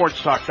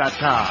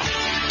UltimateSportsTalk.com.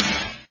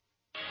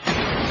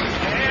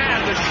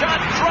 And the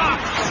shot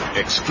drops.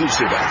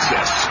 Exclusive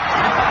access.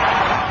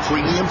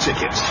 Premium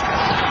tickets.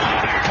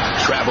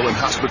 Travel and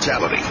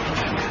hospitality.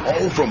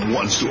 All from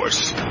one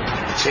source.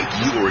 Take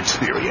your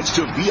experience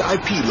to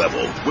VIP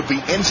level with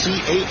the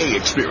NCAA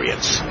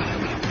experience.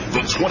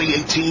 The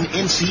 2018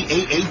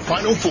 NCAA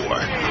Final Four.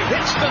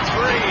 Hits the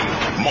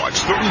three. March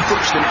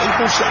 31st and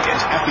April 2nd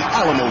at the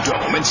Alamo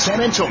Dome in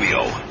San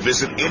Antonio.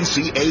 Visit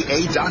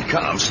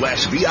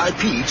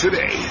ncaa.com/VIP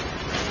today.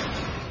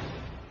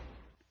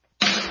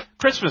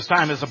 Christmas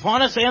time is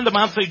upon us, and the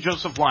Mount St.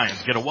 Joseph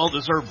Lions get a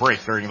well-deserved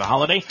break during the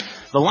holiday.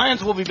 The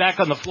Lions will be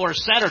back on the floor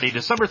Saturday,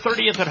 December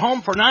 30th at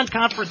home for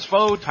non-conference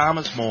foe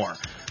Thomas More.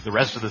 The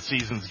rest of the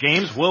season's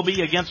games will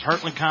be against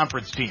Heartland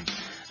Conference teams.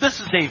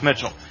 This is Dave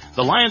Mitchell.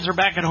 The Lions are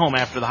back at home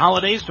after the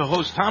holidays to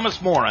host Thomas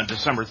More on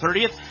December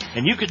 30th,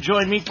 and you can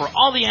join me for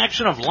all the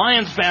action of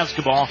Lions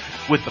basketball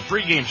with the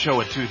pregame show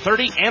at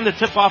 2:30 and the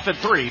tip-off at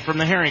 3 from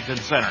the Harrington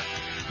Center.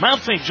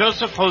 Mount St.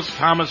 Joseph hosts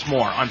Thomas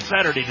More on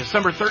Saturday,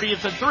 December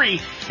 30th at 3,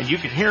 and you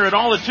can hear it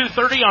all at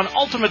 2:30 on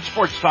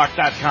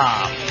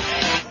UltimateSportsTalk.com.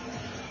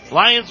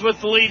 Lions with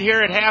the lead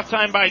here at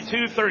halftime by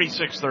 2,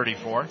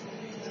 36-34.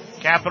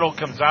 Capital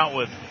comes out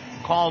with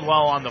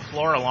Caldwell on the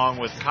floor along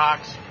with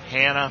Cox,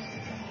 Hanna,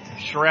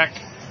 Schreck,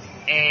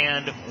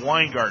 and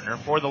Weingartner.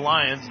 For the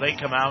Lions, they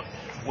come out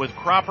with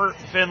Cropper,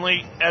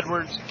 Finley,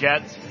 Edwards,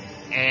 Getz,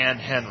 and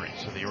Henry.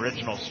 So the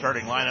original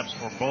starting lineups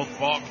for both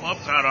ball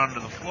clubs out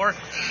onto the floor.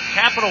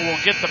 Capital will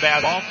get the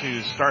ball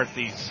to start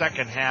the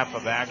second half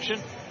of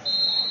action.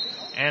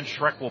 And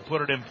Schreck will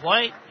put it in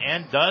play,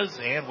 and does,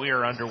 and we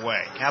are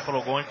underway.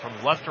 Capital going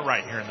from left to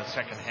right here in the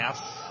second half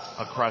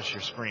across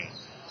your screen.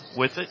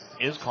 With it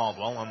is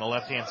Caldwell on the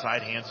left-hand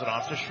side, hands it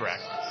off to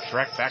Schreck.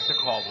 Schreck back to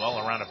Caldwell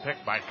around a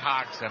pick by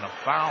Cox, and a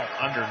foul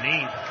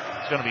underneath.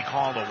 It's going to be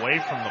called away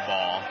from the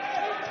ball.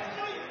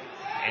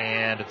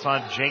 And it's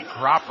on Jake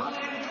Cropper.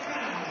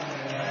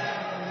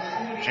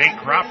 Jake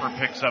Cropper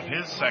picks up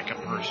his second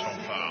personal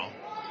foul.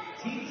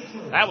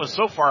 That was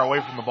so far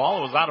away from the ball,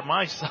 it was out of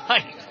my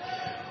sight.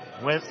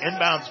 With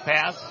inbounds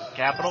pass,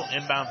 Capital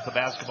inbounds the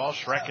basketball.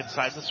 Schreck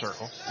inside the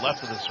circle,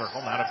 left of the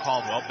circle, now to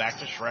Caldwell, back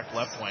to Schreck,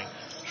 left wing.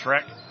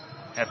 Schreck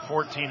had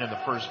 14 in the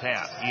first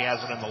half. He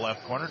has it in the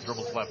left corner,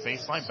 dribbles left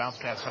baseline, bounce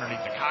pass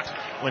underneath to Cox,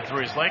 went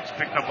through his legs,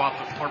 picked up off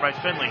the floor by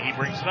Finley. He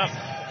brings it up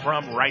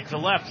from right to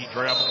left. He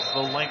dribbles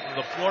the length of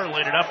the floor,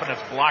 laid it up, and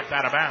it's blocked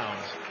out of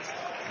bounds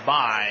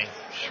by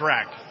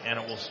Schreck, and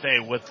it will stay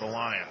with the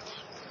Lions.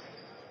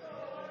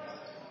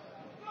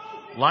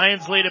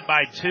 Lions lead it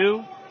by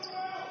 2,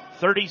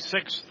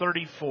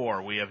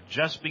 36-34. We have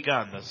just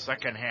begun the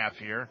second half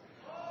here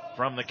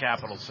from the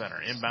Capitol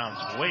Center.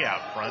 Inbounds way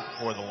out front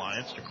for the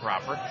Lions to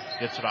Cropper.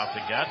 Gets it off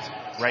to Getz.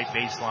 Right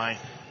baseline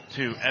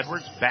to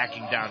Edwards.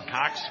 Backing down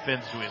Cox.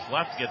 Spins to his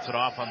left. Gets it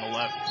off on the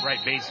left. Right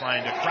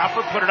baseline to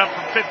Cropper. Put it up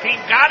from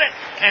 15. Got it.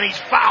 And he's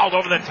fouled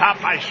over the top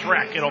by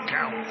Schreck. It'll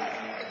count.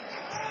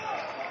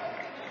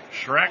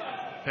 Schreck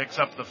picks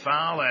up the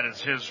foul. That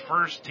is his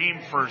first,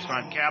 team first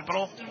on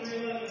Capital.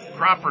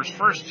 Cropper's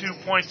first 2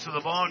 points of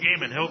the ball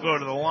game, and he'll go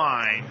to the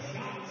line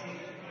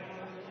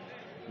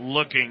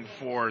looking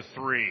for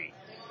 3.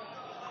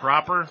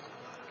 Cropper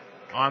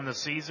on the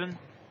season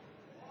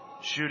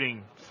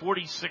shooting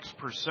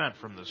 46%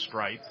 from the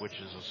stripe, which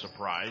is a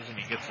surprise, and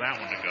he gets that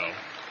one to go.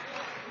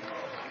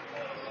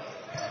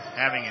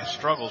 Having his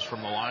struggles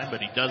from the line,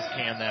 but he does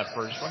can that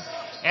first one.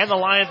 And the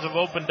Lions have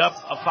opened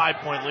up a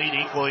 5-point lead,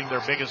 equaling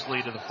their biggest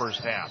lead of the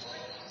first half.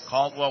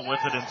 Caldwell with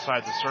it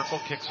inside the circle,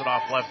 kicks it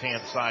off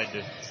left-hand side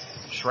to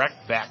Schreck,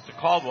 back to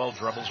Caldwell,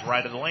 dribbles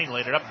right of the lane,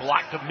 laid it up,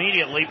 blocked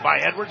immediately by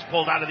Edwards,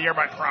 pulled out of the air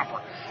by Cropper.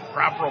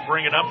 Cropper will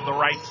bring it up the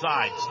right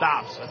side,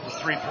 stops at the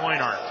 3-point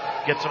arc.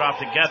 Gets it off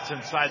to Getz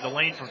inside the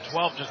lane from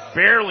 12, just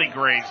barely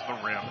grazed the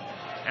rim,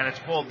 and it's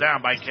pulled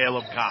down by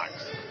Caleb Cox.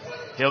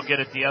 He'll get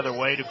it the other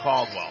way to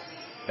Caldwell.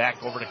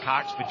 Back over to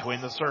Cox between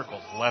the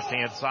circles.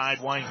 Left-hand side,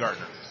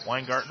 Weingartner.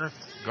 Weingartner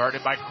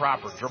guarded by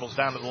Cropper. Dribbles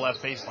down to the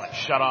left baseline.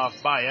 Shut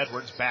off by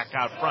Edwards. Back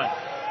out front.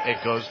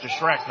 It goes to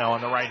Schreck now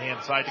on the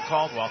right-hand side to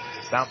Caldwell.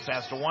 Bounce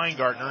pass to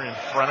Weingartner in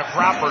front of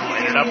Cropper.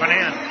 Laid it up and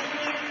in.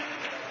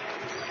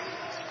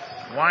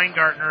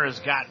 Weingartner has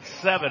got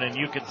 7, and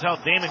you can tell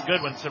Damon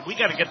Goodwin said, we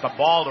got to get the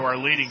ball to our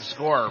leading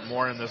scorer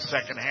more in the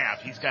second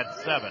half. He's got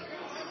 7.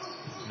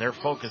 Their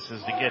focus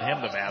is to get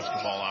him the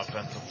basketball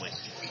offensively.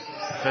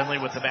 Finley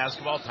with the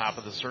basketball, top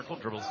of the circle,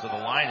 dribbles to the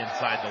line,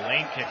 inside the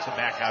lane, kicks it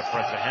back out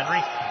front to Henry.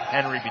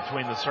 Henry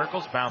between the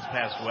circles, bounce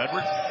pass to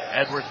Edwards.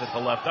 Edwards at the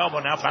left elbow,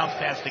 now bounce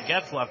pass to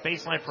Getz, left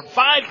baseline from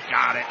 5,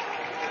 got it.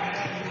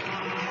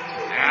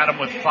 Adam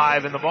with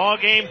 5 in the ball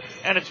game,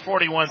 and it's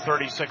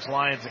 41-36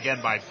 Lions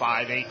again by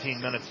 5, 18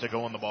 minutes to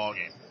go in the ball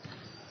game.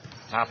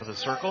 Top of the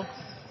circle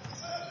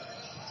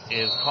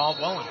is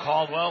Caldwell, and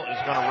Caldwell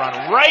is going to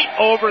run right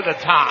over the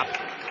top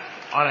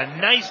on a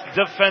nice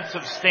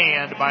defensive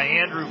stand by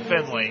Andrew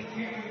Finley,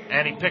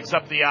 and he picks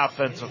up the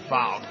offensive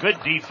foul.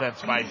 Good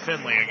defense by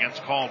Finley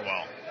against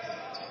Caldwell.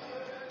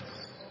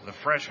 The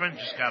freshman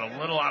just got a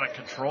little out of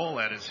control.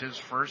 That is his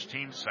first,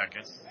 team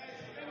second.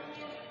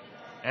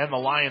 And the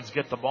Lions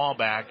get the ball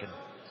back, and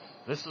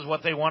this is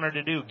what they wanted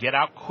to do, get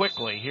out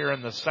quickly here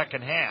in the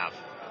second half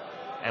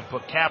and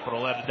put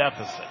Capital at a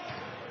deficit.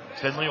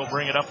 Finley will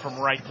bring it up from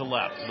right to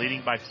left,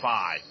 leading by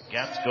 5.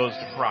 Getz goes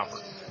to Cropper.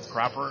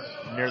 Cropper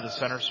near the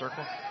center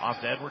circle, off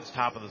to Edwards,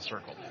 top of the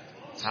circle.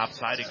 Top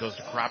side, it goes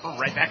to Cropper,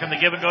 right back on the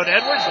give and go to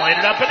Edwards, laid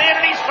it up and in,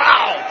 and he's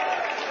fouled!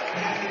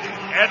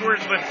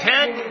 Edwards with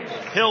 10,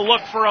 he'll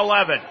look for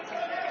 11.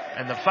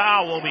 And the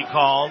foul will be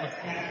called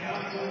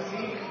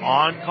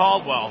on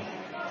Caldwell.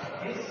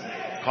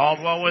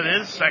 Caldwell with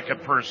his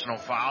second personal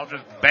foul,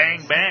 just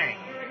bang, bang.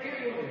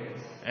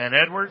 And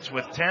Edwards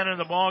with 10 in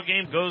the ball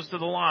game goes to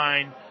the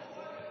line,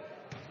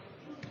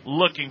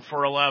 looking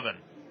for 11.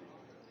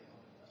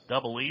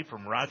 Double E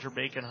from Roger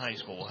Bacon High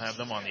School. We'll have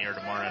them on the air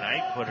tomorrow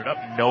night. Put it up,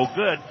 no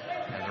good.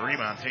 And the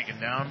rebound taken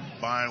down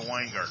by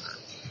Weingartner.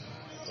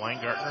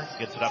 Weingartner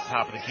gets it up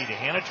top of the key to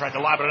Hanna. Tried to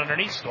lob it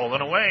underneath,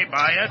 stolen away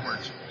by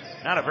Edwards.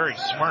 Not a very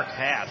smart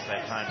pass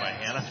that time by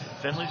Hanna.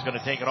 Finley's going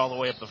to take it all the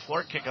way up the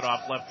floor, kick it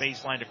off left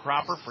baseline to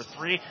Cropper for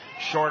 3,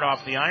 short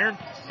off the iron,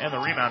 and the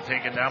rebound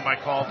taken down by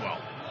Caldwell.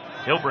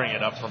 He'll bring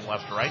it up from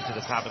left to right to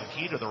the top of the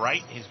key to the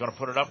right. He's going to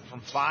put it up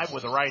from 5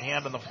 with the right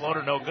hand on the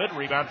floater. No good.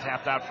 Rebound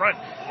tapped out front.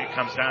 It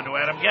comes down to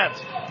Adam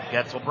Getz.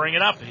 Getz will bring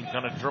it up. He's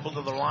going to dribble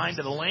to the line,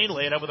 to the lane,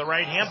 lay it up with the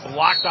right hand,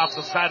 blocked off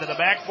the side of the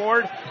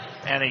backboard,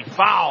 and a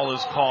foul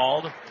is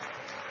called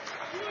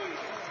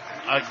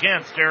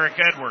against Eric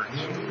Edwards.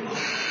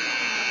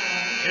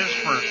 His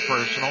first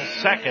personal,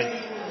 second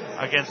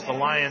against the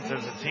Lions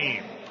as a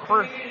team.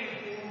 Cropper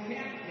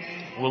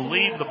will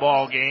leave the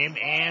ball game,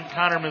 and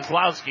Connor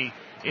Myslowski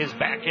is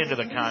back into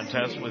the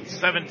contest with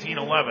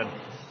 17-11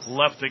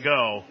 left to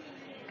go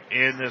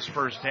in this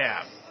first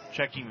half.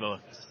 Checking the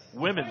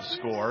women's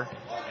score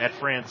at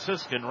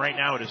Franciscan. Right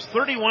now it is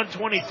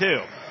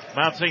 31-22.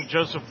 Mount St.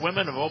 Joseph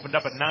women have opened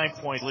up a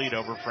 9-point lead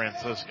over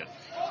Franciscan.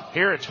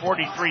 Here it's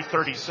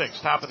 43-36.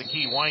 Top of the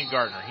key,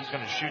 Weingartner. He's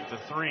going to shoot the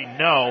 3.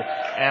 No.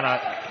 And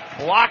a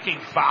blocking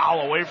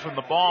foul away from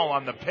the ball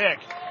on the pick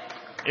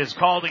is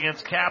called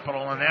against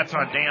Capital, and that's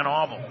on Dan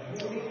Auble.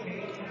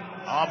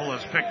 Auble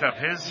has picked up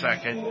his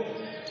second,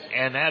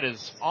 and that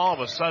is all of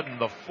a sudden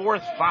the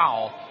 4th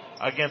foul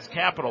against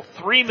Capital.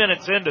 3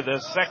 minutes into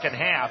this second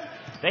half.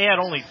 They had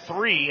only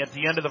 3 at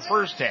the end of the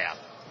first half.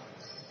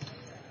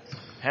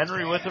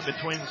 Henry with it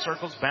between the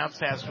circles, bounce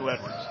pass to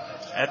Edwards.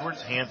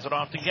 Edwards hands it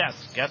off to Getz.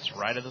 Getz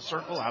right of the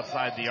circle,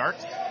 outside the arc,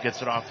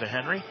 gets it off to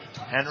Henry.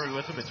 Henry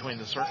with it between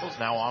the circles,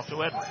 now off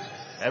to Edwards.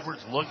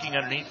 Edwards looking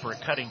underneath for a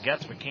cutting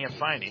Getz, but can't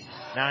find him.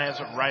 Now has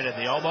it right at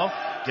the elbow,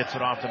 gets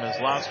it off to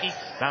Myslowski.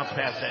 Bounce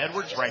pass to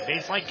Edwards, right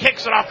baseline,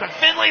 kicks it off to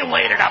Finley,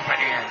 laid it up and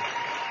in.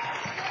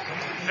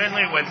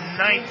 Finley with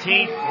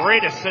 19,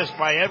 great assist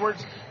by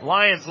Edwards.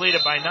 Lions lead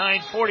it by 9,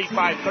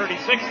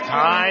 45-36,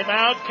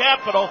 timeout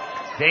Capital.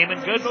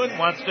 Damon Goodwin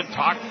wants to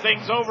talk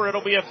things over.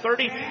 It'll be a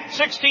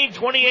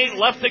 16-28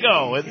 left to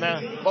go in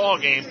the ball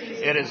game.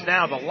 It is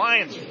now the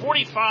Lions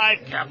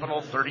 45,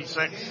 Capital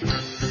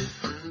 36.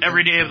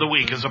 Every day of the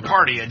week is a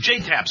party at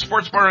J-Tap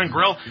Sports Bar and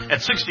Grill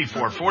at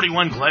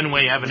 6441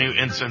 Glenway Avenue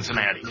in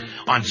Cincinnati.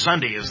 On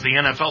Sunday is the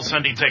NFL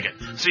Sunday Ticket.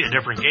 See a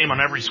different game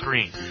on every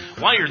screen.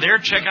 While you're there,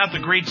 check out the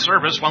great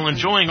service while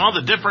enjoying all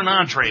the different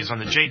entrees on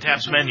the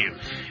J-Tap's menu.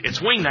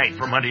 It's wing night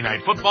for Monday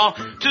Night Football,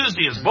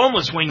 Tuesday is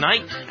boneless wing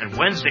night, and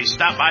Wednesday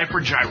stop by for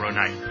gyro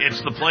night.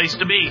 It's the place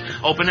to be.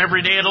 Open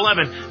every day at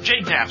 11.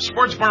 J-Tap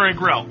Sports Bar and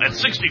Grill at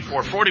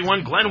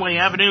 6441 Glenway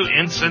Avenue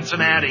in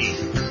Cincinnati.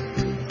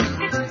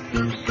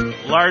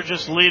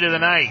 Largest lead of the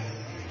night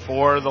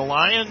for the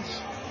Lions.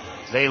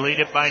 They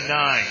lead it by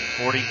 9,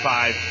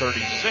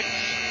 45-36.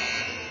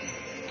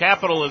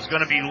 Capital is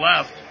going to be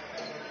left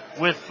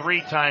with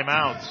 3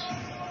 timeouts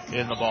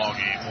in the ball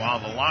game, while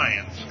the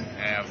Lions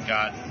have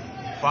got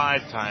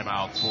 5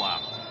 timeouts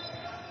left.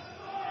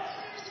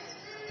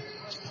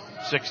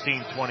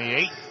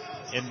 16:28,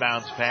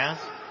 inbounds pass.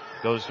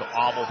 Goes to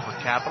Auble for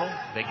Capital.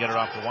 They get it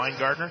off to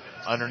Weingartner.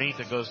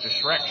 Underneath it goes to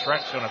Schreck.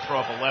 Schreck's going to throw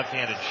up a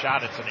left-handed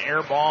shot. It's an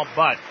air ball,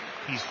 but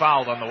he's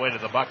fouled on the way to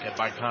the bucket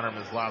by Connor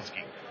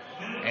Myslowski.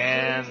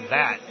 And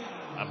that,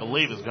 I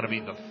believe, is going to be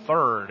the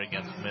third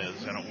against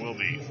Miz, and it will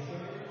be.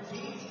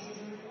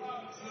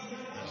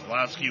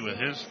 Myslowski with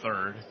his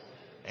third,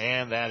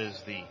 and that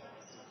is the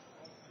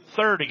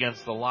third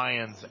against the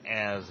Lions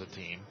as a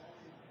team.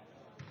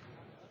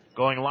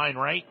 Going line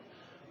right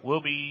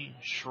will be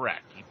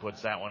Schreck. He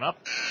puts that one up,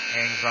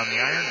 hangs on the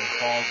iron, and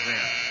falls in.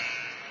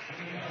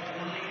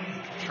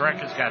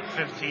 Schreck has got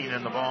 15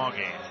 in the ball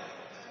game.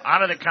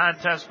 Out of the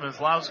contest,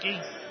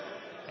 Myslowski,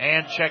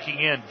 and checking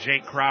in,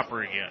 Jake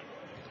Cropper again.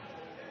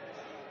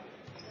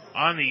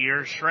 On the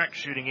year, Schreck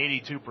shooting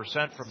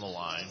 82% from the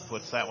line,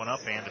 puts that one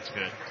up, and it's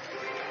good.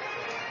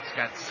 He's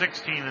got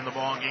 16 in the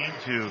ball game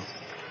to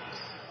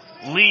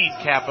lead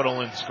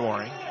Capital in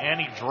scoring, and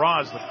he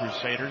draws the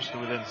Crusaders to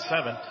within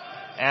 7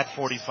 at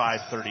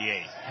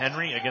 45-38.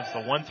 Henry against the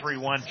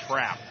 1-3-1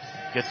 trap.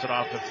 Gets it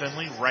off to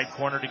Finley, right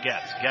corner to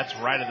Getz. Getz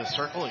right of the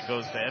circle, it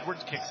goes to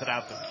Edwards, kicks it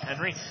out to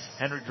Henry.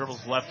 Henry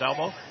dribbles left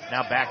elbow,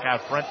 now back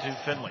out front to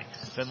Finley.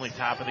 Finley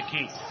top of the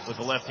key with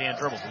the left hand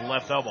dribble, the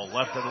left elbow,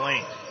 left of the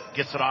lane.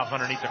 Gets it off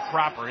underneath the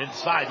Cropper,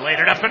 inside, laid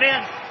it up and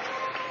in.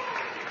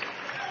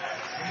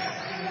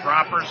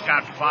 Cropper's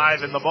got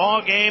 5 in the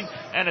ball game,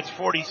 and it's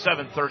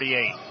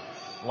 47-38.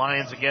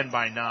 Lions again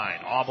by 9.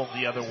 Auble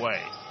the other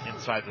way.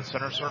 Inside the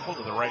center circle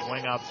to the right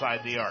wing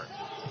outside the arc.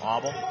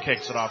 Auble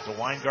kicks it off to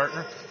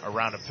Weingartner.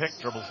 Around a pick,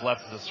 dribbles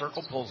left of the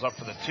circle, pulls up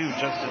for the 2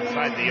 just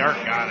inside the arc.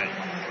 Got it.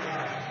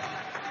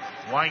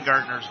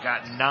 Weingartner's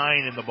got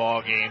 9 in the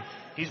ball game.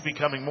 He's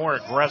becoming more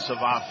aggressive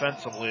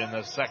offensively in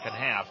the second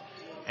half.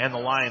 And the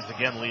Lions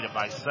again lead it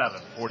by 7,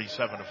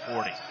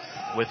 47-40.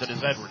 With it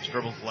is Edwards.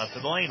 Dribbles left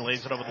of the lane,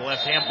 lays it over the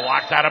left hand,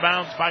 blocked out of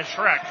bounds by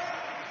Schreck.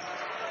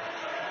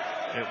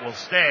 It will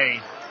stay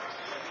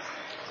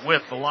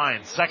with the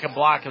Lions. Second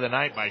block of the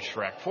night by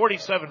Schreck.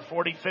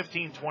 47-40,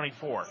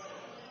 15-24.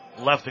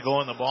 Left to go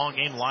in the ball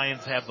game.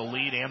 Lions have the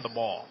lead and the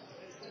ball.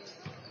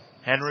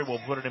 Henry will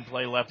put it in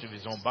play left of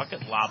his own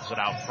bucket. Lobs it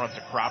out front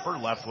to Cropper.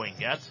 Left wing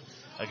Getz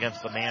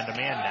against the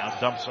man-to-man now.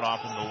 Dumps it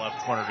off into the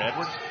left corner to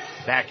Edwards.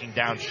 Backing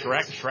down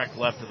Schreck. Schreck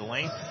left of the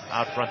lane.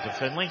 Out front to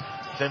Finley.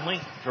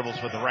 Finley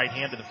dribbles with the right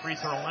hand to the free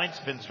throw line.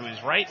 Spins to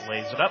his right.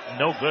 Lays it up.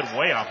 No good.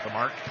 Way off the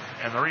mark.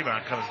 And the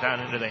rebound comes down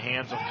into the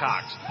hands of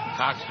Cox.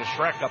 Cox to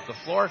Schreck up the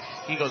floor.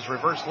 He goes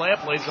reverse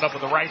layup. Lays it up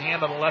with the right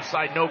hand on the left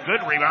side. No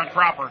good. Rebound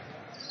Cropper.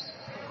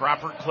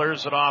 Cropper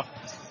clears it off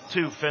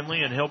to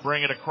Finley, and he'll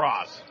bring it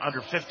across.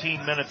 Under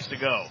 15 minutes to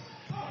go.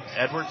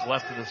 Edwards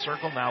left of the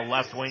circle. Now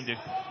left wing to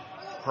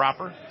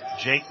Cropper.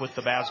 Jake with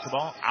the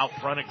basketball. Out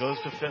front it goes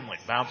to Finley.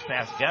 Bounce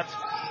pass Getz.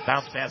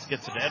 Bounce pass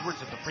gets it to Edwards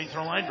at the free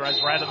throw line.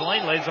 Drives right of the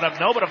lane. Lays it up.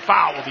 No, but a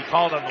foul will be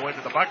called on the way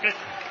to the bucket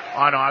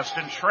on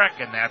Austin Schreck,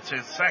 and that's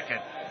his second.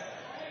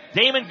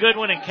 Damon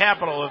Goodwin and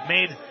Capital have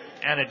made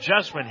an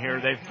adjustment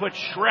here. They've put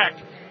Schreck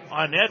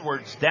on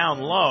Edwards down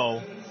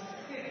low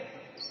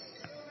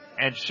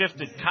and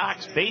shifted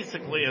Cox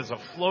basically as a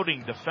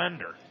floating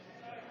defender.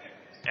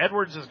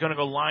 Edwards is going to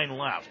go line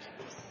left.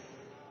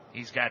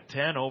 He's got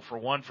 10, 0 for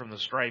 1 from the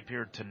stripe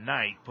here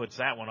tonight. Puts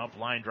that one up,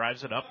 line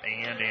drives it up,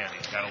 and in.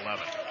 He's got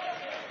 11.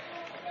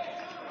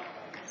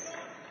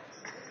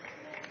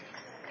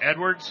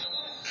 Edwards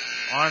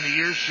on the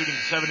year shooting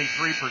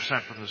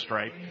 73% from the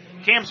stripe.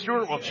 Cam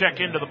Stewart will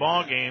check into the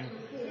ball game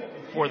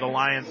for the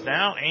Lions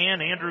now,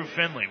 and Andrew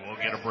Finley will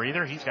get a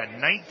breather. He's got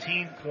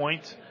 19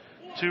 points,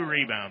 2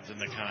 rebounds in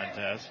the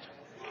contest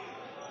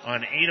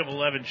on 8 of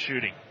 11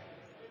 shooting.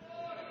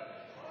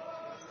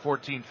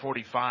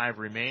 14:45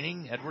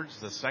 remaining. Edwards,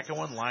 the second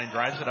one, line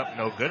drives it up,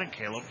 no good, and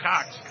Caleb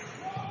Cox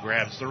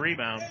grabs the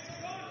rebound.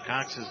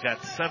 Cox has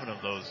got 7 of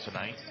those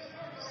tonight.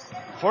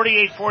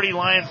 48-40,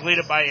 Lions lead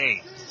it by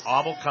 8.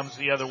 Auble comes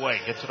the other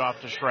way, gets it off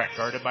to Schreck,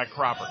 guarded by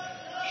Cropper.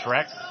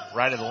 Schreck,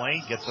 right of the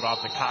lane, gets it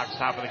off to Cox,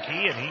 top of the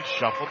key, and he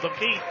shuffled the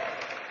feet.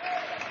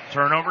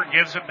 Turnover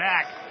gives it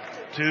back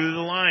to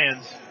the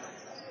Lions.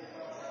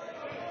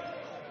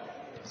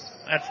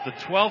 That's the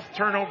 12th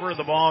turnover of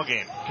the ball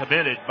game,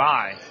 committed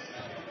by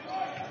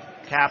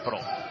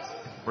Capital.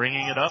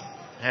 Bringing it up,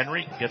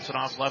 Henry gets it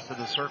off left of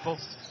the circle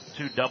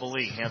to Double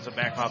E. Hands it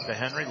back off to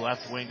Henry,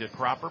 left wing to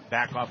Cropper,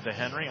 back off to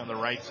Henry on the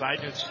right side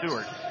to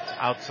Stewart.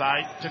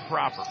 Outside to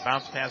Cropper.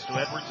 Bounce pass to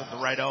Edwards at the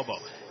right elbow.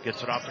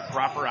 Gets it off to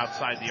Cropper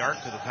outside the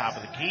arc to the top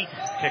of the key.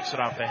 Kicks it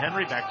off to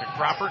Henry, back to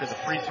Cropper to the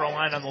free throw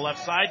line on the left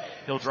side.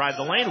 He'll drive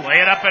the lane, lay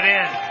it up and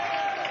in.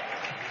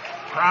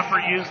 Cropper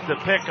used the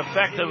pick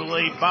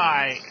effectively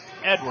by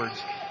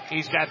Edwards.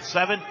 He's got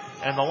 7,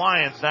 and the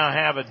Lions now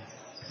have a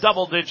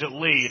double-digit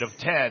lead of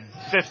 10,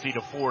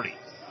 50-40.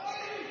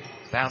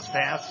 Bounce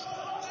pass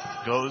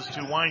goes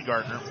to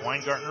Weingartner.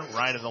 Weingartner,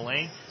 right of the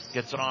lane,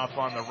 gets it off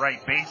on the right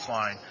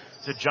baseline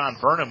to John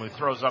Burnham, who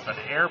throws up an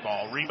air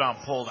ball. Rebound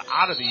pulled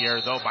out of the air,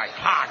 though, by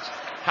Cox.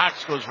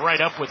 Cox goes right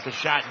up with the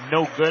shot.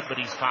 No good, but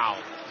he's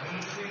fouled.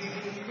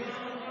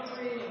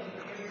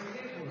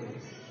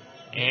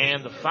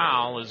 And the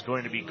foul is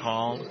going to be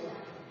called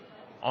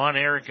on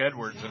Eric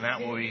Edwards, and that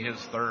will be his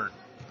third.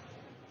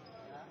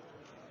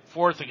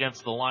 Fourth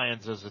against the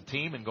Lions as a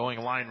team, and going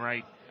line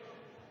right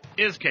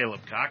is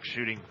Caleb Cox,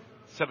 shooting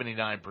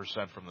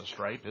 79% from the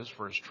stripe. His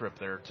first trip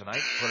there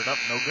tonight. Put it up,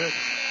 no good.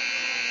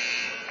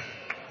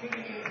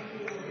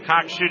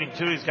 Cox shooting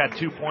 2. He's got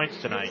 2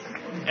 points tonight.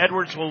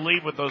 Edwards will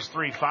lead with those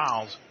 3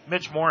 fouls.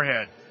 Mitch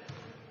Moorhead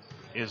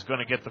is going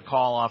to get the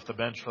call off the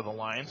bench for the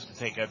Lions to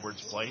take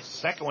Edwards' place.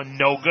 Second one,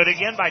 no good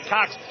again by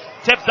Cox.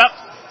 Tipped up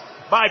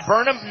by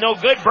Burnham, no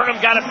good.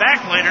 Burnham got it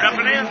back, laid it up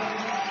and in.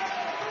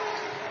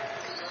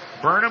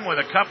 Burnham with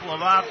a couple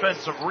of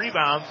offensive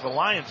rebounds. The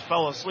Lions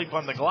fell asleep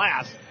on the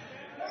glass,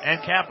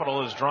 and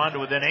Capital is drawn to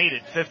within 8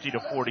 at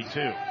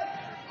 50-42.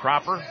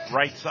 Cropper,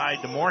 right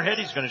side to Moorhead.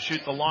 He's going to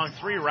shoot the long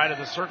 3 right of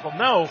the circle.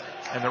 No,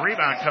 and the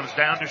rebound comes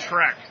down to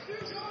Schreck.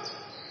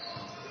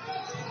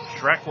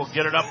 Schreck will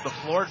get it up the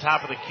floor,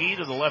 top of the key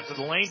to the left of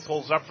the lane,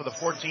 pulls up for the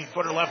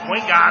 14-footer left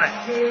wing, got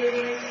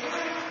it.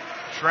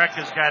 Schreck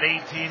has got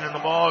 18 in the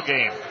ball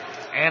game,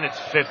 and it's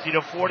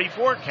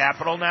 50-44.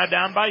 Capital now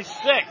down by 6.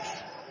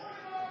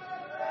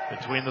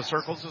 Between the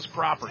circles is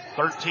Cropper.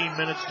 13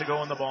 minutes to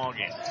go in the ball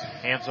game.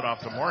 Hands it off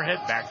to Moorhead,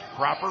 back to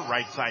Cropper,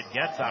 right side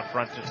Getz, out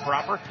front to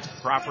Cropper.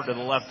 Cropper to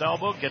the left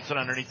elbow, gets it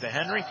underneath to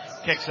Henry,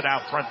 kicks it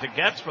out front to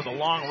Getz for the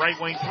long right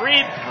wing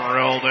 3,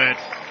 drilled it.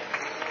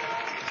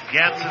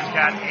 Getz has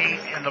got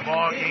 8 in the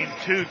ball game,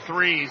 2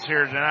 threes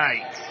here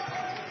tonight.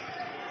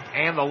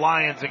 And the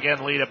Lions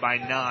again lead it by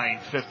 9,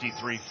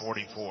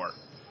 53-44.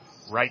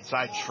 Right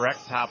side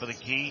Schreck, top of the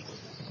key.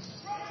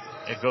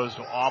 It goes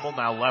to Auble,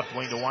 now left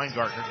wing to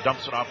Weingartner,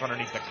 dumps it off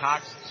underneath the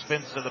Cox,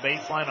 spins to the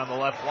baseline on the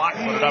left block,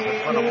 put it up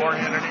in front of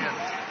Moorhead and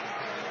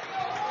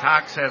in.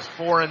 Cox has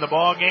 4 in the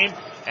ball game,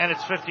 and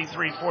it's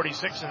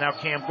 53-46, and now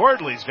Cam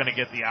Gordley's going to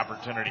get the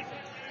opportunity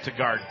to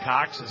guard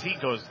Cox as he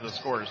goes to the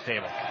scorer's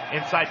table.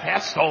 Inside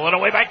pass, stolen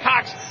away by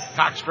Cox.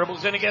 Cox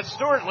dribbles in against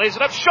Stewart, lays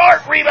it up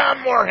short,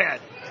 rebound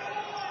Moorhead.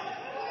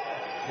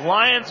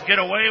 Lions get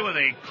away with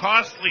a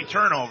costly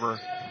turnover,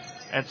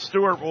 and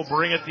Stewart will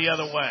bring it the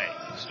other way.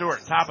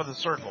 Stewart, top of the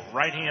circle,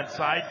 right-hand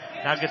side,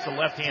 now gets the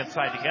left-hand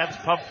side to Getz,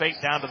 pump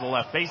fake down to the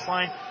left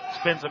baseline,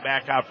 spins it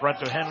back out front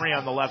to Henry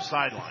on the left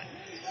sideline.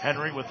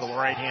 Henry with the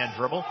right-hand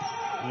dribble,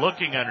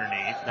 looking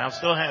underneath, now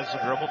still has the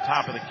dribble,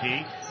 top of the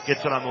key,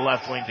 gets it on the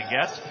left wing to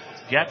Getz.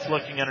 Getz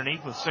looking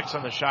underneath with 6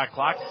 on the shot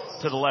clock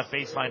to the left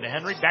baseline to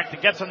Henry. Back to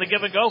Getz on the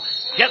give and go.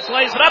 Getz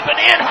lays it up and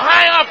in,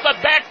 high off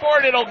the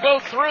backboard. It'll go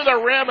through the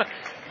rim.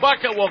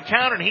 Bucket will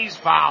count, and he's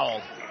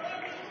fouled.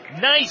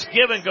 Nice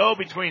give and go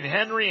between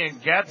Henry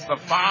and Getz. The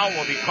foul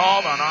will be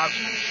called on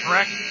Austin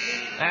Schreck.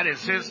 That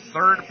is his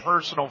 3rd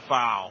personal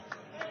foul.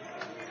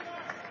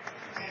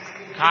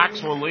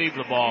 Cox will leave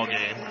the ball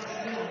game.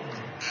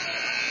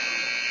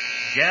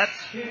 Getz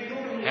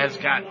has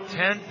got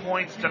 10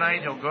 points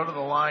tonight. He'll go to the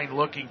line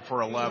looking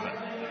for 11.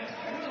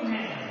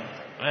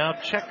 Well,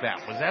 check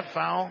that. Was that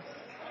foul?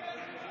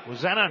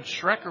 Was that on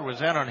Schreck or was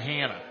that on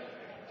Hannah?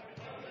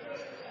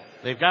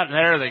 They've got,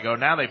 there they go.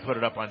 Now they put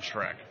it up on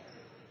Schreck.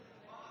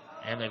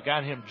 And they've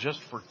got him just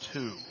for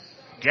 2.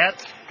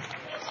 Getz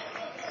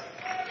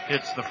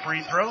hits the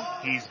free throw.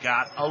 He's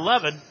got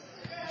 11.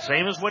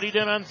 Same as what he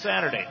did on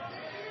Saturday.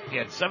 He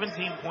had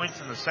 17 points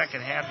in the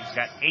second half. He's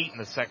got 8 in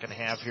the second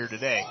half here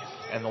today.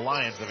 And the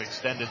Lions have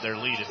extended their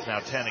lead. It's now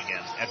 10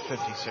 again at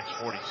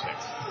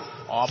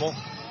 56-46. Auble,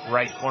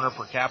 right corner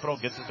for Capital,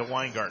 gets it to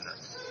Weingartner.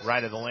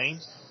 Right of the lane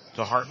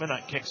to Hartman.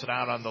 Kicks it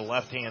out on the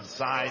left-hand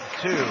side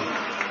to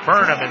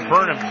Burnham. And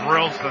Burnham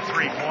drills the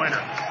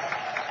three-pointer.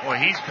 Boy,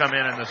 he's come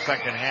in the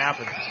second half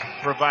and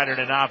provided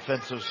an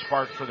offensive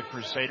spark for the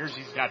Crusaders.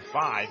 He's got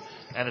 5,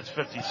 and it's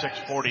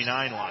 56-49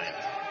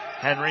 Lions.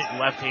 Henry,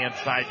 left-hand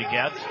side to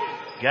Getz.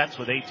 Getz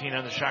with 18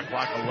 on the shot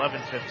clock,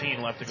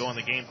 11:15 left to go on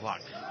the game clock.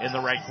 In the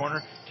right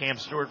corner, Cam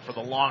Stewart for the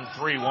long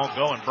 3, won't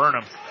go, and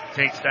Burnham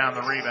takes down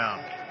the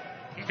rebound.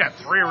 He's got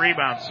 3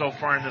 rebounds so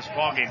far in this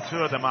ballgame, 2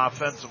 of them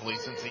offensively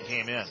since he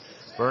came in.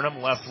 Burnham,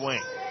 left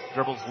wing,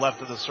 dribbles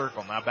left of the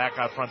circle, now back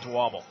out front to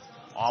Auble.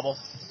 Auble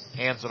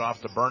hands it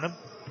off to Burnham.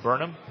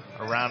 Burnham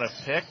around a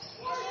pick,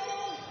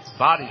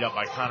 bodied up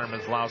by Connor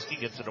Mislowski,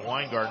 gets it to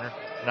Weingartner.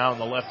 Now on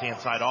the left-hand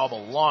side,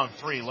 Auble, long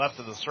 3 left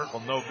of the circle,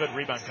 no good.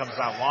 Rebound comes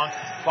out long,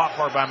 fought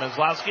for by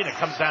Mislowski, and it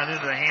comes down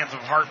into the hands of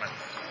Hartman.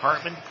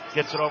 Hartman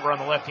gets it over on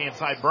the left-hand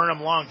side.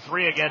 Burnham, long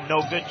 3 again,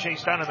 no good.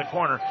 Chased down in the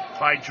corner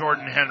by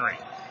Jordan Henry.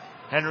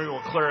 Henry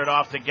will clear it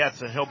off to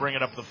Getz, and he'll bring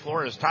it up the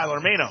floor as Tyler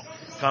Mano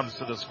comes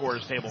to the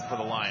scorer's table for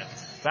the Lions.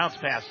 Bounce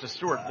pass to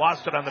Stewart,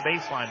 lost it on the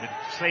baseline, but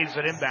saves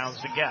it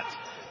inbounds to Getz.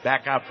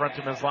 Back out front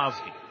to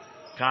Mislowski.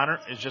 Connor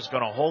is just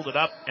going to hold it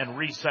up and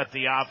reset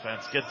the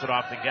offense. Gets it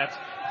off to Getz.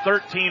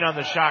 13 on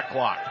the shot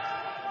clock.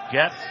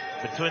 Getz,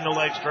 between the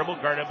legs dribble,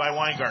 guarded by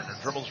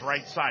Weingartner. Dribbles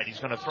right side. He's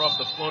going to throw up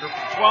the floater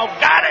from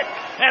 12. Got it!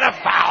 And a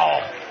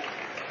foul!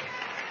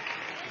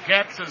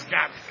 Getz has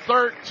got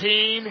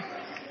 13,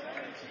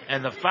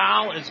 and the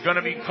foul is going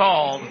to be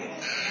called.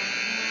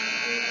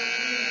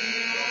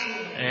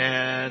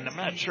 And I'm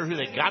not sure who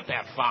they got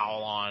that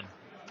foul on.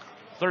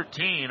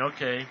 13,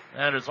 okay.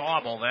 That is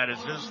Auble. That is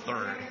his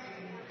 3rd.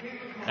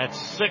 That's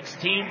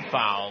 16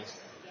 fouls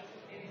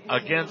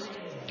against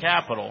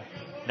Capital.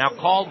 Now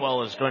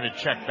Caldwell is going to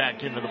check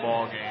back into the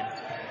ball game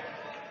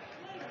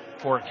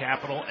for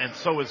Capital, and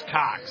so is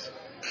Cox.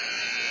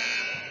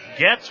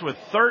 Getz with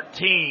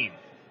 13.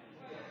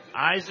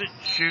 Isaac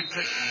shoots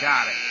it,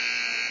 got it.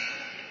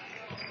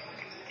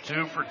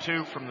 2 for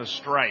 2 from the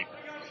stripe.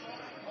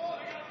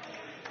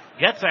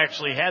 Getz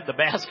actually had the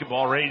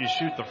basketball ready to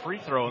shoot the free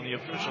throw, and the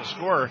official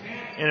scorer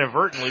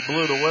inadvertently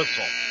blew the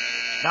whistle.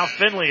 Now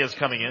Finley is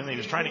coming in. He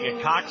was trying to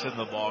get Cox in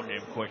the ball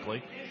game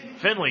quickly.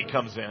 Finley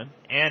comes in,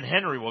 and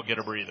Henry will get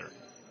a breather.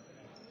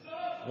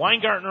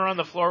 Weingartner on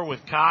the floor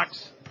with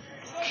Cox,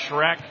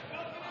 Schreck,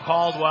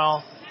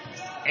 Caldwell,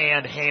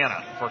 and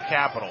Hanna for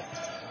Capital.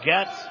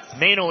 Getz,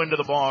 Mano into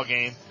the ball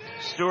game.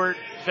 Stewart,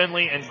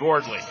 Finley, and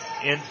Gordley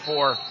in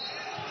for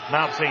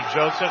Mount St.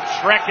 Joseph.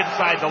 Schreck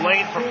inside the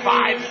lane from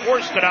 5,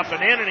 forced it up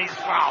and in, and he's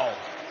fouled.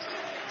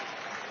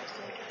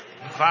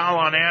 Foul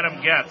on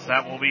Adam Getz.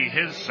 That will be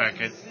his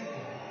second.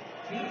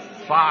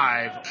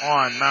 5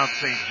 on Mount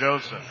St.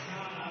 Joseph.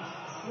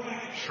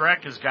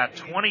 Schreck has got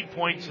 20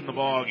 points in the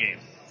ball game.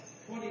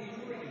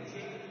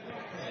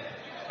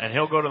 And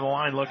he'll go to the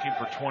line looking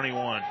for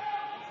 21.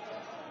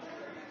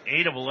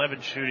 8 of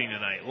 11 shooting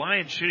tonight.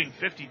 Lions shooting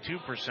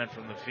 52%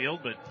 from the field,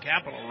 but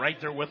Capital right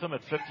there with them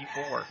at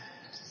 54.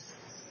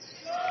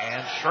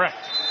 And Schreck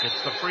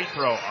gets the free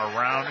throw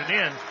around and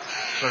in.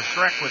 So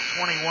Schreck with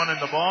 21 in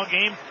the ball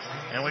game.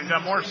 And we've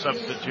got more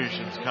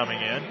substitutions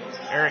coming in.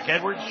 Eric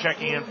Edwards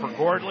checking in for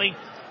Gordley.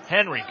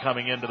 Henry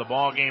coming into the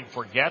ball game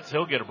for Getz.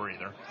 He'll get a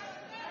breather.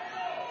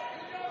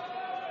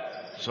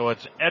 So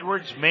it's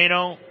Edwards,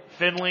 Mano,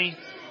 Finley,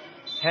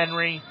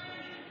 Henry,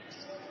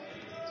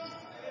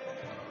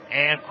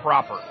 and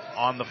Cropper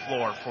on the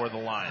floor for the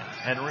Lions.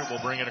 Henry will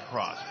bring it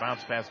across.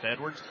 Bounce past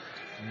Edwards.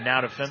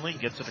 Now to Finley.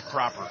 Gets it to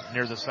Cropper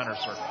near the center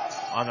circle.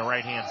 On the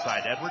right-hand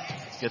side, Edwards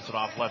gets it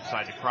off left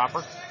side to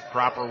Cropper.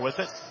 Cropper with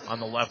it. On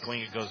the left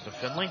wing, it goes to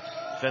Finley.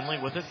 Finley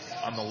with it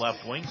on the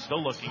left wing.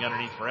 Still looking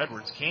underneath for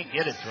Edwards. Can't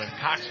get it to him.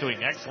 Cox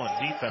doing excellent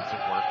defensive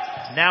work.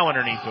 Now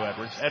underneath to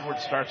Edwards.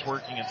 Edwards starts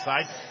working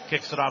inside.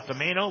 Kicks it off to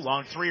Mano.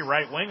 Long 3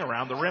 right wing.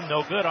 Around the rim.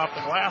 No good. Off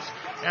the glass.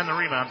 And the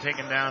rebound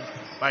taken down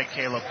by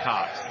Caleb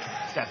Cox.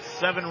 He's got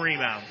 7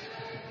 rebounds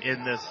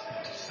in this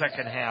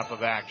second half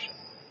of action.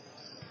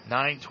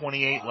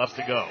 9:28 left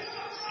to go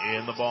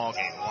in the ball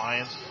game.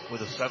 Lions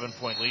with a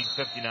 7-point lead,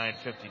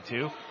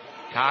 59-52.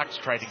 Cox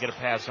tried to get a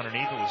pass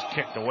underneath. It was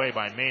kicked away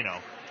by Mano,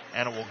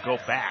 and it will go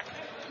back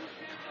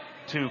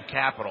to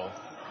Capital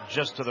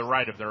just to the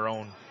right of their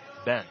own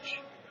bench.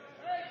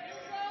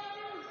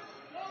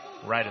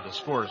 Right of the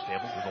scorer's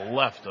table, to the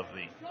left of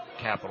the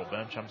Capital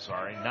bench,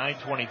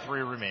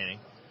 9:23 remaining.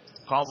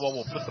 Caldwell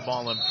will put the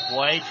ball in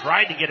play.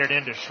 Tried to get it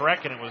into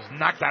Schreck, and it was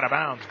knocked out of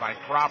bounds by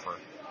Cropper.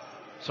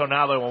 So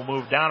now they will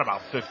move down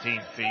about 15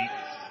 feet.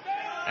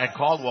 And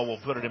Caldwell will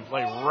put it in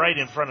play right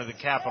in front of the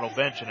Capital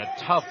bench in a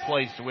tough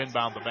place to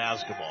inbound the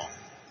basketball.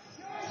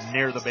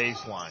 Near the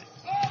baseline.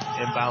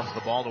 Inbounds the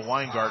ball to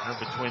Weingartner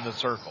between the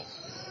circles.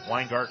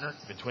 Weingartner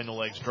between the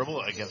legs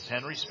dribble against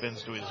Henry.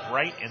 Spins to his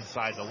right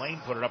inside the lane.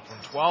 Put it up from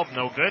 12.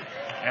 No good.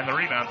 And the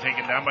rebound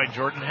taken down by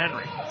Jordan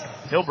Henry.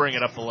 He'll bring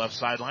it up the left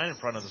sideline in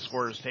front of the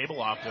scorer's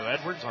table. Off to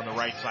Edwards. On the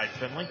right side,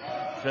 Finley.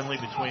 Finley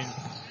between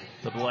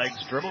the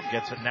legs dribble.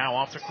 Gets it now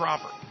off to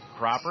Cropper.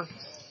 Cropper,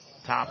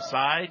 top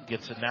side.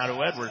 Gets it now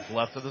to Edwards.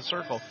 Left of the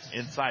circle.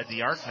 Inside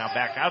the arc. Now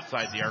back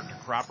outside the arc to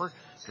Cropper.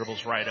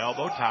 Dribbles right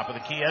elbow. Top of the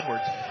key,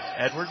 Edwards.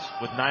 Edwards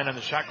with 9 on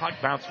the shot clock.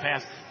 Bounce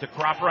pass to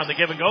Cropper on the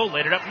give and go.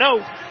 Laid it up. No.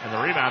 And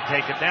the rebound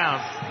taken down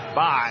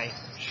by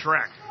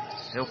Schreck.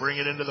 He'll bring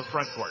it into the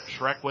front court.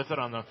 Schreck with it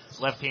on the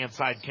left-hand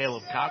side.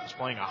 Caleb Cox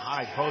playing a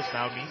high post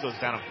now. He goes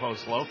down a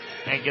post low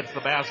and gets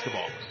the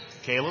basketball.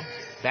 Caleb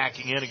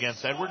backing in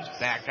against Edwards.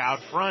 Back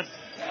out front.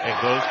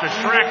 It goes to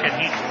Schreck,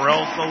 and he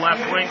drills the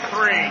left wing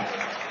 3.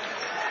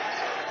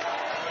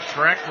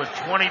 Schreck with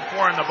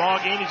 24 in the ball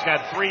game. He's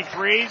got 3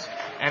 threes,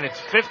 and it's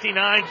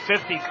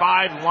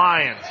 59-55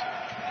 Lions.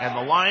 And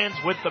the Lions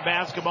with the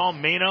basketball.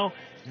 Mano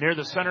near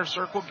the center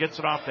circle gets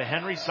it off to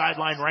Henry.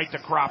 Sideline right to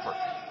Cropper.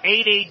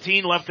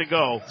 8:18 left to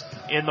go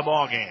in the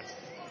ball game.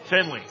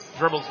 Finley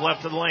dribbles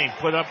left of the lane,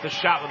 put up the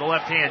shot with the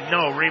left hand.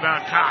 No,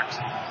 rebound Cox.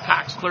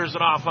 Cox clears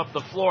it off up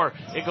the floor.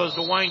 It goes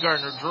to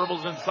Weingartner,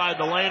 dribbles inside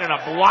the lane, and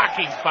a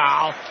blocking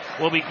foul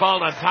will be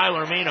called on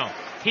Tyler Mano.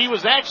 He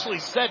was actually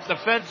set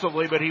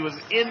defensively, but he was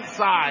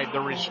inside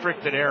the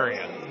restricted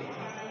area.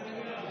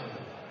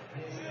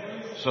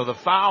 So the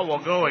foul will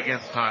go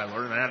against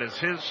Tyler, and that is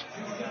his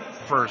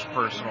first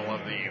personal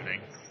of the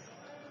evening.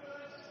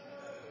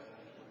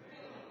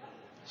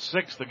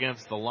 6th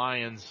against the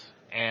Lions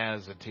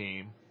as a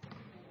team.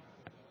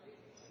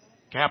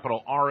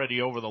 Capital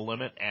already over the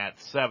limit at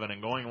 7,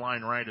 and going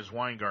line right is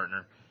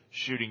Weingartner,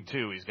 shooting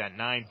 2. He's got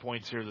 9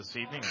 points here this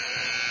evening.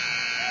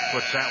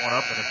 Puts that one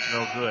up, and it's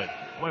no good.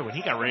 Boy, when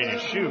he got ready to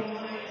shoot,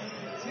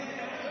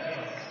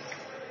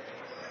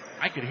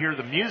 I could hear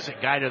the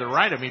music guy to the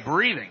right of me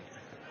breathing.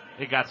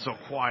 It got so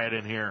quiet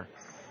in here.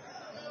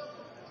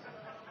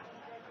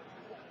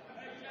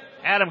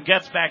 Adam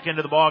Getz back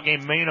into the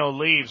ballgame. Mano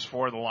leaves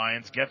for the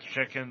Lions. Getz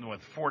check in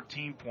with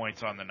 14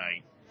 points on the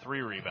night.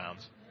 3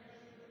 rebounds.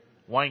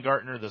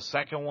 Weingartner the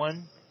second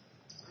one.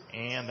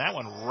 And that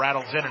one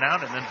rattles in and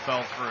out and then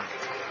fell through.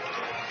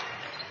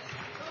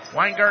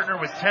 Weingartner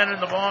with 10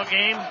 in the ball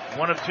game,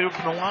 1 of 2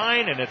 from the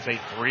line, and it's a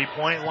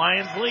 3-point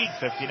Lions lead,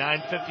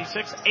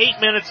 59-56. 8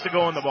 minutes to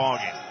go in the ball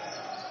game.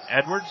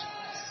 Edwards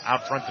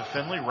out front to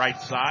Finley,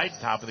 right side,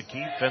 top of the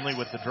key. Finley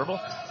with the dribble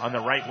on the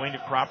right wing to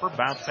Cropper.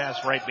 Bounce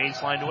pass right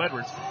baseline to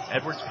Edwards.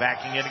 Edwards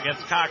backing in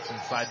against Cox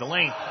inside the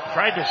lane.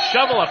 Tried to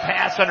shovel a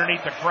pass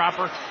underneath the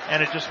Cropper,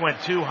 and it just went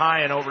too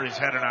high and over his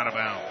head and out of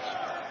bounds.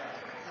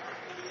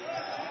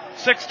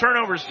 6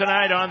 turnovers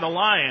tonight on the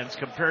Lions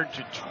compared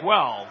to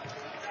 12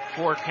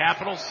 for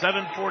Capital.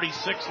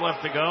 7:46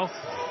 left to go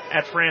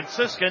at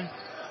Franciscan.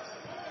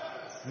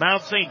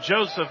 Mount St.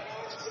 Joseph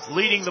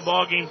leading the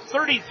ballgame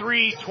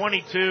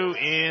 33-22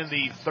 in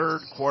the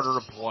third quarter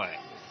of play.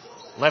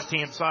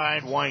 Left-hand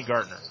side,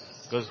 Weingartner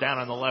goes down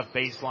on the left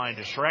baseline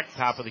to Schreck,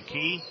 top of the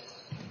key.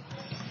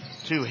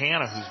 To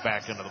Hannah, who's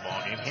back into the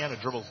ballgame. Hannah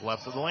dribbles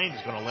left of the lane.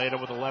 He's going to lay it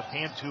up with the left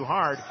hand too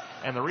hard,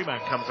 and the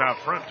rebound comes out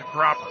front to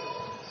Cropper.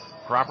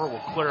 Cropper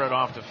will clear it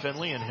off to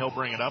Finley, and he'll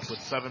bring it up with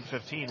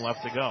 7:15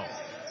 left to go.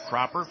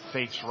 Cropper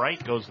fakes right,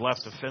 goes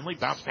left to Finley,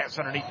 bounce pass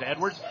underneath to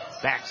Edwards,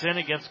 backs in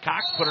against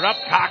Cox, put it up,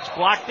 Cox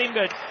blocked him,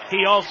 but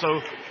he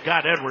also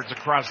got Edwards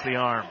across the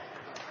arm.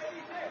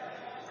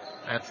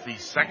 That's the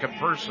second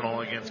personal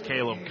against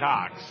Caleb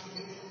Cox.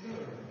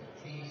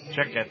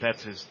 Check that,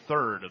 that's his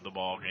third of the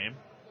ball game.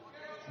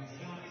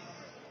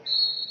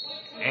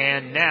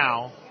 And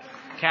now,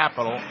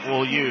 Capital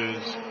will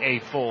use a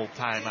full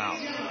timeout.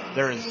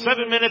 There is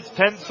 7 minutes,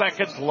 10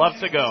 seconds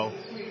left to go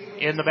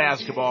in the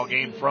basketball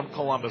game from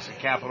Columbus at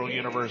Capital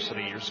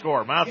University. Your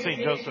score, Mount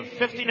St. Joseph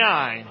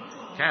 59,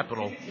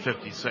 Capital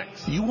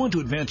 56. You want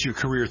to advance your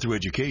career through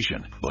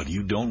education, but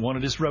you don't want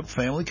to disrupt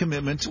family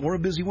commitments or a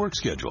busy work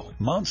schedule.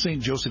 Mount St.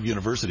 Joseph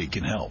University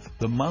can help.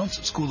 The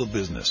Mounts School of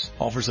Business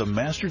offers a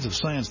Master's of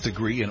Science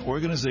degree in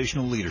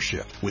organizational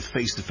leadership with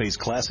face-to-face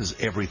classes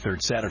every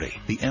third Saturday.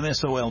 The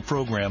MSOL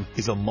program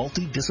is a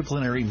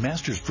multidisciplinary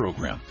master's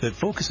program that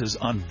focuses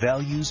on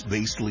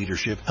values-based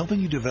leadership,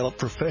 helping you develop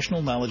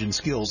professional knowledge and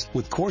skills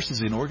with courses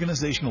in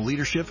organizational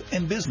leadership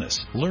and business.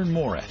 Learn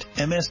more at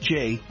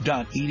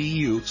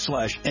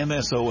msj.edu/MSOL.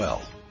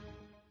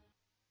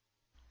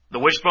 The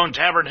Wishbone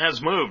Tavern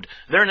has moved.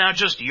 They're now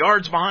just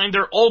yards behind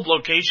their old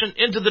location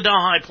into the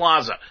Delhi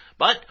Plaza.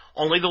 But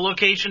only the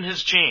location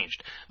has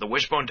changed. The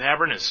Wishbone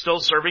Tavern is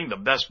still serving the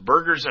best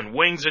burgers and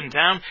wings in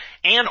town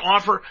and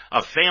offer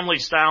a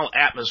family-style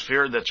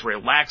atmosphere that's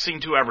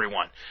relaxing to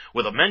everyone.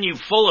 With a menu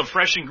full of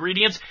fresh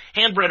ingredients,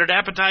 hand-breaded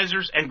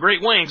appetizers, and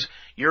great wings,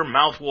 your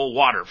mouth will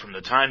water from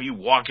the time you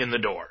walk in the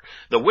door.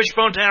 The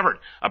Wishbone Tavern,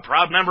 a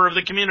proud member of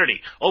the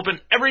community, open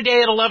every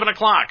day at 11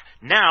 o'clock,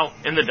 now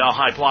in the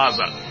Delhi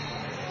Plaza.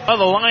 Well,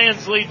 the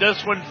Lions lead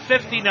this one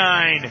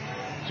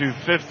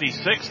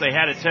 59-56. They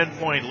had a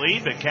 10-point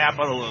lead, but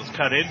Capital has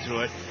cut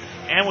into it.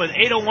 And with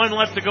 8:01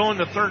 left to go in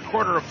the third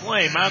quarter of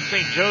play, Mount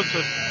St.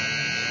 Joseph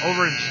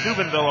over in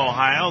Steubenville,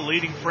 Ohio,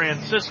 leading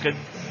Franciscan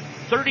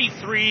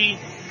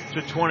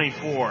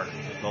 33-24.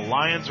 The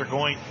Lions are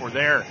going for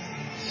their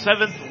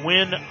 7th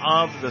win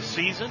of the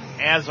season,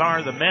 as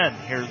are the men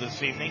here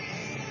this evening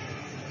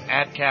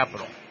at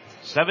Capital.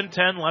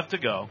 7:10 left to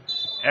go.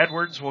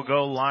 Edwards will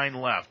go line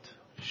left,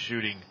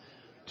 shooting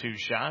 2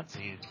 shots.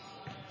 He's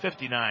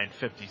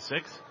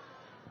 59-56.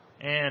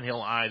 And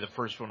he'll eye the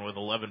first one with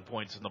 11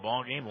 points in the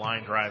ball game.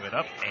 Line drive it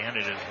up, and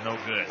it is no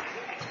good.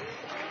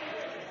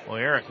 Well,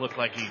 Eric looked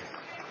like he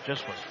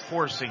just was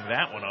forcing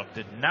that one up.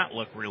 Did not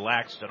look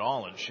relaxed at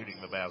all in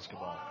shooting the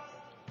basketball.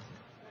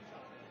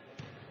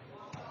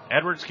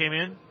 Edwards came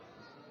in,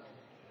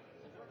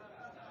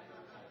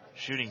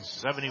 shooting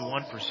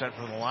 71%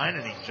 from the line,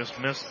 and he just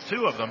missed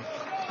 2 of them.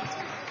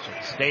 So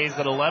he stays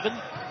at 11,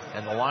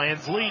 and the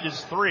Lions' lead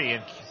is 3,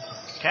 and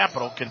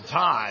Capital can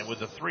tie with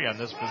the 3 on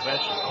this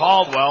possession.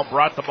 Caldwell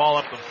brought the ball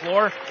up the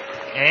floor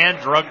and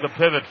drug the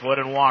pivot foot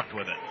and walked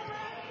with it.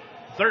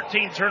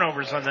 13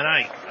 turnovers on the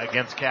night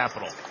against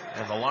Capital,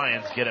 and the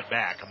Lions get it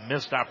back. A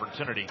missed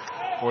opportunity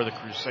for the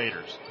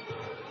Crusaders.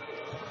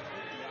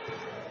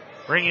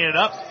 Bringing it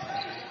up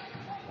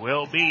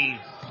will be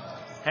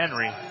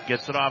Henry.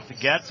 Gets it off to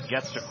Getz.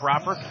 Gets to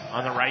Cropper.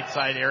 On the right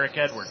side, Eric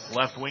Edwards.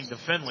 Left wing to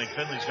Finley.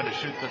 Finley's going to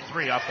shoot the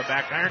 3 off the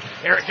back iron.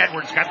 Eric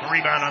Edwards got the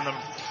rebound on the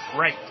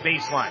right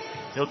baseline.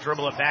 He'll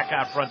dribble it back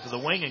out front to the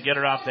wing and get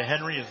it off to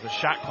Henry as the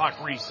shot clock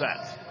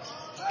resets.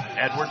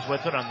 Edwards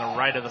with it on the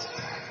right of the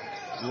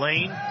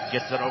lane.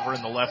 Gets it over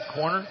in the left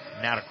corner.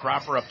 Now to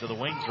Cropper up to the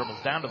wing.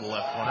 Dribbles down to the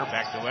left corner.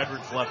 Back to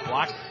Edwards, left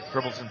block.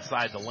 Dribbles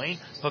inside the lane.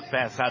 Hook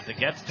pass out to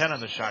Getz. 10 on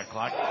the shot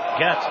clock.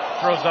 Getz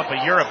throws up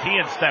a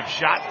European step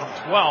shot from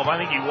 12. I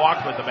think he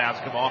walked with the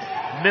basketball.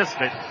 Missed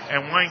it.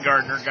 And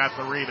Weingartner got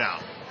the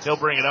rebound. He'll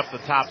bring it up the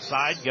top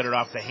side. Get it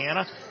off to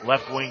Hannah.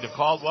 Left wing to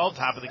Caldwell.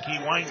 Top of the key,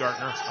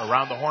 Weingartner.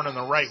 Around the horn on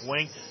the right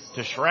wing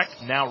to Schreck.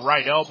 Now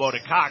right elbow to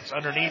Cox.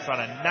 Underneath on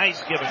a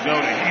nice give and go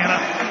to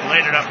Hannah.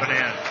 Laid it up and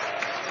in.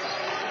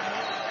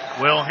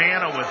 Will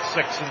Hanna with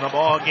 6 in the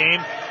ball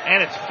game,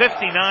 and it's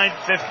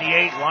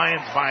 59-58,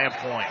 Lions by a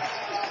point.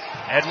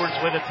 Edwards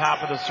with it,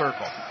 top of the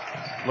circle.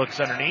 Looks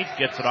underneath,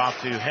 gets it off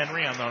to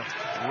Henry on the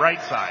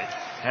right side.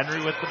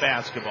 Henry with the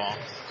basketball.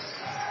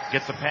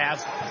 Gets a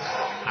pass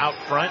out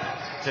front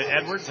to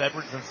Edwards.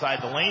 Edwards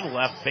inside the lane,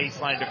 left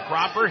baseline to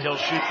Cropper. He'll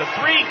shoot the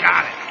 3,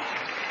 got it.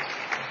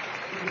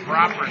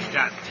 Cropper's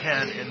got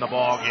 10 in the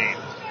ball game.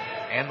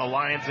 And the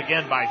Lions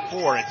again by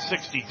 4 at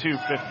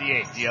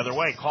 62-58. The other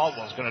way,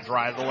 Caldwell's going to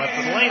drive the left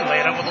of the lane,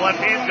 lay it up with the left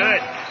hand,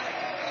 good.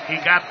 He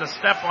got the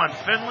step on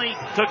Finley,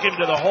 took him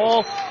to the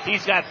hole.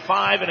 He's got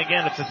 5, and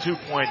again, it's a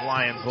 2-point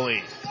Lions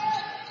lead.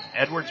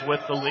 Edwards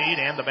with the lead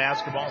and the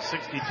basketball,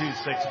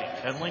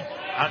 62-60. Finley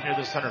out near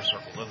the center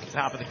circle, to the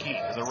top of the key,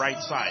 to the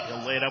right side.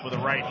 He'll lay it up with the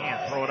right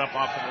hand, throw it up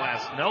off the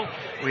glass. No.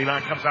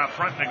 Rebound comes out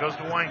front, and it goes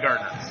to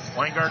Weingartner.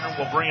 Weingartner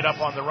will bring it up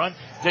on the run,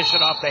 dish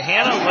it off to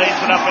Hanna, lays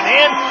it up and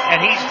in,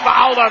 and he's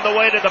fouled on the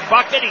way to the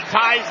bucket. He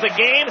ties the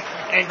game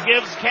and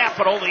gives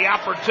Capital the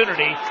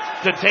opportunity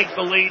to take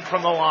the lead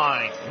from the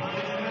line.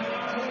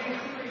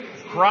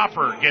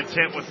 Cropper gets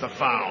hit with the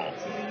foul.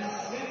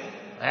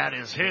 That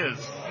is his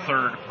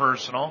 3rd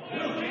personal.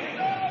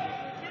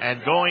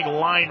 And going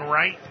line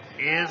right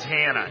is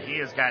Hanna. He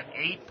has got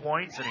 8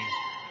 points, and he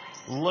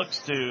looks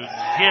to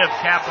give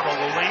Capital the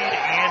lead,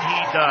 and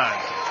he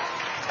does.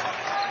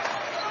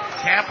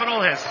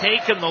 Capital has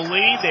taken the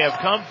lead. They have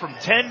come from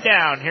 10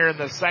 down here in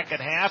the second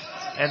half,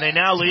 and they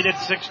now lead it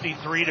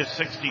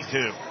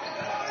 63-62.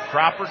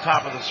 Cropper,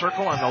 top of the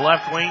circle on the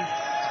left wing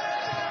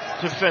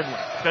to Finley.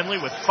 Finley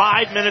with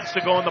 5 minutes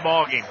to go in the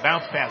ball game.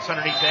 Bounce pass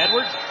underneath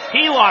Edwards.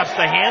 He lost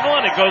the handle,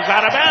 and it goes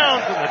out of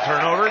bounds, and the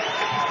turnover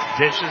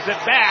dishes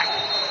it back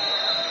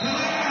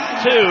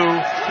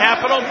to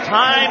Capital.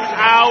 Time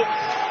out,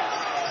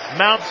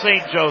 Mount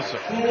St.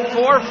 Joseph.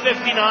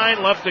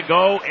 4:59 left to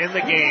go in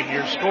the game.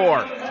 Your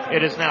score,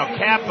 it is now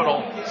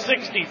Capital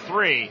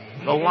 63,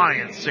 the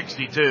Lions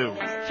 62.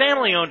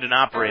 Family owned and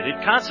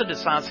operated, Casa de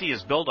Sassi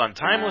is built on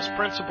timeless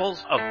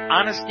principles of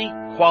honesty,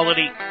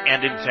 quality,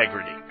 and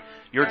integrity.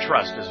 Your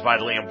trust is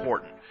vitally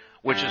important,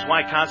 which is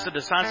why Casa de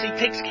Sassi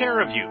takes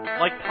care of you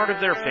like part of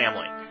their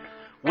family.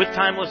 With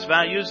timeless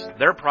values,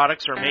 their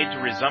products are made to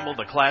resemble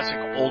the classic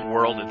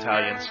old-world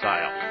Italian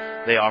style.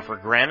 They offer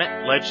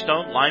granite,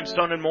 ledgestone,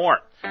 limestone, and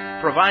more.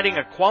 Providing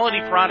a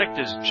quality product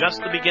is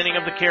just the beginning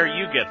of the care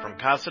you get from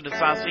Casa de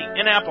Sassi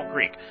in Apple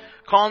Creek.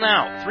 Call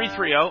now,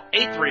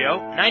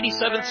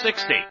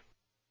 330-830-9760.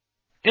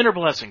 Inner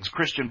Blessings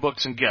Christian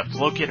Books and Gifts,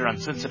 located on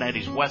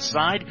Cincinnati's west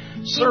side,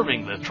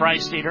 serving the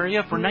tri-state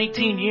area for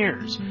 19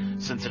 years.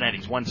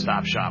 Cincinnati's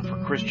one-stop shop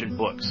for Christian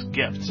books,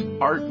 gifts,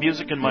 art,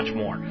 music, and much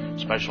more.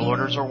 Special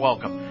orders are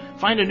welcome.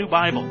 Find a new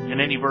Bible in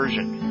any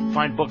version.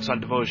 Find books on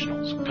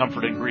devotionals,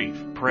 comfort and grief,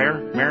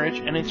 prayer, marriage,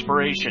 and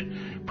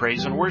inspiration.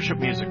 Praise and worship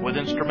music with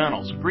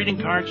instrumentals, greeting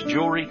cards,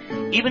 jewelry,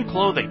 even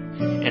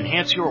clothing.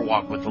 Enhance your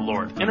walk with the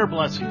Lord. Inner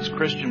Blessings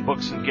Christian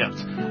Books and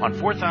Gifts on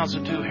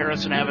 4002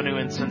 Harrison Avenue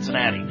in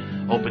Cincinnati.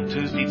 Open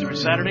Tuesday through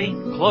Saturday,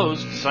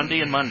 closed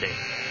Sunday and Monday.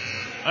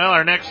 Well,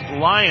 our next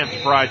Lions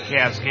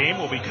broadcast game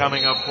will be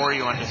coming up for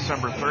you on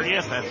December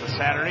 30th. That's a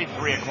Saturday,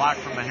 3 o'clock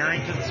from the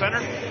Harrington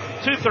Center.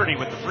 2:30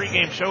 with the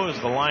pregame show as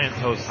the Lions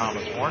host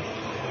Thomas More.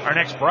 Our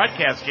next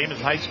broadcast game is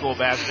high school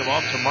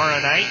basketball tomorrow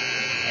night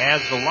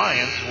as the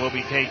Lions will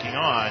be taking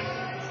on,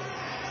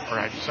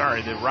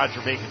 the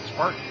Roger Bacon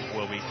Spartans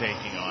will be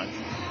taking on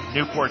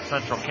Newport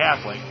Central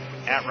Catholic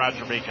at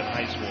Roger Bacon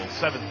High School.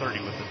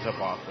 7:30 with the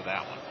tip-off for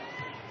that one.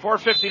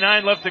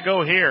 4:59 left to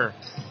go here.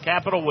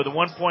 Capital with a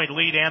 1-point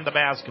lead and the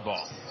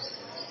basketball.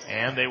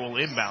 And they will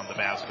inbound the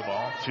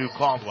basketball to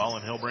Caldwell,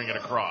 and he'll bring it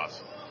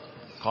across.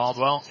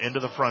 Caldwell into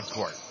the front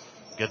court.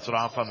 Gets it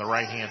off on the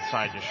right-hand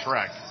side to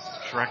Schreck.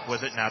 Schreck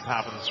with it, now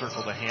top of the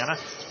circle to Hanna.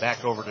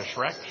 Back over to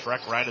Schreck.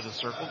 Schreck right of the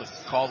circle to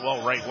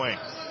Caldwell, right wing.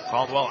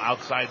 Caldwell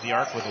outside the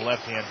arc with a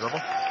left-hand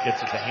dribble.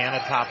 Gets it to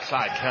Hanna, top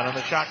side. 10 on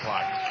the shot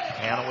clock.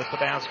 Hanna with the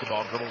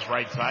basketball. Dribbles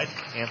right side.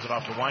 Hands it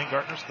off to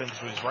Weingartner. Spins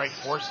to his right.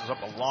 Forces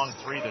up a long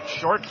 3 that's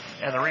short.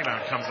 And the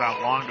rebound comes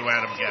out long to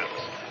Adam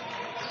Getz.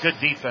 Good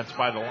defense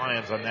by the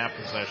Lions on that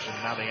possession.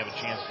 Now they have a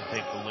chance to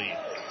take the lead.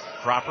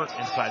 Cropper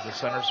inside the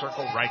center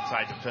circle. Right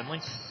side to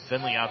Finley.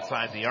 Finley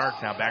outside the arc.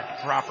 Now back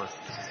to Cropper.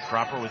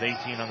 Cropper with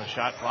 18 on the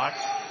shot clock.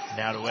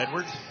 Now to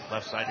Edwards,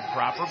 left side to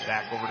Cropper,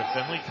 back over to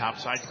Finley, top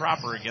side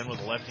Cropper again with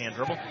a left-hand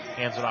dribble,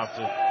 hands it off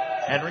to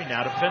Henry,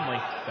 now to Finley,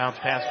 bounce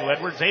pass to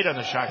Edwards, 8 on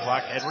the shot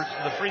clock, Edwards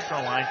to the free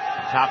throw line,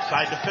 top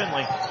side to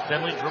Finley,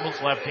 Finley dribbles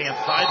left-hand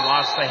side,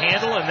 lost the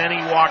handle, and then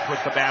he walked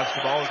with the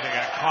basketball as he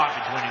got caught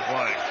between his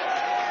legs.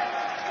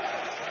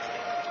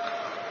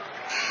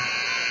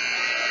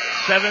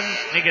 7,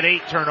 make it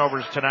 8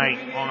 turnovers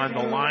tonight on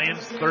the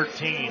Lions,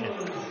 13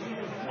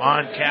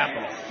 on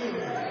Capital.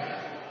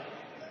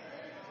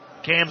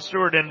 Cam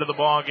Stewart into the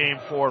ball game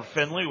for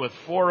Finley with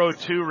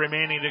 4:02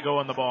 remaining to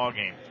go in the ball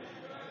game.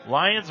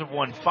 Lions have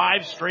won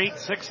 5 straight,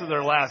 6 of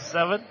their last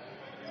 7.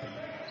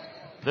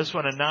 This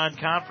one a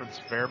non-conference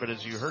affair, but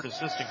as you heard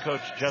assistant coach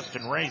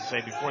Justin Ray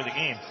say before the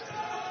game,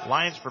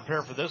 Lions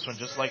prepare for this one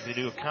just like they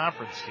do a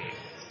conference team.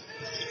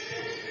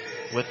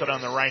 With it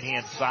on the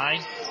right-hand side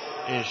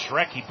is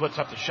Schreck. He puts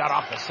up the shot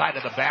off the side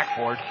of the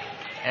backboard,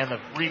 and the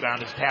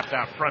rebound is tapped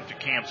out front to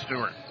Cam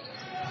Stewart.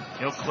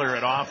 He'll clear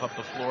it off up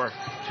the floor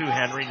to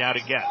Henry, now to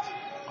Getz.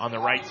 On the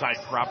right side,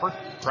 Cropper.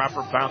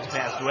 Cropper bounced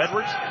pass to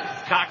Edwards.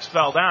 Cox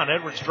fell down.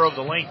 Edwards drove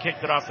the lane,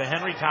 kicked it off to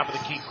Henry. Top of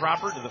the key,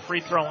 Cropper to the free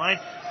throw line.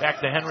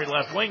 Back to Henry,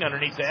 left wing,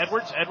 underneath to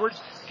Edwards. Edwards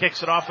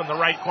kicks it off in the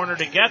right corner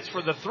to Getz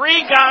for the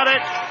three. Got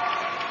it!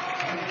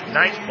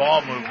 Nice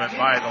ball movement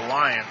by the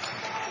Lions.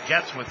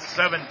 Getz with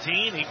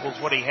 17 equals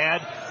what he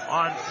had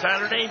on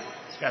Saturday.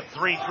 He's got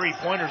 3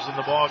 3-pointers in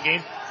the ball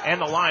game, and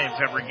the Lions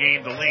have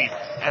regained the lead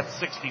at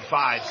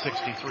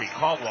 65-63.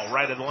 Caldwell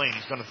right of the lane.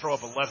 He's going to throw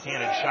up a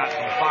left-handed shot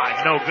from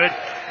 5. No good.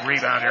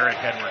 Rebound,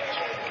 Eric Edwards.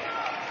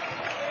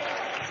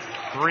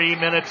 3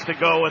 minutes to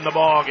go in the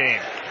ball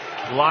game.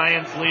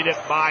 Lions lead it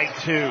by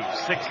 2,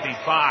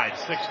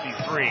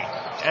 65-63.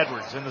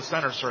 Edwards in the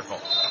center circle.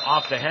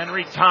 Off to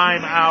Henry.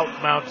 Time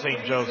out, Mount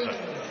St. Joseph.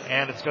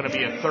 And it's going to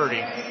be a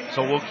 30,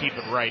 so we'll keep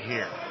it right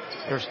here.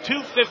 There's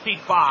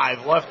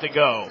 2:55 left to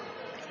go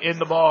in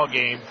the ball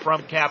game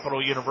from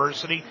Capital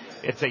University.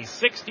 It's a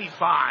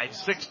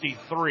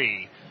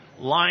 65-63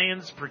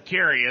 Lions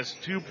precarious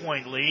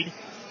 2-point lead.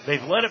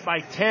 They've led it by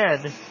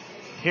 10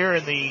 here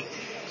in the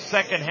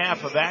second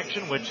half of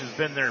action, which has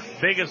been their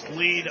biggest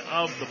lead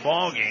of the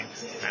ball game.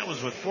 That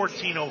was with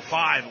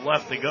 14:05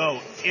 left to go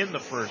in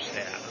the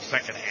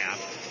second half.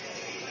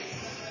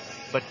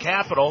 But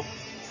Capital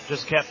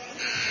just kept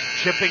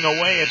chipping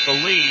away at the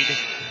lead,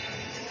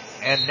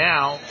 and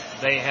now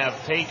they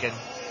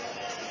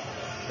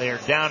are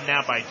down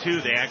now by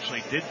 2. They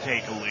actually did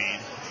take a lead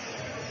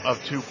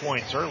of 2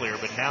 points earlier,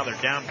 but now they're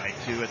down by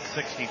 2 at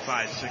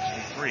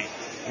 65-63.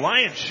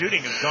 Lions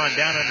shooting has gone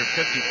down under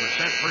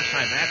 50%. First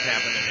time that's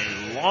happened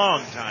in a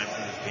long time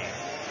for the team.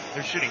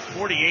 They're shooting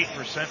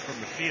 48% from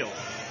the field.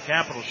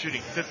 Capital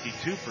shooting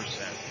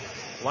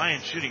 52%.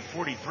 Lions shooting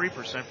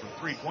 43% from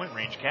three-point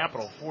range.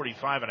 Capital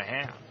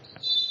 45.5%.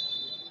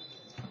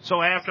 So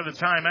after the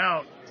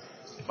timeout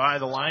by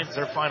the Lions,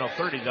 their final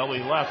 30, they'll be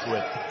left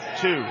with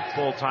 2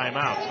 full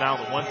timeouts. Now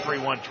the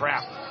 1-3-1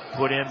 trap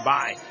put in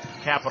by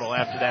Capital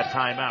after that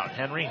timeout.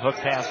 Henry, hook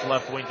pass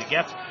left wing to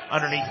Getz,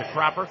 underneath to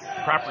Cropper.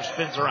 Cropper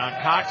spins around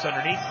Cox,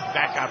 underneath,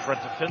 back out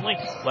front to Finley.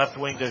 Left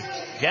wing to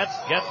Getz.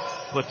 Getz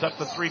puts up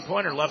the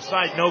three-pointer, left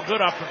side, no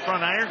good off the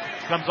front iron.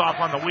 Comes off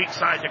on the weak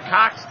side to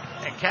Cox,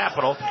 and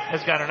Capital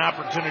has got an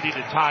opportunity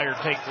to tie or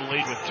take the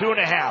lead with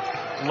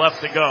 2.5 left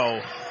to go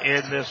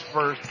in the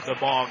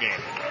ball game.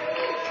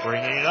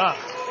 Bringing it up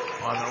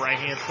on the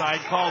right-hand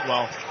side,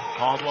 Caldwell.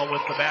 Caldwell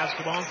with the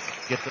basketball.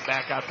 Gets it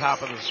back out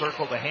top of the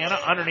circle to Hanna.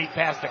 Underneath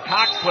pass to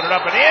Cox. Put it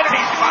up and in, and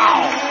he's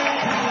fouled.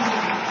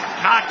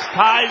 Cox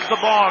ties the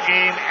ball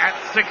game at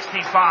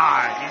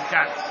 65. He's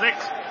got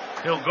 6.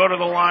 He'll go to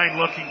the line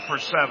looking for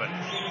 7.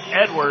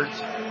 Edwards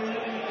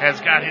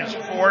has got his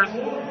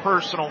 4th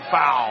personal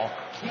foul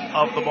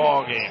of the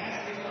ball game.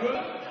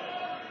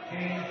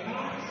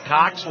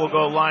 Cox will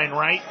go line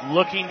right,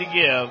 looking to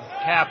give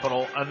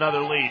Capital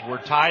another lead.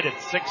 We're tied at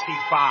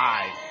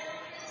 65.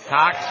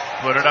 Cox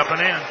put it up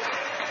and in.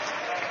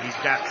 He's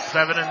got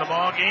 7 in the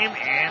ball game,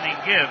 and he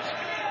gives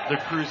the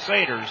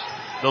Crusaders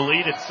the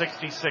lead at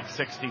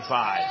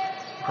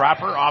 66-65.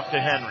 Cropper off to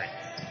Henry.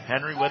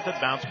 Henry with it,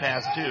 bounce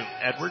pass to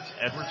Edwards.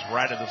 Edwards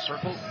right of the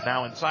circle,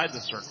 now inside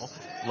the circle.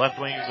 Left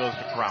wing it goes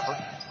to Cropper.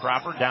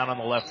 Cropper down on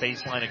the left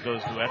baseline, it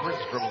goes to Edwards.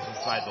 Dribbles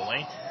inside the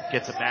lane,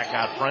 gets it back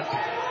out front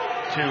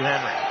to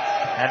Henry.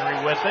 Henry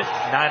with it,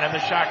 9 on the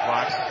shot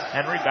clock.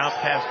 Henry bounce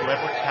pass to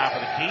Edwards, top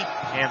of the key,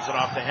 hands it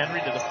off to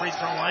Henry to the free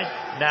throw line.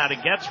 Now to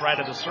Getz, right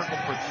of the circle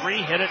for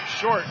 3, hit it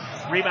short.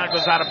 Rebound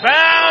goes out of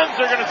bounds.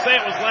 They're going to say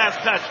it was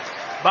last touch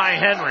by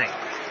Henry.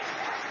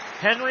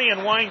 Henry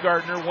and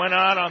Weingartner went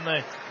out on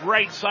the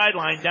right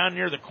sideline down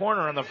near the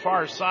corner on the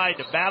far side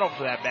to battle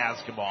for that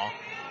basketball.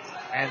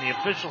 And the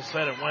official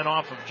said it went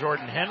off of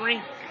Jordan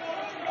Henry.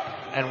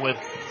 And with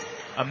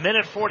a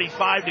minute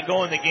 45 to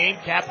go in the game,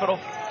 Capital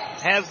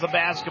has the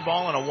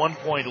basketball and a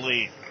 1-point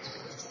lead.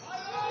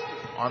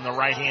 On the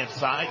right-hand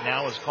side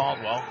now is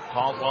Caldwell.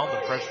 Caldwell, the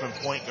freshman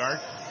point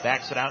guard,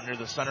 backs it out near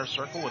the center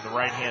circle with the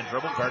right-hand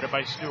dribble, guarded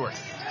by Stewart.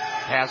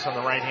 Pass on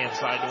the right-hand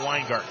side to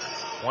Weingartner.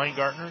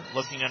 Weingartner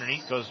looking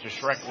underneath, goes to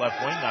Schreck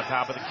left wing, on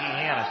top of the key,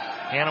 Hanna.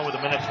 Hanna with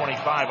a minute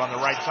 25 on the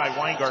right side,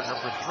 Weingartner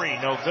for 3,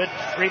 no good.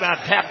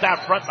 Rebound tapped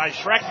out front by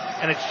Schreck,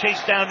 and it's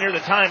chased down near the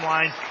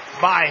timeline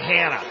by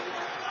Hanna.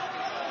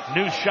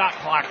 New shot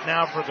clock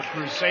now for the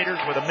Crusaders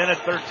with a minute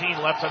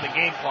 13 left on the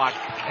game clock,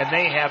 and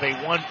they have a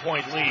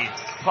 1-point lead.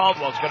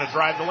 Caldwell's going to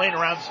drive the lane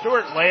around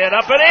Stewart, lay it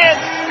up and in!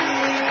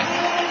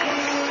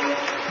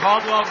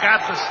 Caldwell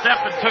got the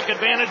step and took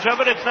advantage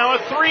of it. It's now a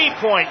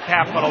 3-point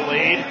Capital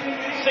lead,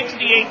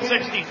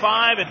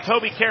 68-65, and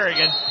Toby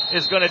Kerrigan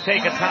is going to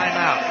take a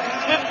timeout.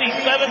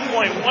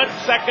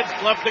 57.1 seconds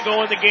left to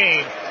go in the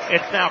game.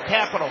 It's now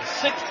Capital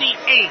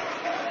 68,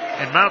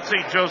 And Mount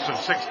St. Joseph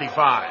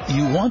 65.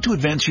 You want to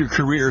advance your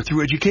career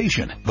through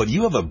education, but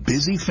you have a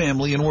busy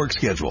family and work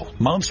schedule.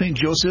 Mount St.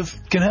 Joseph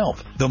can help.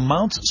 The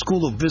Mounts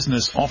School of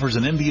Business offers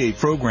an MBA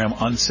program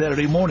on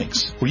Saturday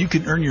mornings where you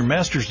can earn your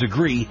master's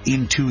degree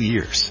in 2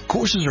 years.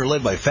 Courses are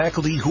led by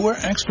faculty who are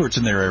experts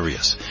in their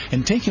areas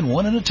and taken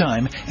one at a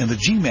time, and the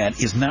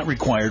GMAT is not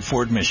required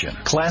for admission.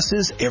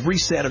 Classes every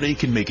Saturday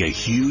can make a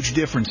huge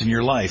difference in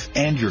your life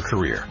and your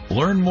career.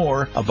 Learn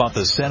more about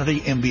the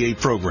Saturday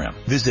MBA program.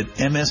 Visit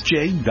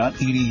msj.edu/MBA.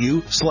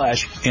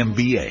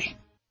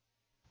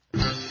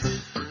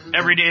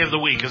 Every day of the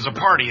week is a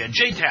party at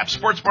J-Tap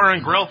Sports Bar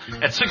and Grill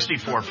at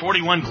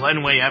 6441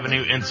 Glenway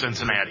Avenue in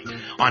Cincinnati.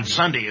 On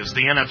Sunday is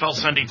the NFL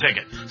Sunday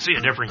Ticket. See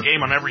a different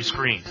game on every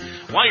screen.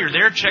 While you're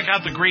there, check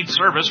out the great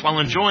service while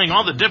enjoying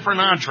all the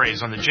different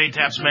entrees on the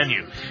J-Tap's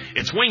menu.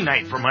 It's wing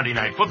night for Monday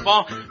Night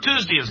Football,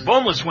 Tuesday is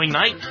boneless wing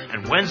night,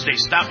 and Wednesday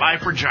stop by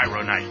for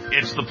gyro night.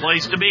 It's the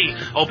place to be.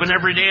 Open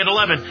every day at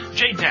 11.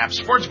 J-Tap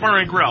Sports Bar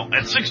and Grill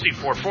at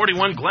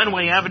 6441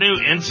 Glenway Avenue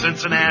in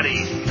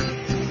Cincinnati.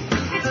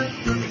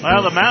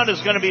 Well, the Mount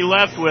is going to be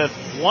left with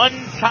one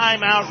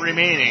timeout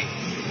remaining.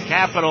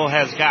 Capital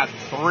has got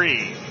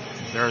 3.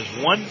 There's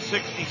 1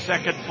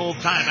 60-second full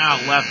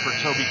timeout left for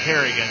Toby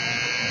Kerrigan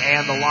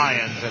and the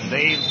Lions, and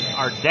they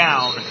are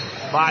down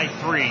by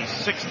 3,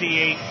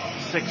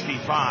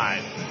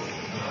 68-65.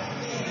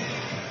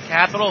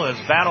 Capital has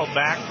battled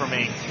back from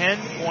a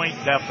 10-point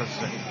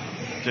deficit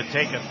to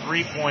take a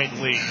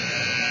 3-point lead.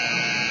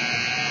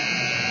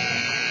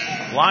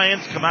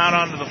 Lions come out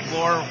onto the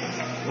floor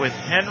with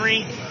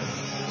Henry,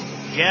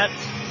 Getz,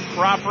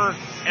 Cropper,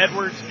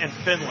 Edwards, and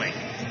Finley.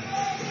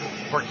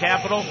 For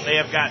Capital, they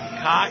have got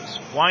Cox,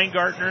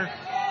 Weingartner,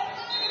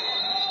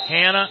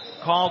 Hanna,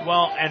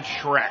 Caldwell, and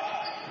Schreck.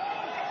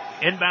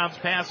 Inbounds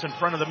pass in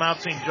front of the Mount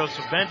St.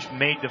 Joseph bench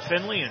made to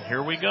Finley, and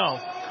here we go.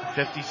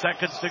 50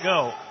 seconds to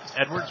go.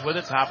 Edwards with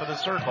it, top of the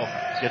circle.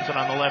 Gets it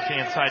on the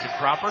left-hand side to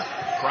Cropper.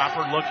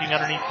 Cropper looking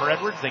underneath for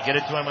Edwards. They get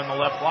it to him in the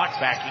left block,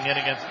 backing in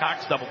against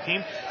Cox. Double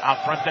team.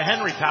 Out front to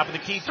Henry, top of the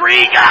key.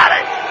 3, got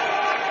it!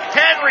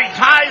 Henry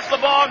ties the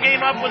ball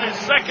game up with his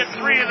second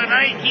 3 of the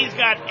night. He's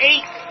got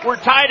 8. We're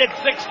tied at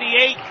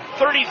 68.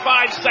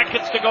 35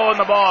 seconds to go in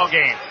the ball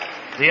game.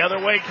 The other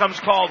way comes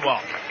Caldwell.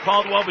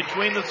 Caldwell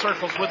between the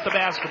circles with the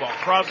basketball.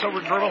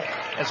 Crossover dribble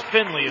as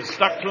Finley is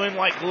stuck to him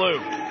like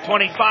glue.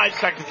 25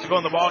 seconds to go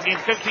in the ball game.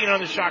 15 on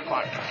the shot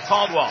clock.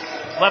 Caldwell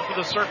left of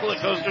the circle.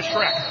 It goes to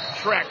Schreck.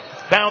 Schreck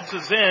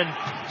bounces in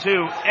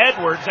to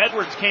Edwards.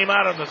 Edwards came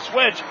out on the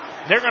switch.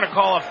 They're going to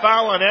call a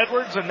foul on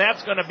Edwards, and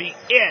that's going to be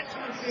it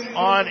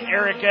on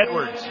Eric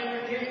Edwards.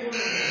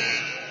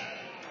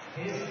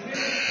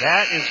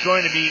 That is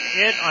going to be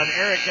it on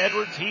Eric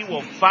Edwards. He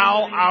will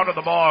foul out of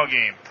the ball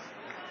game.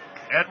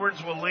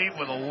 Edwards will leave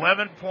with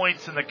 11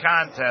 points in the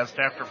contest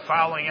after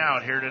fouling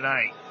out here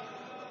tonight.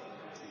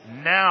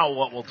 Now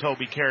what will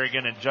Toby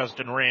Kerrigan and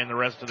Justin Ray and the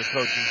rest of the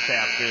coaching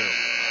staff do?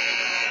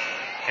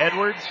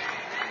 Edwards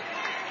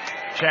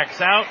checks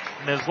out.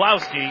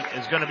 Mislowski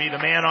is going to be the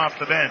man off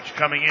the bench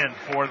coming in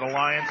for the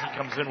Lions. He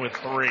comes in with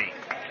 3.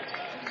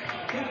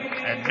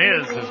 And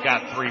Miz has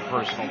got 3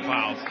 personal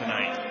fouls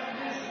tonight.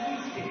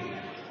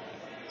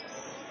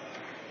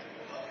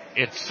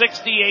 It's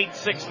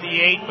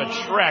 68-68, but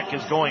Schreck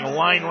is going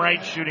line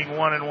right, shooting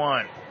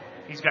 1-1.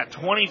 He's got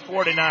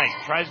 24 tonight.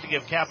 Tries to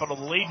give Capital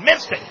the lead.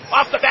 Missed it.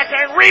 Off the back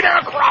iron.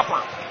 Rebound,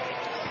 Cropper.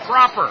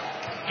 Cropper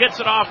gets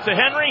it off to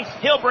Henry.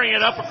 He'll bring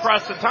it up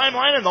across the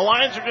timeline, and the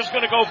Lions are just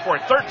going to go for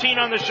it. 13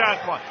 on the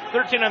shot clock.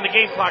 13 on the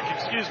game clock,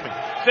 excuse me.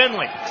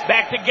 Finley,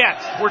 back to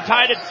Getz. We're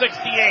tied at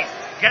 68.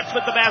 Getz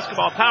with the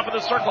basketball. Top of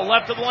the circle,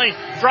 left of the lane.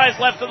 Drives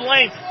left of the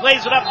lane.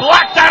 Lays it up.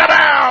 Blocked out of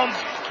bounds.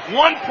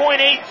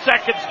 1.8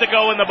 seconds to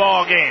go in the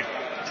ball game.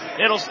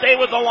 It'll stay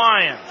with the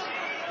Lions.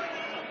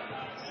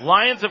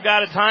 Lions have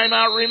got a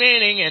timeout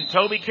remaining, and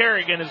Toby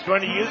Kerrigan is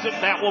going to use it.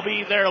 That will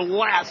be their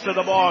last of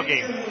the ball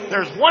game.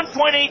 There's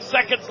 1.8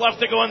 seconds left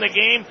to go in the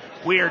game.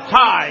 We are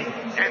tied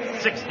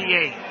at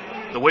 68.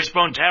 The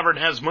Wishbone Tavern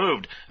has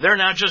moved. They're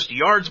now just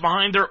yards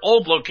behind their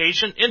old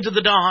location into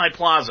the Delhi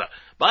Plaza.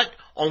 But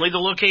only the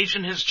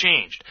location has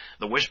changed.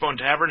 The Wishbone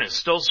Tavern is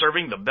still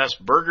serving the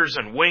best burgers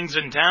and wings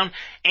in town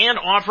and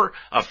offer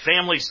a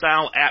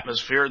family-style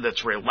atmosphere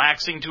that's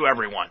relaxing to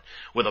everyone.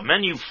 With a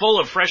menu full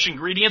of fresh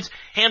ingredients,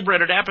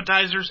 hand-breaded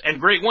appetizers, and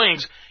great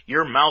wings,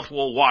 your mouth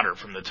will water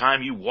from the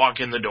time you walk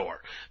in the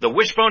door. The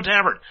Wishbone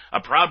Tavern,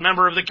 a proud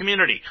member of the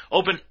community,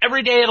 open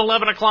every day at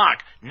 11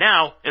 o'clock,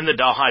 now in the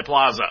Delhi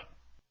Plaza.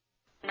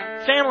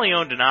 Family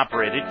owned and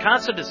operated,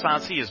 Casa de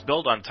Sassi is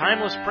built on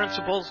timeless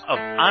principles of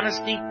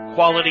honesty,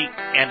 quality,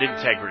 and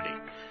integrity.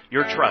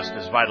 Your trust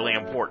is vitally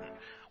important,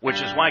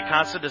 which is why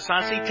Casa de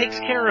Sassi takes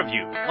care of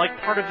you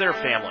like part of their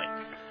family.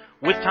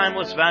 With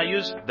timeless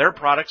values, their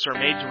products are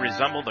made to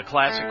resemble the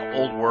classic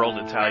old-world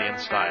Italian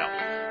style.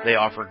 They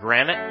offer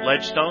granite,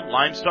 ledgestone,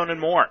 limestone,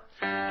 and more.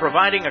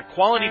 Providing a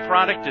quality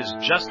product is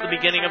just the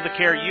beginning of the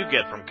care you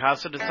get from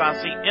Casa de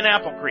Sassi in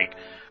Apple Creek.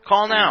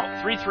 Call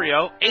now,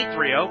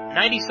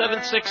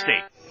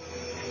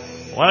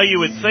 330-830-9760. Well, you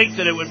would think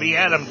that it would be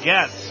Adam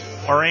Getz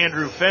or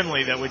Andrew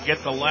Finley that would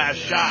get the last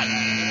shot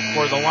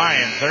for the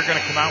Lions. They're going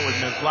to come out with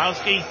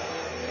Mislowski,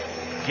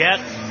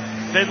 Getz,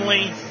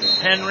 Finley,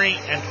 Henry,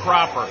 and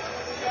Cropper.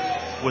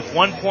 With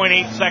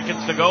 1.8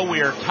 seconds to go,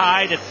 we are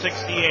tied at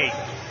 68.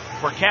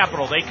 For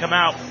Capital, they come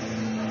out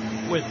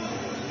with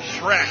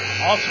Schreck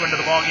also into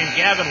the ballgame.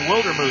 Gavin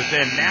Wildermuth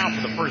in now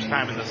for the first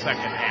time in the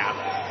second half.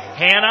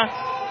 Hannah,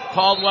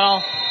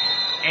 Caldwell,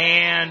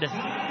 and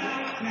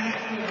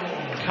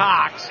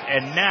Cox.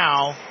 And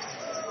now,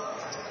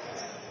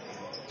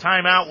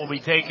 timeout will be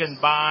taken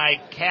by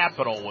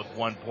Capital with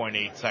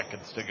 1.8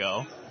 seconds to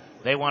go.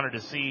 They wanted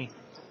to see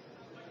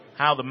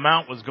how the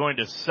Mount was going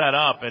to set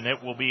up, and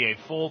it will be a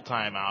full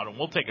timeout, and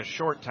we'll take a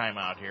short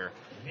timeout here.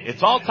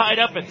 It's all tied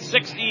up at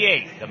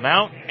 68. The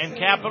Mount and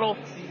Capital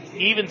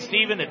even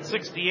Steven at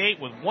 68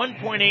 with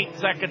 1.8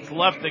 seconds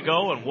left to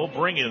go, and we'll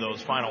bring you those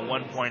final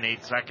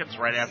 1.8 seconds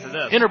right after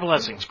this. Inner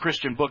Blessings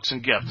Christian Books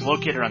and Gifts,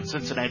 located on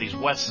Cincinnati's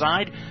west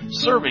side,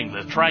 serving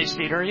the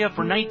tri-state area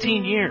for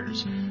 19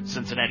 years.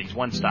 Cincinnati's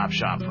one-stop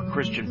shop for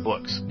Christian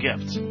books,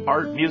 gifts,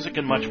 art, music,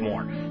 and much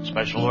more.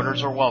 Special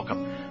orders are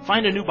welcome.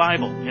 Find a new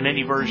Bible in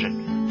any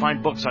version.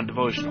 Find books on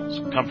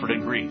devotionals, comfort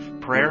and grief,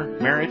 prayer,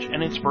 marriage,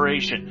 and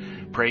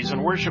inspiration. Praise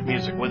and worship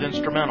music with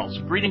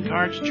instrumentals, greeting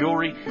cards,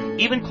 jewelry,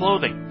 even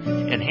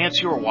clothing.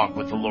 Enhance your walk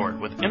with the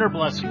Lord with Inner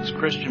Blessings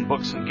Christian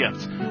Books and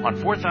Gifts on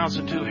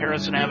 4002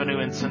 Harrison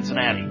Avenue in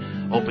Cincinnati.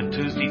 Open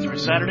Tuesday through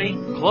Saturday,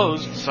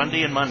 closed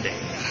Sunday and Monday.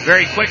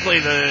 Very quickly,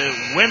 the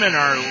women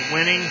are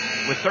winning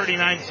with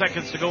 39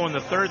 seconds to go in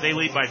the third. They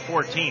lead by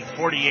 14,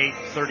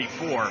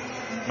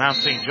 48-34. Mount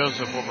St.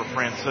 Joseph over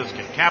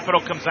Franciscan.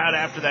 Capital comes out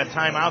after that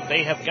timeout.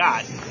 They have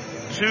got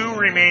 2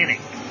 remaining.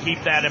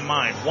 Keep that in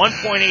mind.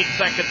 1.8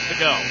 seconds to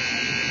go.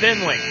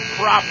 Finley,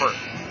 Cropper,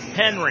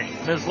 Henry,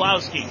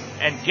 Mislowski,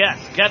 and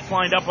Getz. Getz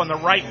lined up on the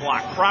right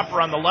block.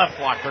 Cropper on the left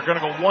block. They're going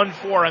to go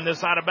 1-4 on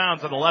this out of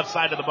bounds on the left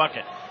side of the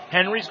bucket.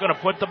 Henry's going to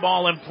put the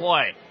ball in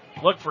play.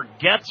 Look for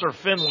Getz or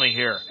Finley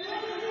here.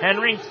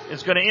 Henry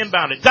is going to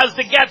inbound it. Does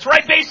the Getz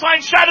right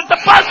baseline shot at the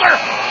buzzer.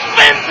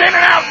 Spins in and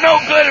out, no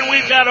good, and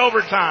we've got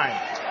overtime.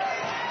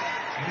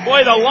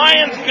 Boy, the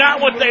Lions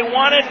got what they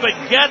wanted,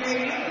 but Getz,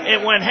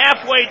 it went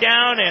halfway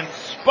down and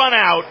spun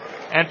out.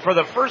 And for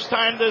the first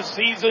time this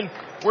season,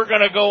 we're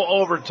going to go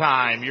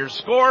overtime. Your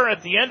score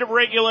at the end of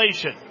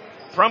regulation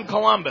from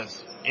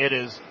Columbus, it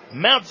is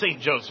Mount St.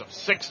 Joseph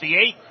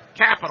 68,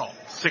 Capital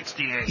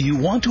 68. You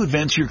want to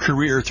advance your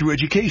career through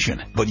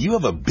education, but you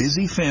have a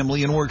busy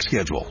family and work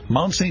schedule.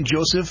 Mount St.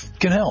 Joseph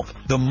can help.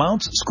 The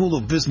Mounts School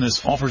of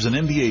Business offers an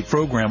MBA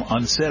program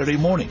on Saturday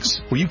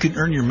mornings where you can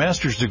earn your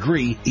master's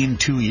degree in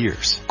 2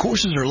 years.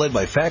 Courses are led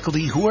by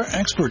faculty who are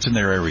experts in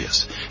their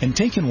areas and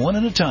taken one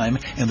at a time,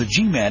 and the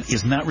GMAT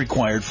is not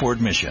required for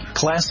admission.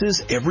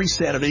 Classes every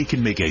Saturday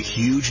can make a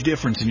huge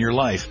difference in your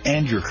life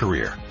and your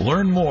career.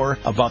 Learn more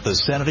about the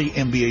Saturday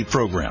MBA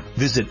program.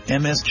 Visit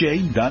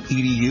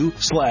msj.edu/MBA.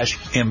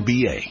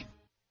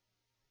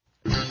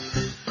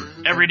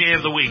 Every day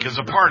of the week is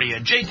a party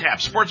at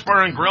J-Tap Sports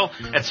Bar and Grill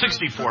at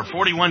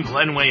 6441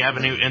 Glenway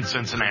Avenue in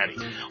Cincinnati.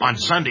 On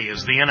Sunday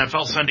is the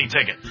NFL Sunday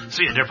Ticket.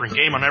 See a different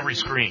game on every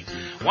screen.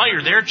 While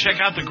you're there, check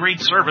out the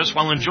great service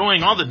while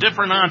enjoying all the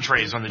different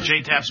entrees on the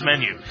J-Tap's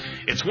menu.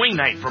 It's wing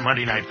night for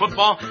Monday Night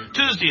Football.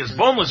 Tuesday is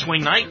boneless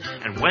wing night.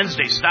 And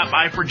Wednesday, stop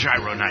by for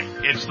gyro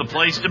night. It's the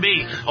place to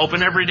be.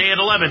 Open every day at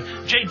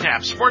 11.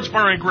 J-Tap Sports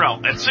Bar and Grill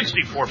at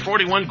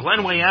 6441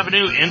 Glenway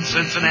Avenue in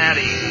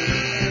Cincinnati.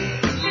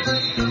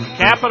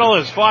 Capital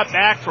has fought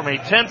back from a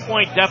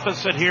 10-point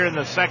deficit here in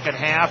the second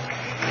half,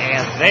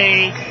 and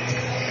they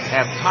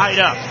have tied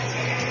up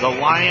the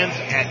Lions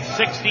at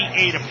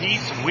 68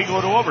 apiece, and we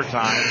go to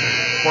overtime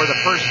for the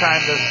first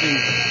time this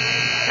season.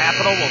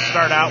 Capital will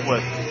start out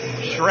with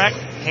Schreck,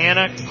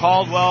 Hannah,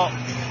 Caldwell,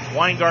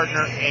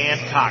 Weingartner, and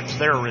Cox,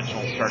 their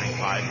original starting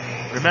five.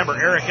 Remember,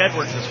 Eric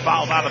Edwards has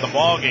fouled out of the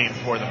ball game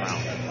for the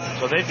Mount.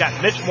 So they've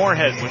got Mitch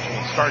Moorhead, which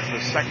will start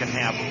the second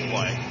half of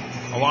play,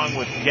 along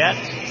with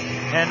Getz,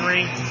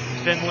 Henry,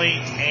 Finley,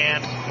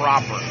 and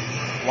Cropper.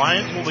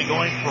 Lions will be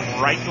going from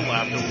right to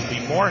left. It will be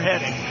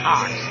Moorhead and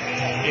Cox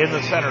in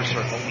the center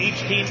circle. Each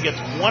team gets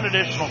one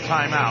additional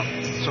timeout.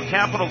 So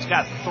Capital's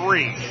got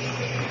 3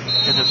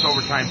 in this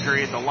overtime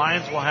period. The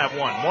Lions will have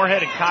 1.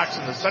 Moorhead and Cox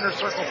in the center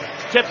circle.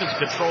 Tip is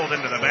controlled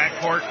into the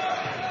backcourt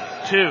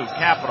to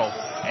Capital.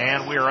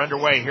 And we are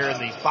underway here in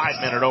the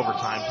 5-minute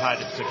overtime, tied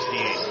at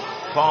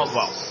 68.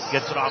 Caldwell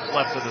gets it off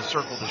left of the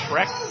circle to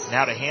Schreck.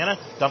 Now to Hannah.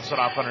 Dumps it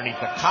off underneath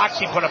to Cox.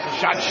 He put up the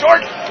shot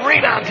short.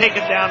 Rebound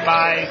taken down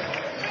by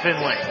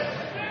Finley.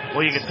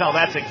 Well, you can tell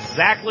that's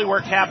exactly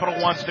where Capital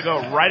wants to go,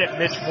 right at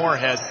Mitch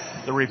Moorhead,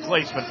 the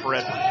replacement for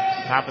Edwards.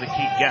 Top of the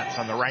key Getz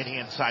on the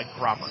right-hand side,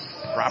 Cropper.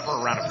 Cropper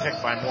around a pick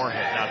by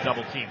Moorhead. Now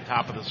double team.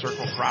 Top of the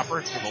circle,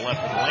 Cropper to the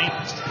left of the lane.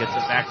 Gets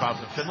it back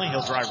off to Finley.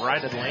 He'll drive right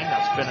at the lane.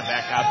 Now spin it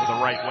back out to the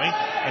right wing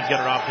and get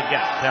it off to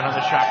Getz. 10 on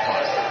the shot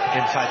clock.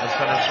 Inside the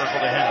center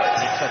circle to Henry.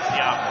 Resets the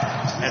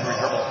offense. Henry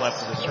dribbles left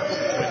of the circle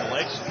between the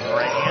legs. The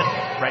right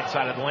hand. Right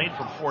side of the lane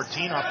from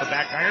 14 off the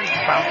back iron.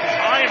 Bounces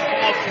high and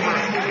falls through.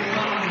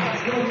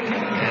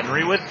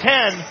 Henry with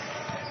 10.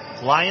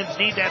 Lions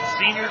need that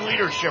senior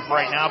leadership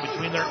right now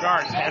between their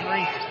guards,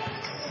 Henry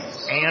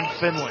and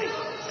Finley.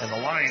 And the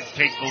Lions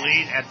take the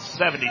lead at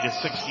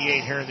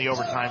 70-68 here in the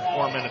overtime.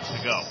 4 minutes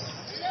to go.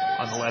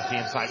 On the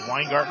left-hand side,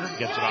 Weingartner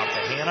gets it off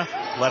to Hannah.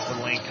 Left of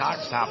the lane,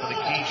 Cox. Top of the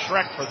key,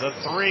 Schreck for the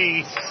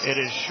three. It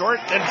is short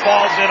and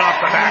falls in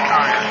off the back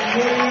iron.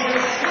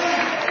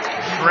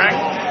 Schreck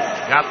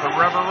got the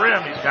rubber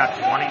rim. He's got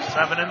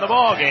 27 in the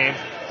ball game.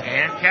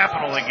 And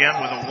Capital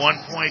again with a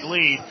 1-point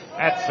lead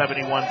at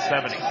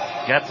 71-70.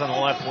 Gets on the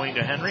left wing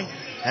to Henry.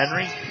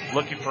 Henry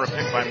looking for a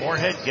pick by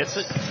Moorhead. Gets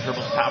it.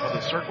 Dribbles top of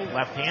the circle.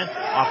 Left hand.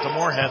 Off to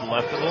Moorhead.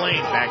 Left of the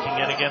lane. Backing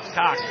in against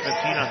Cox.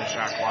 15 on the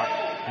shot clock.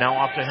 Now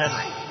off to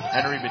Henry.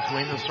 Henry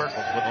between the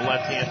circles with a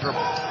left-hand dribble.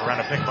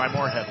 Around a pick by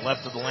Moorhead.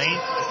 Left of the lane.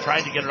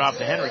 Tried to get it off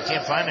to Henry.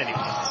 Can't find anyone.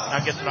 Now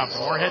gets it off to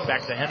Moorhead.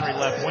 Back to Henry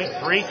left wing.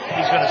 Three.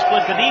 He's going to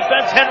split the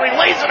defense. Henry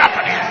lays it up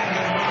and in.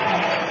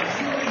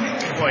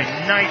 Boy,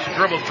 nice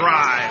dribble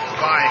drive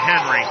by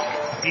Henry.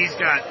 He's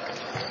got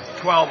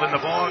 12 in the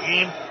ball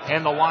game,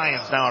 and the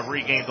Lions now have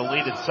regained the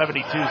lead at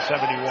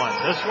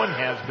 72-71. This one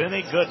has been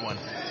a good one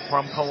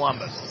from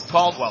Columbus.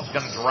 Caldwell's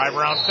going to drive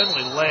around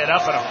Finley, lay it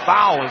up, and a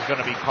foul is going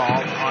to be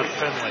called on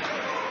Finley.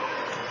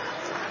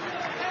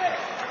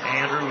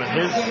 Andrew with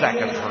his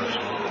second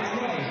personal.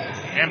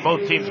 And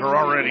both teams are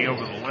already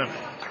over the limit.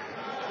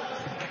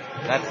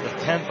 That's the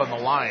 10th on the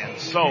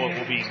Lions, so it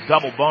will be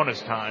double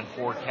bonus time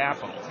for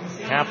Capital.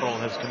 Capital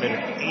has committed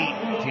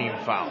 8 team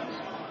fouls.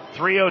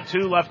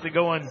 3:02 left to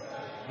go in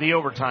the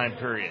overtime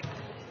period.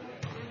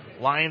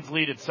 Lions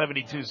lead at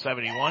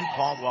 72-71.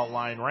 Caldwell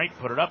line right,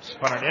 put it up,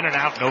 spun it in and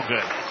out, no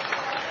good.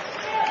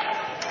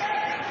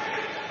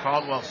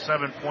 Caldwell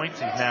 7 points.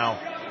 He's now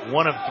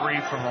 1 of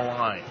 3 from the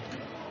line.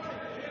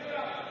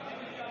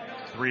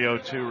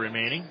 3:02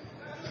 remaining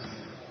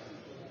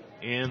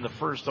in the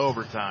first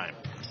overtime.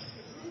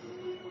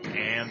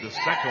 And the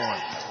second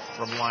one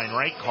from line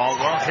right.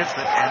 Caldwell hits it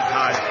and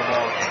ties the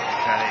ball game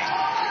at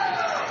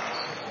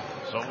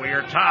 8. So we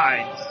are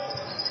tied.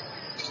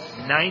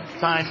 9th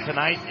time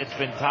tonight it's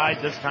been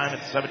tied. This time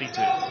it's 72.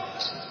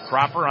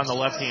 Cropper on the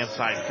left-hand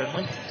side.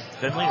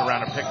 Finley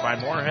around a pick by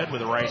Moorhead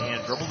with a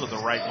right-hand dribble to the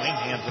right wing.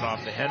 Hands it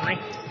off to Henry.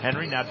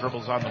 Henry now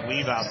dribbles on the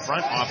weave out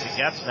front. Off to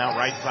Getz. Now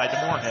right side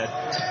to Moorhead.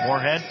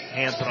 Moorhead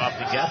hands it off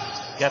to Getz.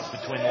 Getz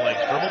between the legs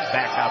dribbles.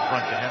 Back out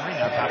front to Henry.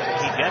 Now top of the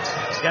key Getz.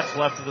 Getz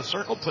left of the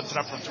circle. Puts it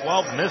up from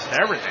 12. Missed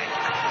everything.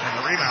 And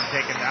the rebound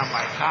taken down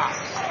by Cox.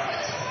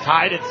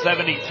 Tied at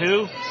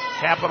 72.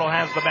 Capital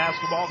has the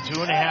basketball.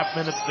 2.5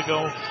 minutes to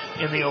go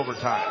in the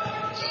overtime.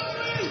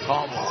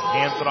 Caldwell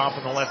hands it off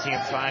on the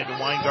left-hand side to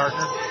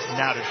Weingartner.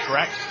 Now to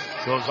Schreck.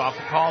 Goes off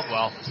to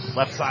Caldwell.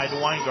 Left side to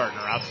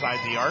Weingartner. Outside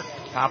the arc.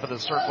 Top of the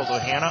circle to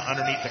Hannah.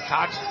 Underneath to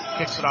Cox.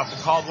 Kicks it off to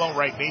Caldwell.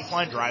 Right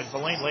baseline. Drives the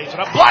lane. Lays it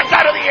up. Blocked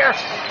out of the air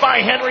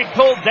by Henry.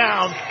 Pulled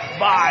down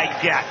by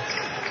Getz.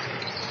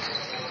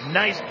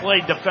 Nice play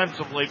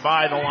defensively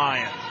by the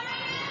Lions.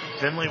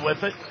 Finley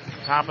with it.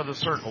 Top of the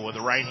circle with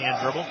a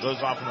right-hand dribble.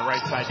 Goes off on the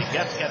right side to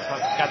Getz. Getz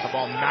got the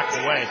ball knocked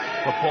away,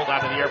 but pulled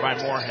out of the air by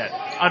Moorhead.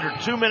 Under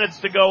 2 minutes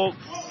to go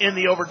in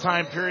the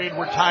overtime period.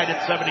 We're tied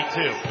at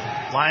 72.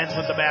 Lions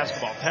with the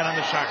basketball. 10 on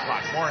the shot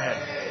clock. Moorhead,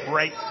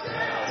 right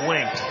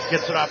wing.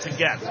 Gets it off to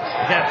Getz.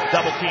 Getz,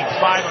 double team.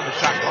 5 on the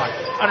shot clock.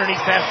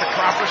 Underneath pass to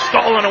Cropper.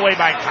 Stolen away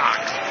by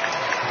Cox.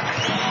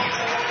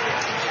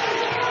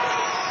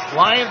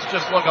 Lions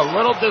just look a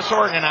little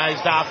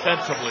disorganized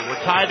offensively.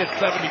 We're tied at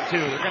 72.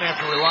 They're going to have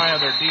to rely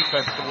on their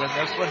defense to win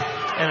this one,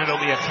 and it'll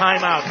be a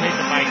timeout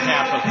taken by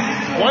Kappa.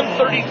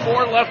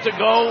 1:34 left to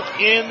go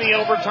in the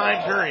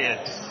overtime period,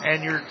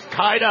 and you're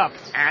tied up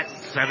at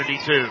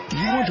 72.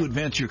 You want to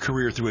advance your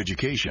career through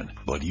education,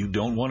 but you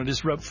don't want to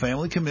disrupt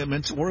family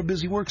commitments or a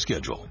busy work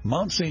schedule.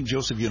 Mount St.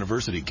 Joseph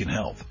University can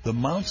help. The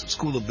Mounts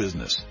School of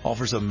Business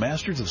offers a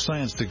Master's of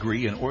Science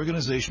degree in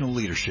organizational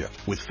leadership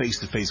with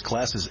face-to-face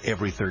classes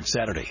every third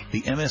Saturday.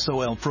 The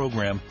MSOL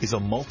program is a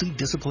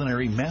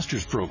multidisciplinary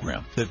master's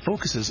program that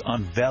focuses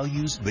on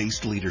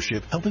values-based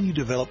leadership, helping you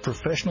develop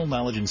professional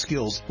knowledge and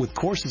skills with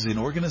courses in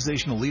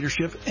organizational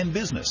leadership and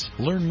business.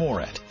 Learn more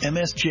at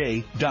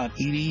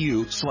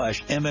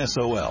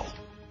msj.edu/MSOL.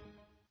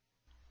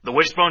 The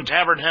Wishbone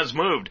Tavern has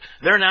moved.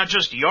 They're now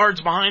just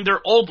yards behind their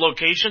old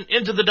location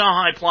into the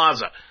Delhi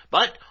Plaza.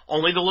 But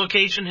only the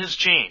location has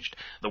changed.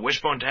 The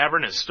Wishbone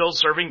Tavern is still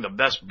serving the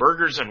best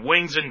burgers and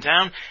wings in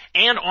town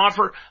and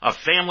offer a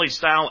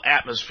family-style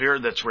atmosphere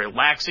that's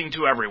relaxing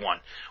to everyone.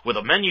 With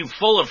a menu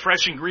full of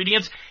fresh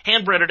ingredients,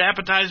 hand-breaded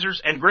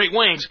appetizers, and great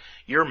wings,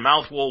 your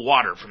mouth will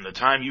water from the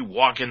time you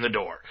walk in the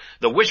door.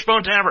 The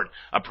Wishbone Tavern,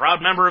 a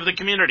proud member of the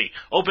community,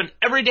 open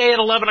every day at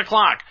 11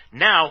 o'clock,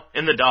 now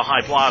in the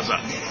Delhi Plaza.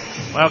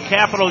 Well,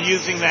 Capital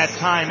using that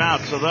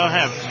timeout, so they'll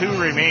have 2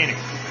 remaining.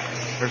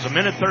 There's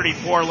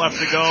 1:34 left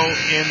to go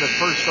in the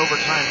first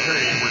overtime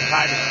period. We're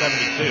tied at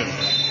 72.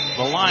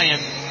 The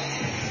Lions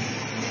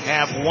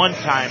have 1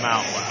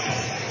 timeout left.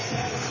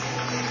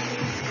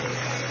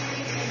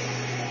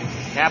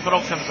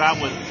 Capital comes out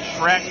with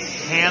Schreck,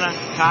 Hannah,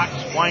 Cox,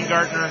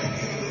 Weingartner,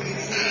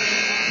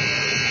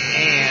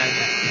 and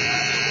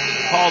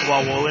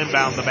Caldwell will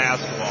inbound the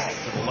basketball.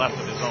 to the left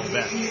of his own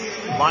bench.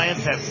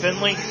 Lions have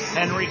Finley,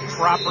 Henry,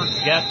 Cropper,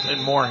 Getz,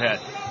 and Moorhead.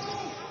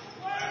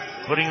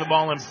 Putting the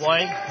ball in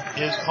play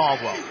is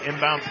Caldwell.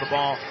 Inbounds the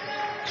ball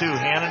to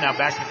Hannah. Now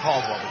back to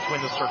Caldwell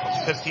between the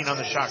circles. 15 on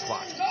the shot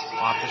clock.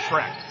 Off to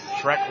Schreck.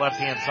 Schreck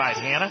left-hand side.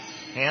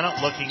 Hannah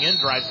looking in,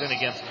 drives in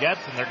against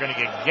Getz, and they're going to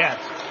get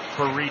Getz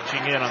for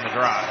reaching in on the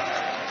drive.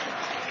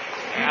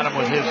 Adam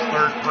with his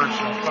third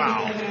personal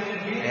foul.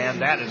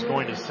 And that is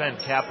going to send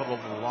Capital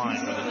to the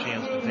line with a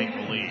chance to take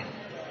the lead.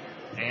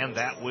 And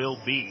that will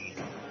be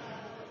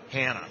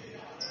Hannah.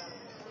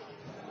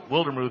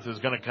 Wildermuth is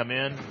going to come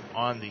in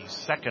on the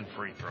second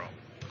free throw.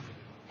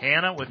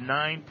 Hannah with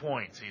 9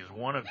 points. He is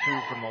 1 of 2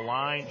 from the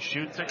line.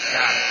 Shoots it,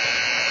 got it.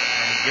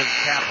 And gives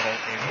Capital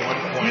a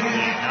 1-point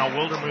lead. Now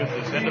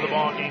Wildermuth is into the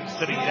ball game.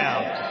 Sitting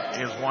down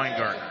is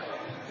Weingartner.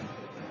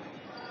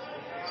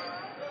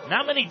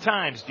 Not many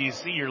times do you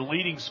see your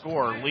leading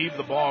scorer leave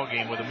the ball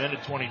game with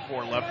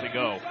 1:24 left to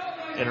go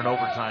in an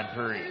overtime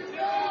period.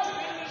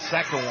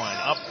 Second one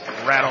up,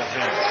 rattles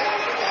in.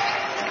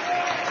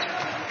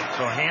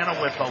 So Hannah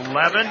with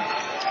 11.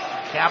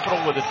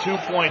 Capital with a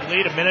 2-point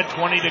lead,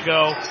 1:20 to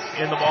go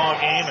in the ball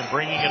game, and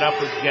bringing it up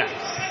is Getz.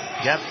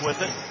 Getz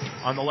with it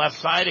on the left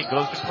side. It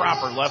goes to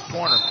Cropper, left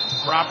corner.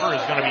 Cropper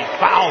is going to be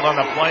fouled on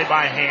the play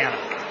by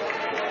Hannah.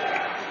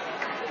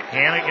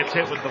 Hannah gets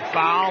hit with the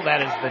foul.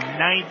 That is the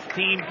 9th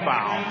team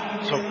foul.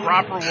 So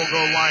Cropper will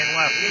go line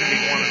left,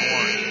 shooting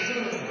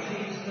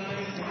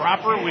 1-1.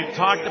 Cropper, we've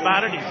talked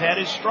about it. He's had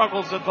his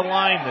struggles at the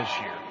line this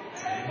year.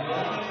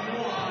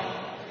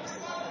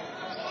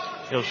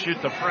 He'll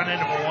shoot the front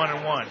end of a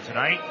 1-1.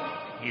 Tonight,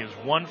 he is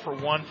 1 for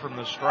 1 from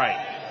the stripe.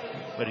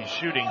 But he's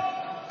shooting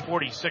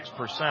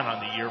 46% on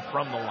the year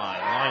from the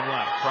line. Line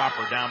left.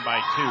 Cropper down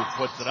by 2.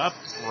 Puts it up.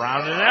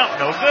 Rounded it out.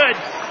 No good.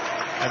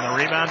 And the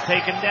rebound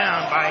taken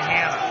down by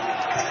Hannah.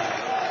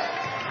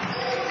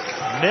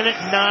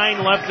 1:09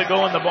 left to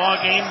go in the ball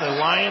game. The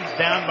Lions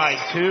down by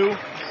 2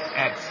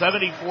 at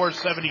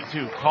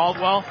 74-72.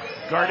 Caldwell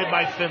guarded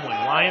by Finley.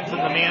 Lions in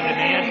the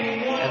man-to-man,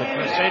 and the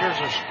Crusaders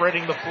are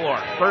spreading the floor.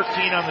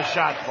 13 on the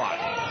shot clock.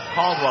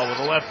 Caldwell with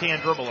a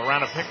left-hand dribble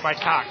around a pick by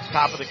Cox.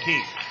 Top of the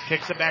key.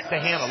 Kicks it back to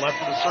Hannah.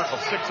 Left of the circle.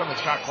 6 on the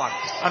shot clock.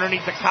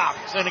 Underneath the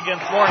Cox. In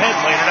against Moorhead.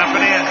 Laid it up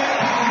and in.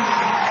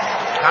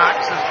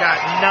 Cox has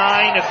got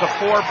 9. It's a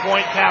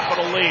 4-point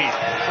Capital lead.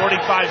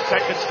 45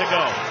 seconds to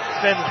go.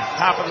 Finley,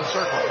 top of the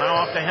circle.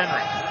 Now off to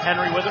Henry.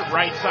 Henry with it,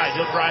 right side.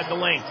 He'll drive the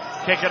lane.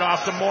 Kick it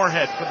off to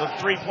Moorhead for the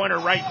three-pointer,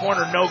 right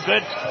corner. No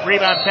good.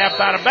 Rebound tapped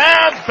out of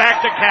bounds.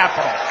 Back to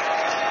Capital.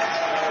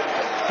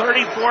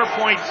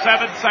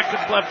 34.7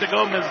 seconds left to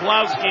go.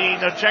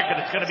 Mislowski, no, check it.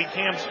 It's going to be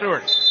Cam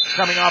Stewart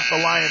coming off the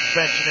Lions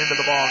bench and into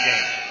the ball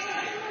game.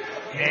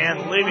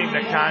 And leaving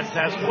the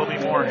contest will be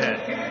Moorhead.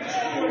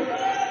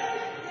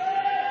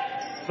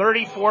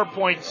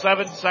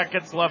 34.7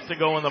 seconds left to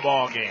go in the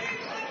ball game.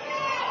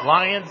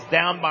 Lions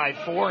down by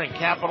 4, and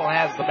Capital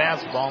has the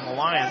basketball, and the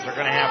Lions are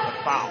going to have to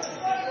foul.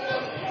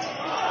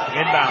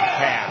 Inbound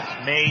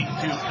pass made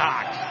to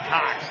Cox.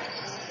 Cox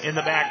in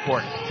the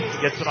backcourt.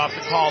 Gets it off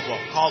to Caldwell.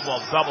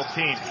 Caldwell double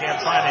team.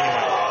 Can't find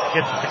anyone.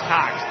 Gets it to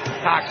Cox.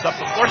 Cox up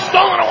the floor.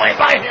 Stolen away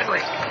by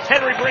Henry.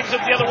 Henry brings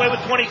it the other way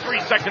with 23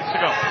 seconds to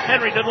go.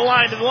 Henry to the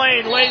line, to the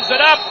lane. Lays it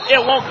up.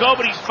 It won't go,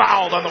 but he's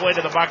fouled on the way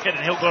to the bucket,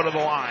 and he'll go to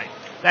the line.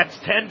 That's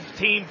 10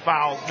 team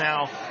fouls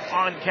now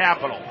on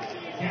Capital.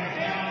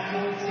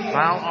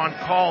 Foul on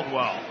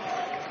Caldwell.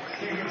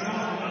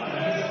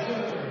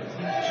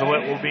 So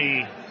it will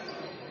be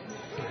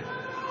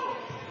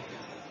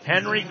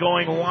Henry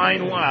going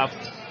line left,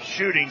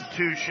 shooting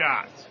 2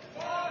 shots.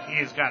 He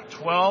has got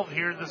 12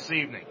 here this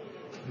evening.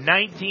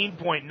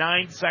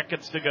 19.9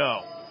 seconds to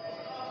go.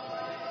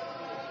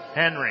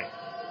 Henry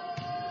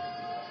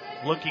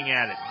looking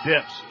at it,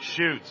 dips,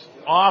 shoots,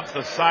 off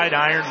the side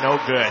iron, no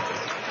good.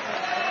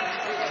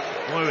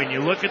 Boy, when you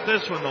look at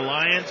this one, the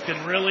Lions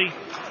can really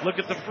look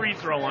at the free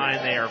throw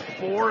line. They are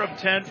 4 of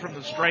 10 from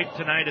the stripe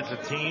tonight as a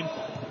team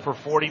for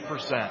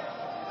 40%.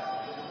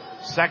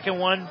 Second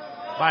one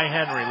by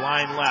Henry,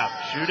 line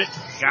left. Shoot it,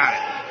 got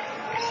it.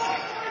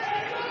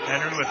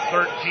 Henry with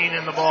 13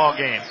 in the ball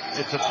game.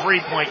 It's a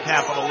 3-point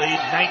Capital lead.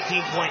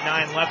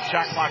 19.9 left.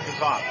 Shot clock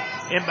is off.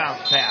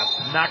 Inbounds pass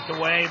knocked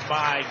away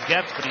by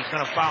Getz, but he's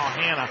going to foul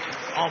Hannah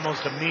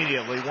almost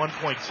immediately.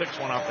 1.6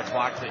 went off the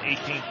clock to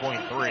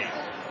 18.3.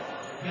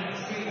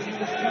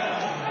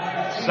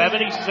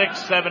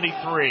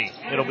 76-73.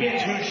 It'll be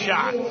 2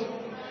 shots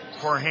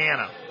for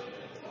Hannah.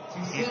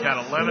 He's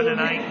got 11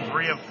 tonight,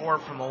 3 of 4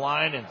 from the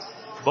line, and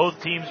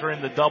both teams are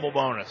in the double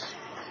bonus.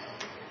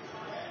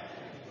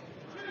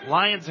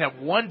 Lions have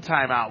 1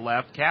 timeout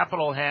left.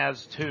 Capital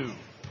has 2.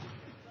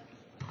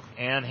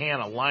 And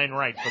Hannah, line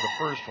right for the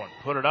first one.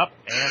 Put it up,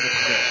 and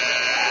it's good.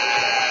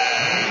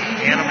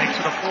 Hannah makes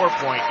it a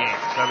 4-point game,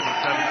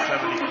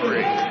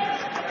 77-73.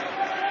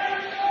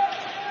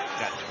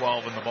 Got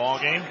 12 in the ball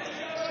game.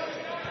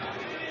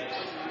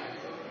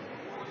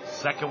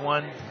 Second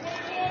one,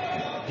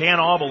 Dan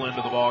Auble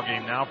into the ball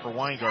game now for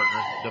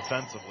Weingartner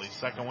defensively.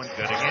 Second one,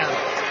 good again.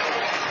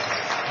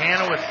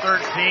 Hannah with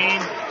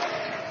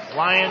 13.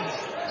 Lions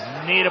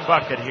need a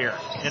bucket here.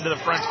 Into the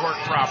front court,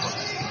 Cropper.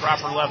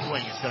 Cropper left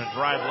wing. He's going to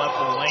drive left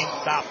of the lane.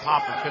 Stop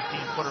Popper.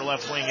 15-footer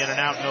left wing in and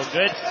out. No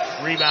good.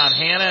 Rebound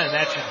Hannah, and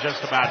that should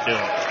just about do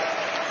it.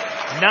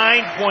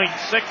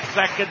 9.6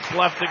 seconds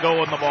left to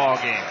go in the ball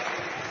game.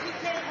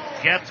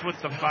 Gets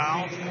with the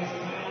foul.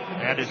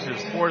 That is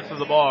his fourth of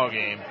the ball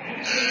game.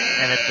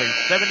 And it's a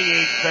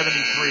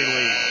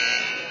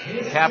 78-73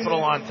 lead.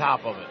 Capital on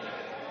top of it.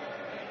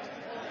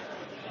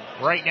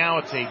 Right now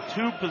it's a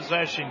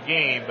 2-possession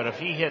game, but if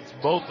he hits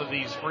both of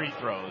these free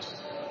throws,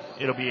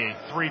 it'll be a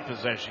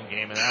 3-possession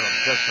game, and that'll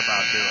just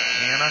about do it.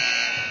 Hannah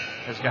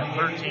has got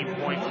 13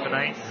 points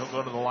tonight. He'll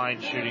go to the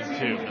line shooting 2.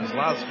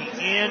 Kozlowski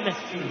in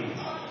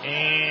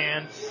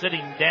and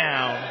sitting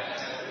down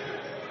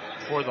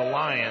for the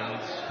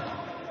Lions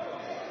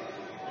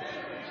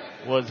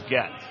was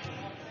Getz.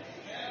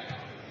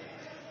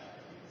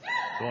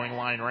 Going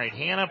line right,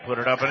 Hannah, put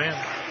it up and in.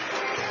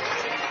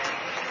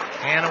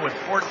 Hannah with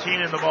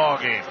 14 in the ball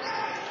game.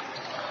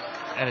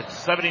 And it's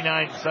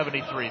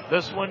 79-73.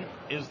 This one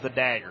is the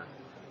dagger.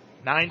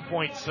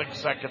 9.6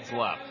 seconds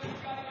left.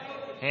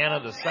 Hannah,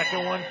 the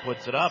second one,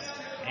 puts it up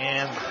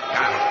and got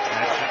it.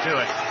 That should do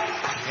it.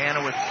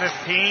 Hannah with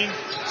 15.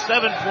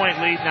 7-point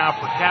lead now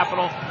for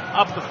Capital.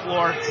 Up the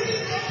floor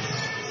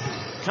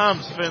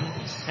comes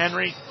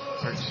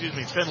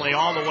Finley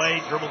all the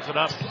way, dribbles it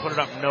up, put it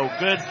up, no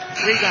good.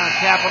 Rebound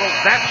Capital,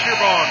 that's your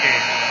ball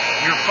game.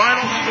 Your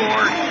final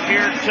score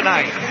here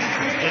tonight.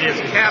 It is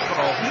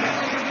Capital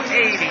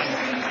 80,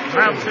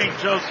 Mount St.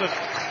 Joseph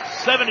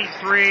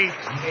 73.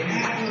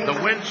 The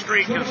win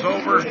streak is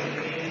over,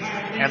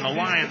 and the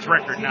Lions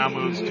record now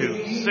moves to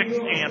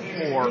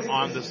 6-4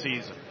 on the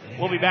season.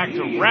 We'll be back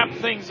to wrap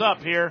things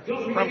up here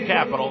from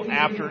Capital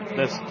after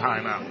this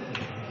timeout.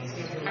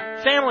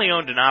 Family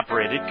owned and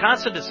operated,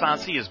 Casa de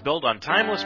Sassi is built on timeless